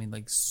excited. I mean,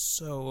 like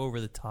so over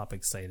the top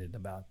excited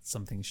about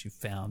something she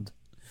found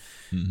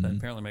that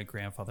apparently my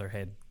grandfather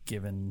had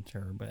given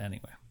her. But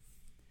anyway,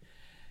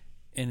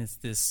 and it's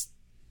this.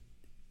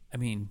 I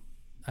mean,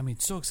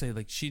 so excited.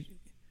 Like she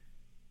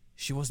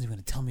wasn't even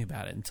going to tell me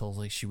about it until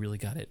like she really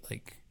got it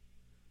like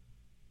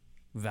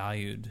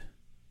valued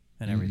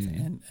and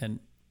everything, and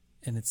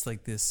it's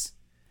like this.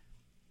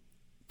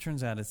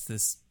 Turns out it's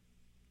this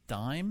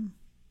dime.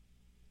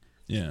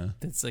 Yeah.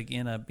 That's like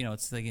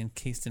it's like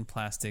encased in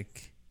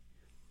plastic,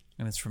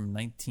 and it's from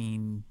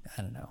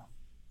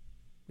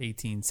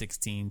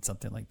 1816,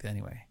 something like that.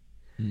 Anyway,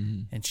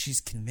 and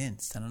she's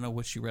convinced. I don't know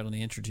what she read on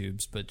the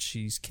intertubes, but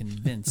she's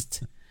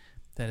convinced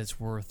that it's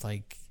worth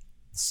like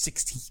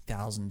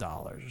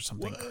 $60,000 or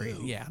something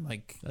crazy. Yeah, I'm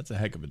like, that's a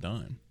heck of a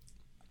dime.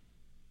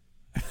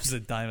 It's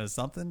a dime of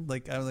something.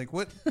 Like I'm like,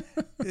 what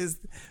is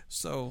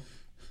so?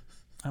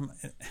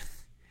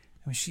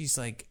 She's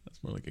like,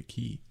 that's more like a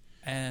key.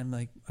 And I'm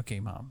like, okay,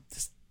 Mom,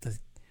 this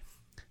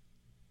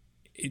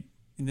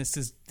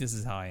is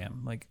how I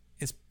am. Like,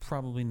 it's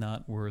probably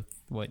not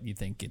worth what you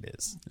think it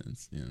is.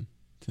 It's 10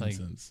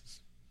 cents.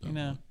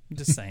 I'm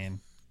just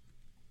saying.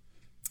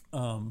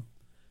 So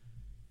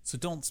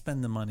don't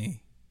spend the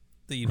money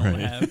that you don't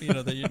have.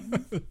 That you.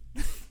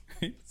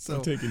 Right? So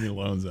I'm taking your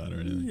loans out or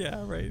anything.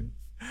 Yeah, right.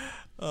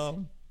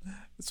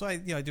 So I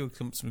do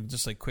some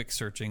just like quick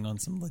searching on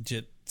some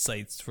legit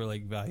sites for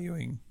like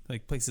valuing,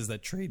 like places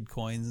that trade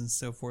coins and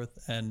so forth.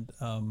 And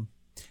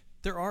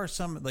there are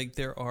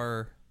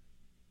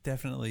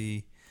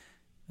definitely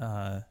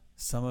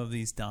some of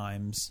these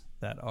dimes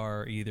that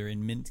are either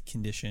in mint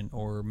condition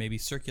or maybe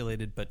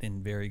circulated but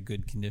in very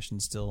good condition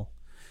still,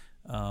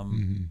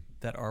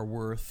 that are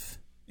worth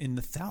in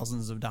the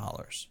thousands of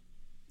dollars.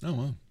 Oh,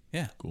 wow.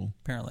 Yeah. Cool.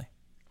 Apparently.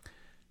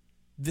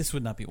 This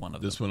would not be one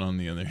of them. This one, on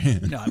the other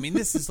hand. No, I mean,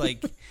 this is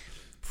like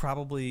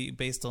probably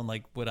based on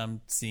like what I'm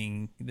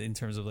seeing in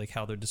terms of like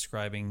how they're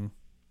describing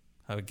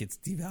how it gets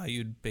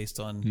devalued based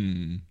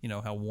on, you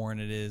know, how worn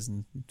it is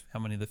and how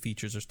many of the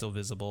features are still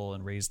visible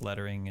and raised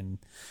lettering and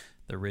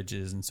the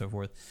ridges and so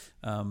forth.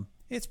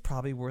 It's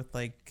probably worth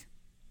like,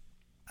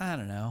 I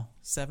don't know,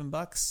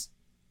 $7,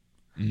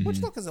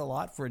 which look is a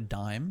lot for a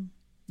dime.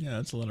 Yeah,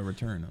 that's a lot of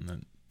return on that.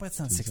 But it's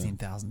not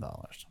 $16,000.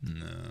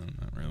 No,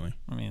 not really.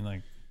 I mean,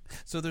 like,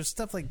 so there's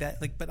stuff like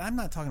that. Like, but I'm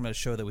not talking about a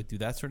show that would do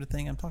that sort of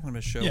thing. I'm talking about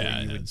a show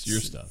where you would, it's your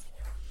stuff.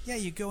 Yeah,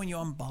 you go and you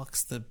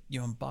unbox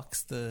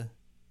the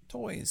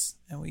toys,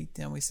 and we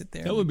sit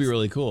there. That would be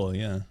really cool.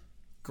 Yeah,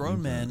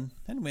 grown men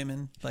and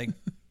women like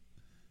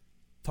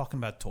talking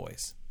about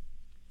toys,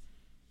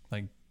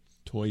 like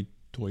toy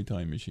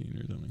time machine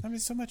or something. I mean,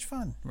 so much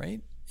fun,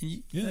 right?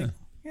 Yeah.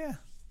 Yeah.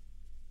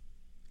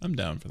 I'm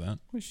down for that.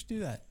 We should do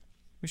that.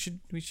 We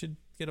should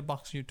get a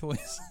box of your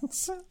toys.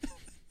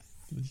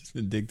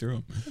 Just dig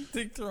through them.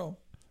 Dig through them.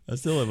 I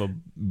still have a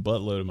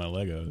buttload of my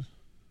Legos.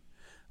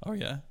 Oh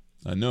yeah.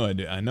 I know I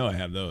do. I know I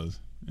have those.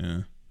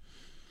 Yeah.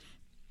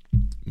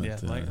 But, yeah,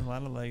 like a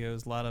lot of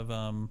Legos, a lot of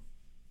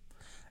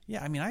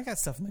yeah, I mean, I got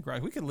stuff in the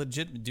garage. We could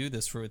legit do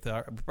this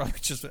probably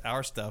just with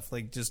our stuff.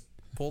 Like, just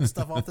pull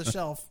stuff off the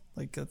shelf.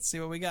 Like, let's see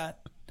what we got.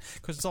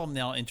 Because it's all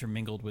now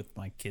intermingled with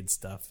my kids'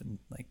 stuff and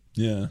like.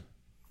 Yeah.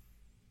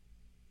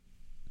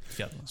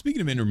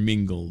 Speaking of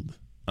intermingled,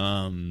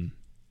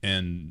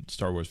 and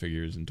Star Wars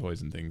figures and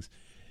toys and things,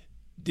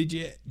 did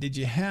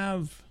you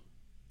have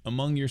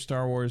among your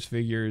Star Wars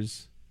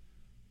figures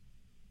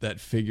that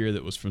figure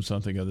that was from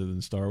something other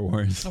than Star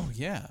Wars? Oh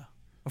yeah,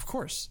 of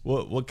course.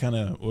 What kind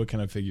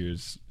of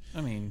figures?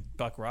 I mean,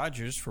 Buck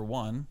Rogers for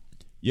one.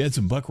 You had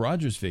some Buck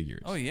Rogers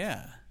figures. Oh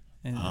yeah.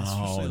 And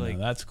no,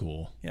 that's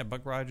cool. Yeah,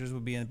 Buck Rogers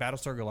would be in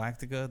Battlestar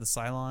Galactica, the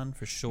Cylon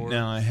for sure.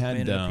 Now I had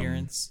made an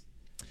appearance.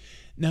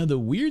 Now the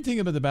weird thing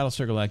about the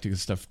Battlestar Galactica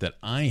stuff that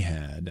I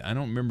had, I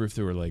don't remember if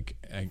there were like,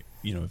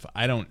 if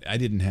I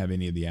didn't have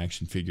any of the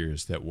action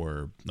figures that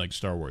were like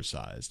Star Wars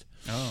sized.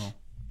 Oh.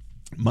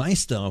 My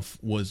stuff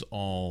was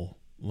all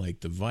like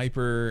the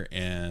Viper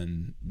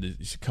and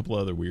there's a couple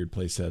other weird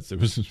play sets. There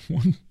was this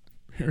one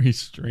very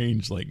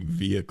strange like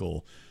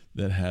vehicle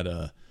that had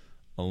a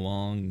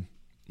long,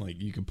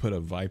 like you could put a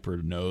Viper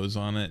nose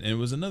on it, and it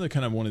was another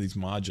kind of one of these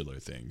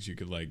modular things. You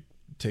could like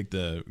take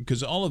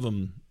because all of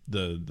them,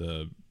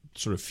 the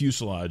sort of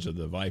fuselage of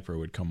the Viper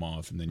would come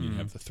off, and then you'd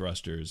have the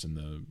thrusters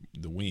and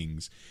the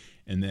wings,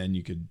 and then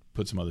you could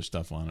put some other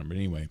stuff on them. But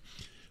anyway,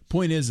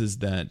 point is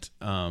that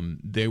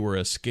they were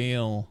a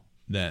scale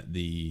that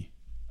the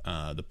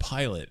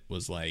pilot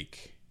was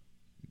like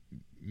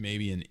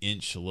maybe an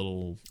inch, a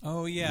little.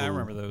 Oh yeah, I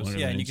remember those.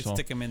 Yeah, and you could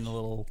stick them in the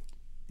little.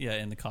 Yeah,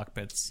 in the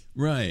cockpits.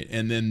 Right,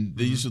 and then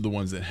these are the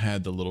ones that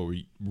had the little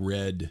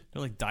red.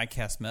 They're like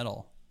die-cast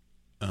metal.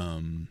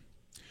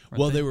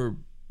 They were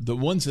the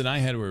ones that I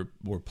had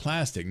were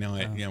plastic. Now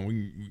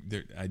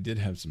I did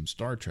have some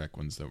Star Trek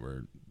ones that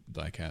were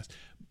die-cast,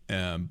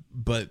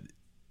 but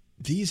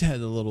these had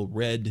a little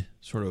red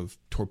sort of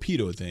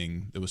torpedo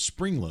thing that was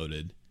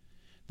spring-loaded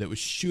that would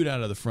shoot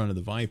out of the front of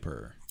the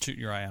Viper. Shoot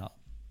your eye out.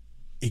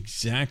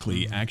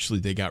 Exactly. Actually,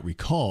 they got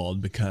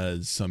recalled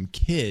because some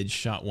kid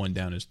shot one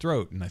down his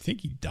throat, and I think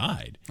he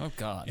died. Oh,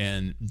 God.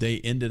 And they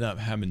ended up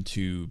having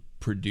to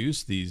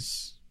produce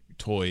these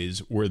toys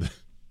where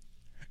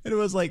and it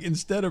was like,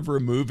 instead of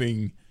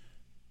removing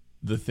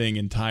the thing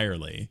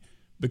entirely,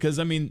 because,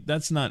 I mean,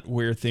 that's not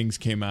where things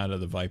came out of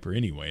the Viper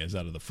anyway, is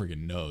out of the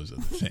friggin' nose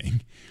of the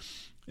thing.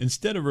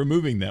 Instead of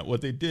removing that, what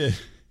they did,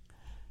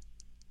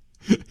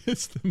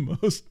 it's the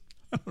most,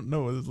 I don't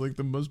know, it's like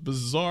the most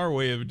bizarre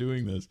way of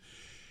doing this,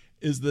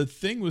 is the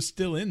thing was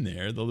still in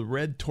there. The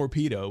red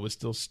torpedo was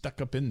still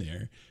stuck up in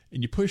there.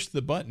 And you pushed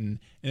the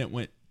button and it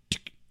went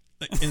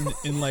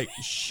and like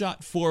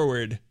shot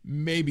forward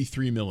maybe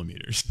 3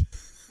 millimeters.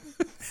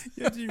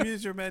 You had to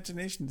use your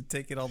imagination to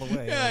take it all the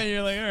way. Yeah, and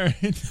you're like, all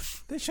right.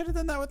 They should have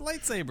done that with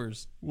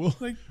lightsabers. We'll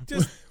take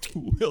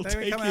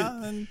it. Come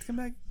out and come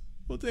back.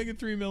 We'll take it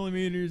 3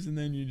 millimeters and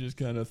then you just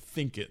kind of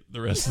think it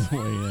the rest of the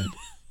way in.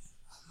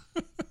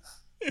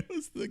 It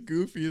was the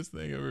goofiest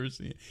thing I've ever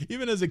seen.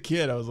 Even as a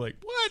kid, I was like,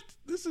 what?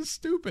 This is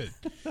stupid.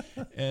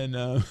 And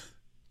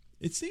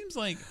it seems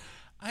like,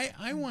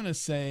 I want to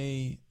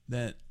say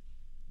that,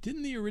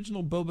 didn't the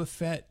original Boba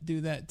Fett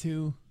do that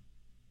too?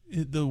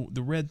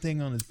 The red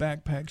thing on his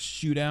backpack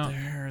shoot out?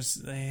 There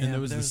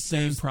was the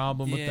same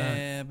problem with that?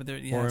 Yeah, but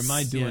or am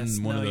I doing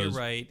one of those?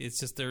 You're right. It's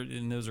just,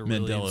 and those are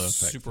Mandela really effect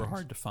super things.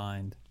 hard to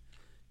find.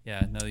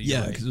 Yeah, no, you're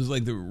right. Because it was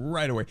like the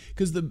right away.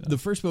 Because the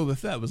first Boba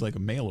Fett was like a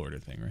mail order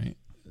thing, right?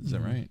 Is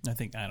that right? I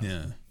don't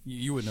know.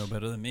 You would know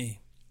better than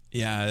me.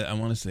 Yeah, I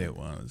want to say it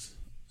was.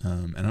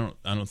 And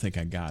I don't think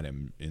I got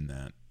him in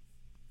that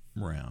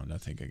round. I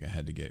think I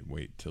had to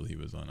wait till he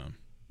was on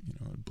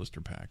a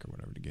blister pack or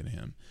whatever to get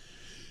him.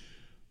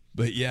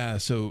 But yeah,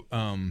 so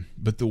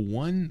but the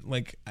one,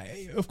 like,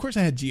 of course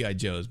I had G.I.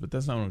 Joes, but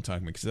that's not what I'm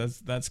talking about,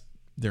 because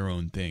their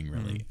own thing,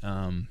 really.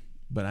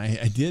 But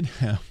I did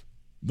have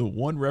the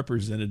one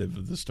representative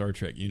of the Star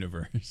Trek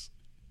universe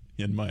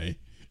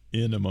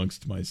in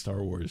amongst my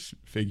Star Wars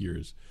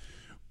figures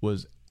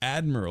was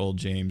Admiral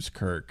James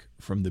Kirk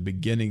from the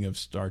beginning of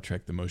Star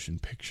Trek: The Motion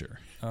Picture.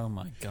 Oh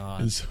my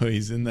God! And so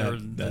he's in that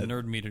the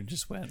nerd meter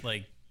just went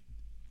like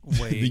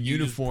way. The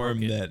uniform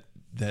that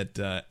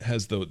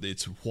has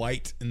it's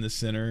white in the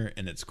center,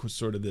 and it's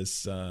sort of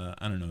this I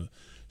don't know,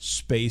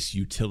 space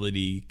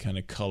utility kind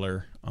of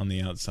color on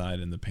the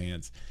outside and the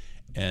pants,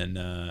 and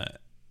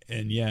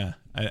yeah,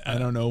 I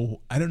don't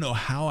know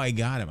how I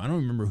got him. I don't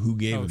remember who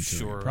gave him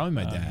to me. Probably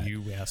my dad.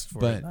 You asked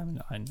for it.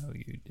 I know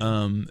you did.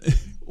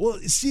 Well,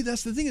 see,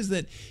 that's the thing, is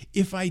that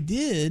if I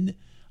did,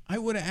 I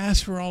would have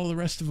asked for all of the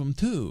rest of them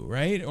too,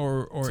 right?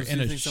 Or in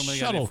a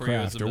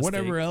shuttlecraft or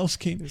whatever else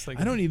came.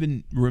 Like, I don't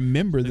even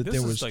remember that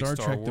there was Star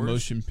Trek: The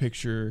Motion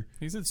Picture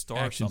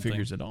action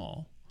figures at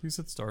all. He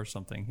said Star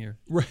something here.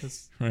 Right,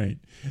 right.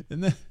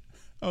 And then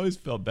I always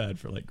felt bad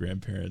for like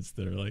grandparents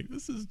that are like,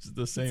 this is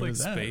the same like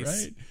as space.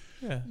 That, right?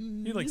 Yeah.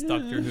 He likes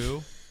Doctor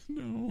Who.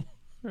 No.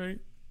 Right.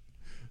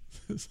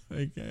 It's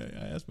like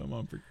I asked my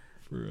mom for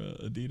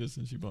Adidas,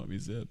 and she bought me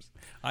Zips.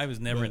 I was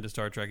never into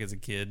Star Trek as a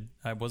kid.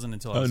 I wasn't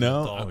until I was an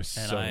adult. I was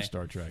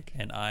Star Trek,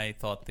 and I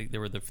thought there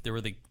were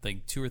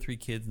like 2 or 3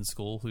 kids in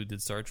school who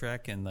did Star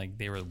Trek, and like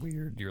they were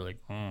weird. You're like,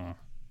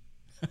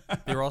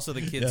 They were also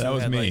the kids. That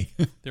was me.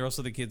 They were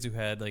also the kids who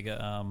had like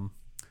a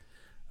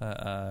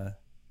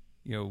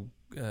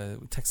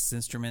Texas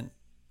Instrument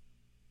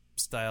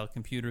style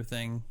computer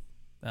thing.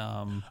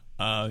 Oh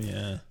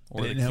yeah,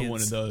 or I didn't have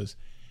one of those.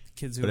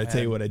 Kids who but I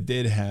tell you what, I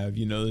did have.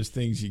 You know those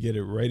things you get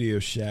at Radio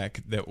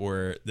Shack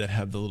that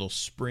have the little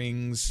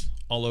springs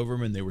all over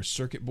them, and they were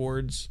circuit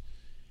boards,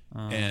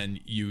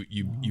 and you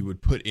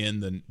would put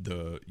in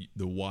the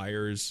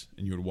wires,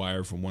 and you would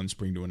wire from one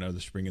spring to another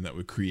spring, and that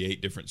would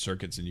create different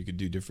circuits, and you could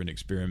do different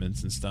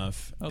experiments and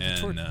stuff. Oh,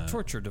 the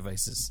torture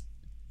devices.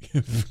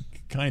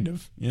 Kind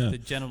of, yeah. The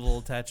genital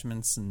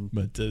attachments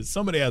But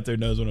somebody out there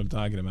knows what I'm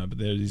talking about. But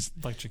there's these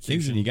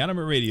things, and you got them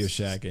at Radio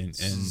Shack, and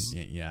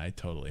yeah, I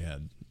totally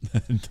had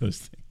those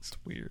things. It's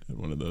weird. I had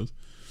one of those.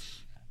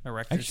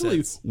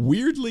 Actually,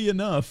 weirdly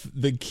enough,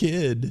 the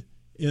kid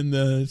in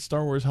the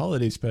Star Wars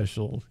Holiday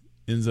Special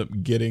ends up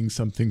getting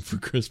something for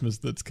Christmas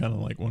that's kind of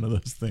like one of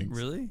those things.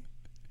 Really?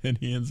 And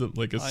he ends up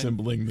like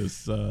assembling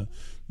this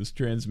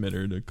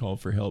transmitter to call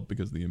for help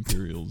because the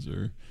Imperials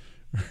are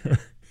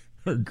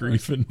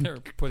griefing. They're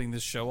putting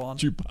this show on.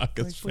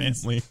 Chewbacca's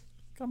family.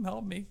 Come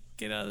help me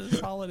get out of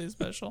this holiday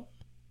special.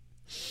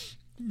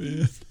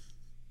 Man,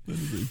 that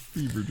is a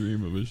fever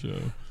dream of a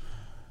show.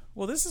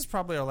 Well, this is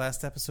probably our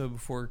last episode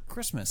before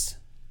Christmas.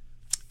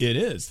 It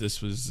is.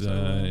 This was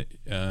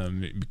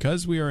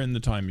because we are in the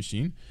time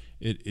machine.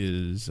 It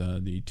is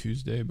the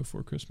Tuesday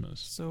before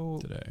Christmas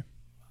today.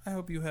 I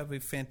hope you have a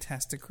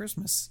fantastic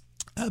Christmas.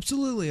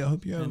 Absolutely. I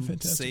hope you have a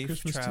fantastic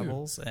Christmas safe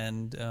travels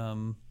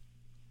too.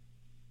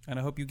 And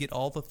I hope you get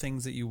all the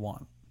things that you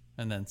want,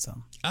 and then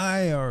some.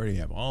 I already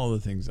have all the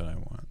things that I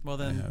want. Well,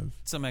 then I have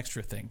some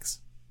extra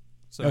things.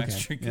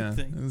 Extra good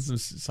things. And some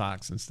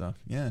socks and stuff.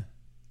 Yeah,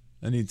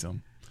 I need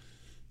some.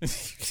 Be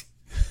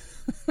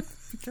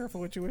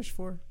careful what you wish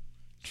for.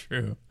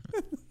 True.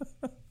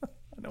 I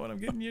know what I'm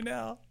getting you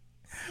now.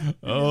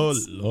 Oh,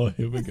 Lord,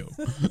 here we go.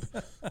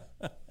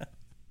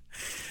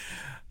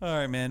 All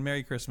right, man.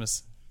 Merry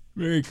Christmas.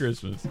 Merry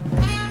Christmas.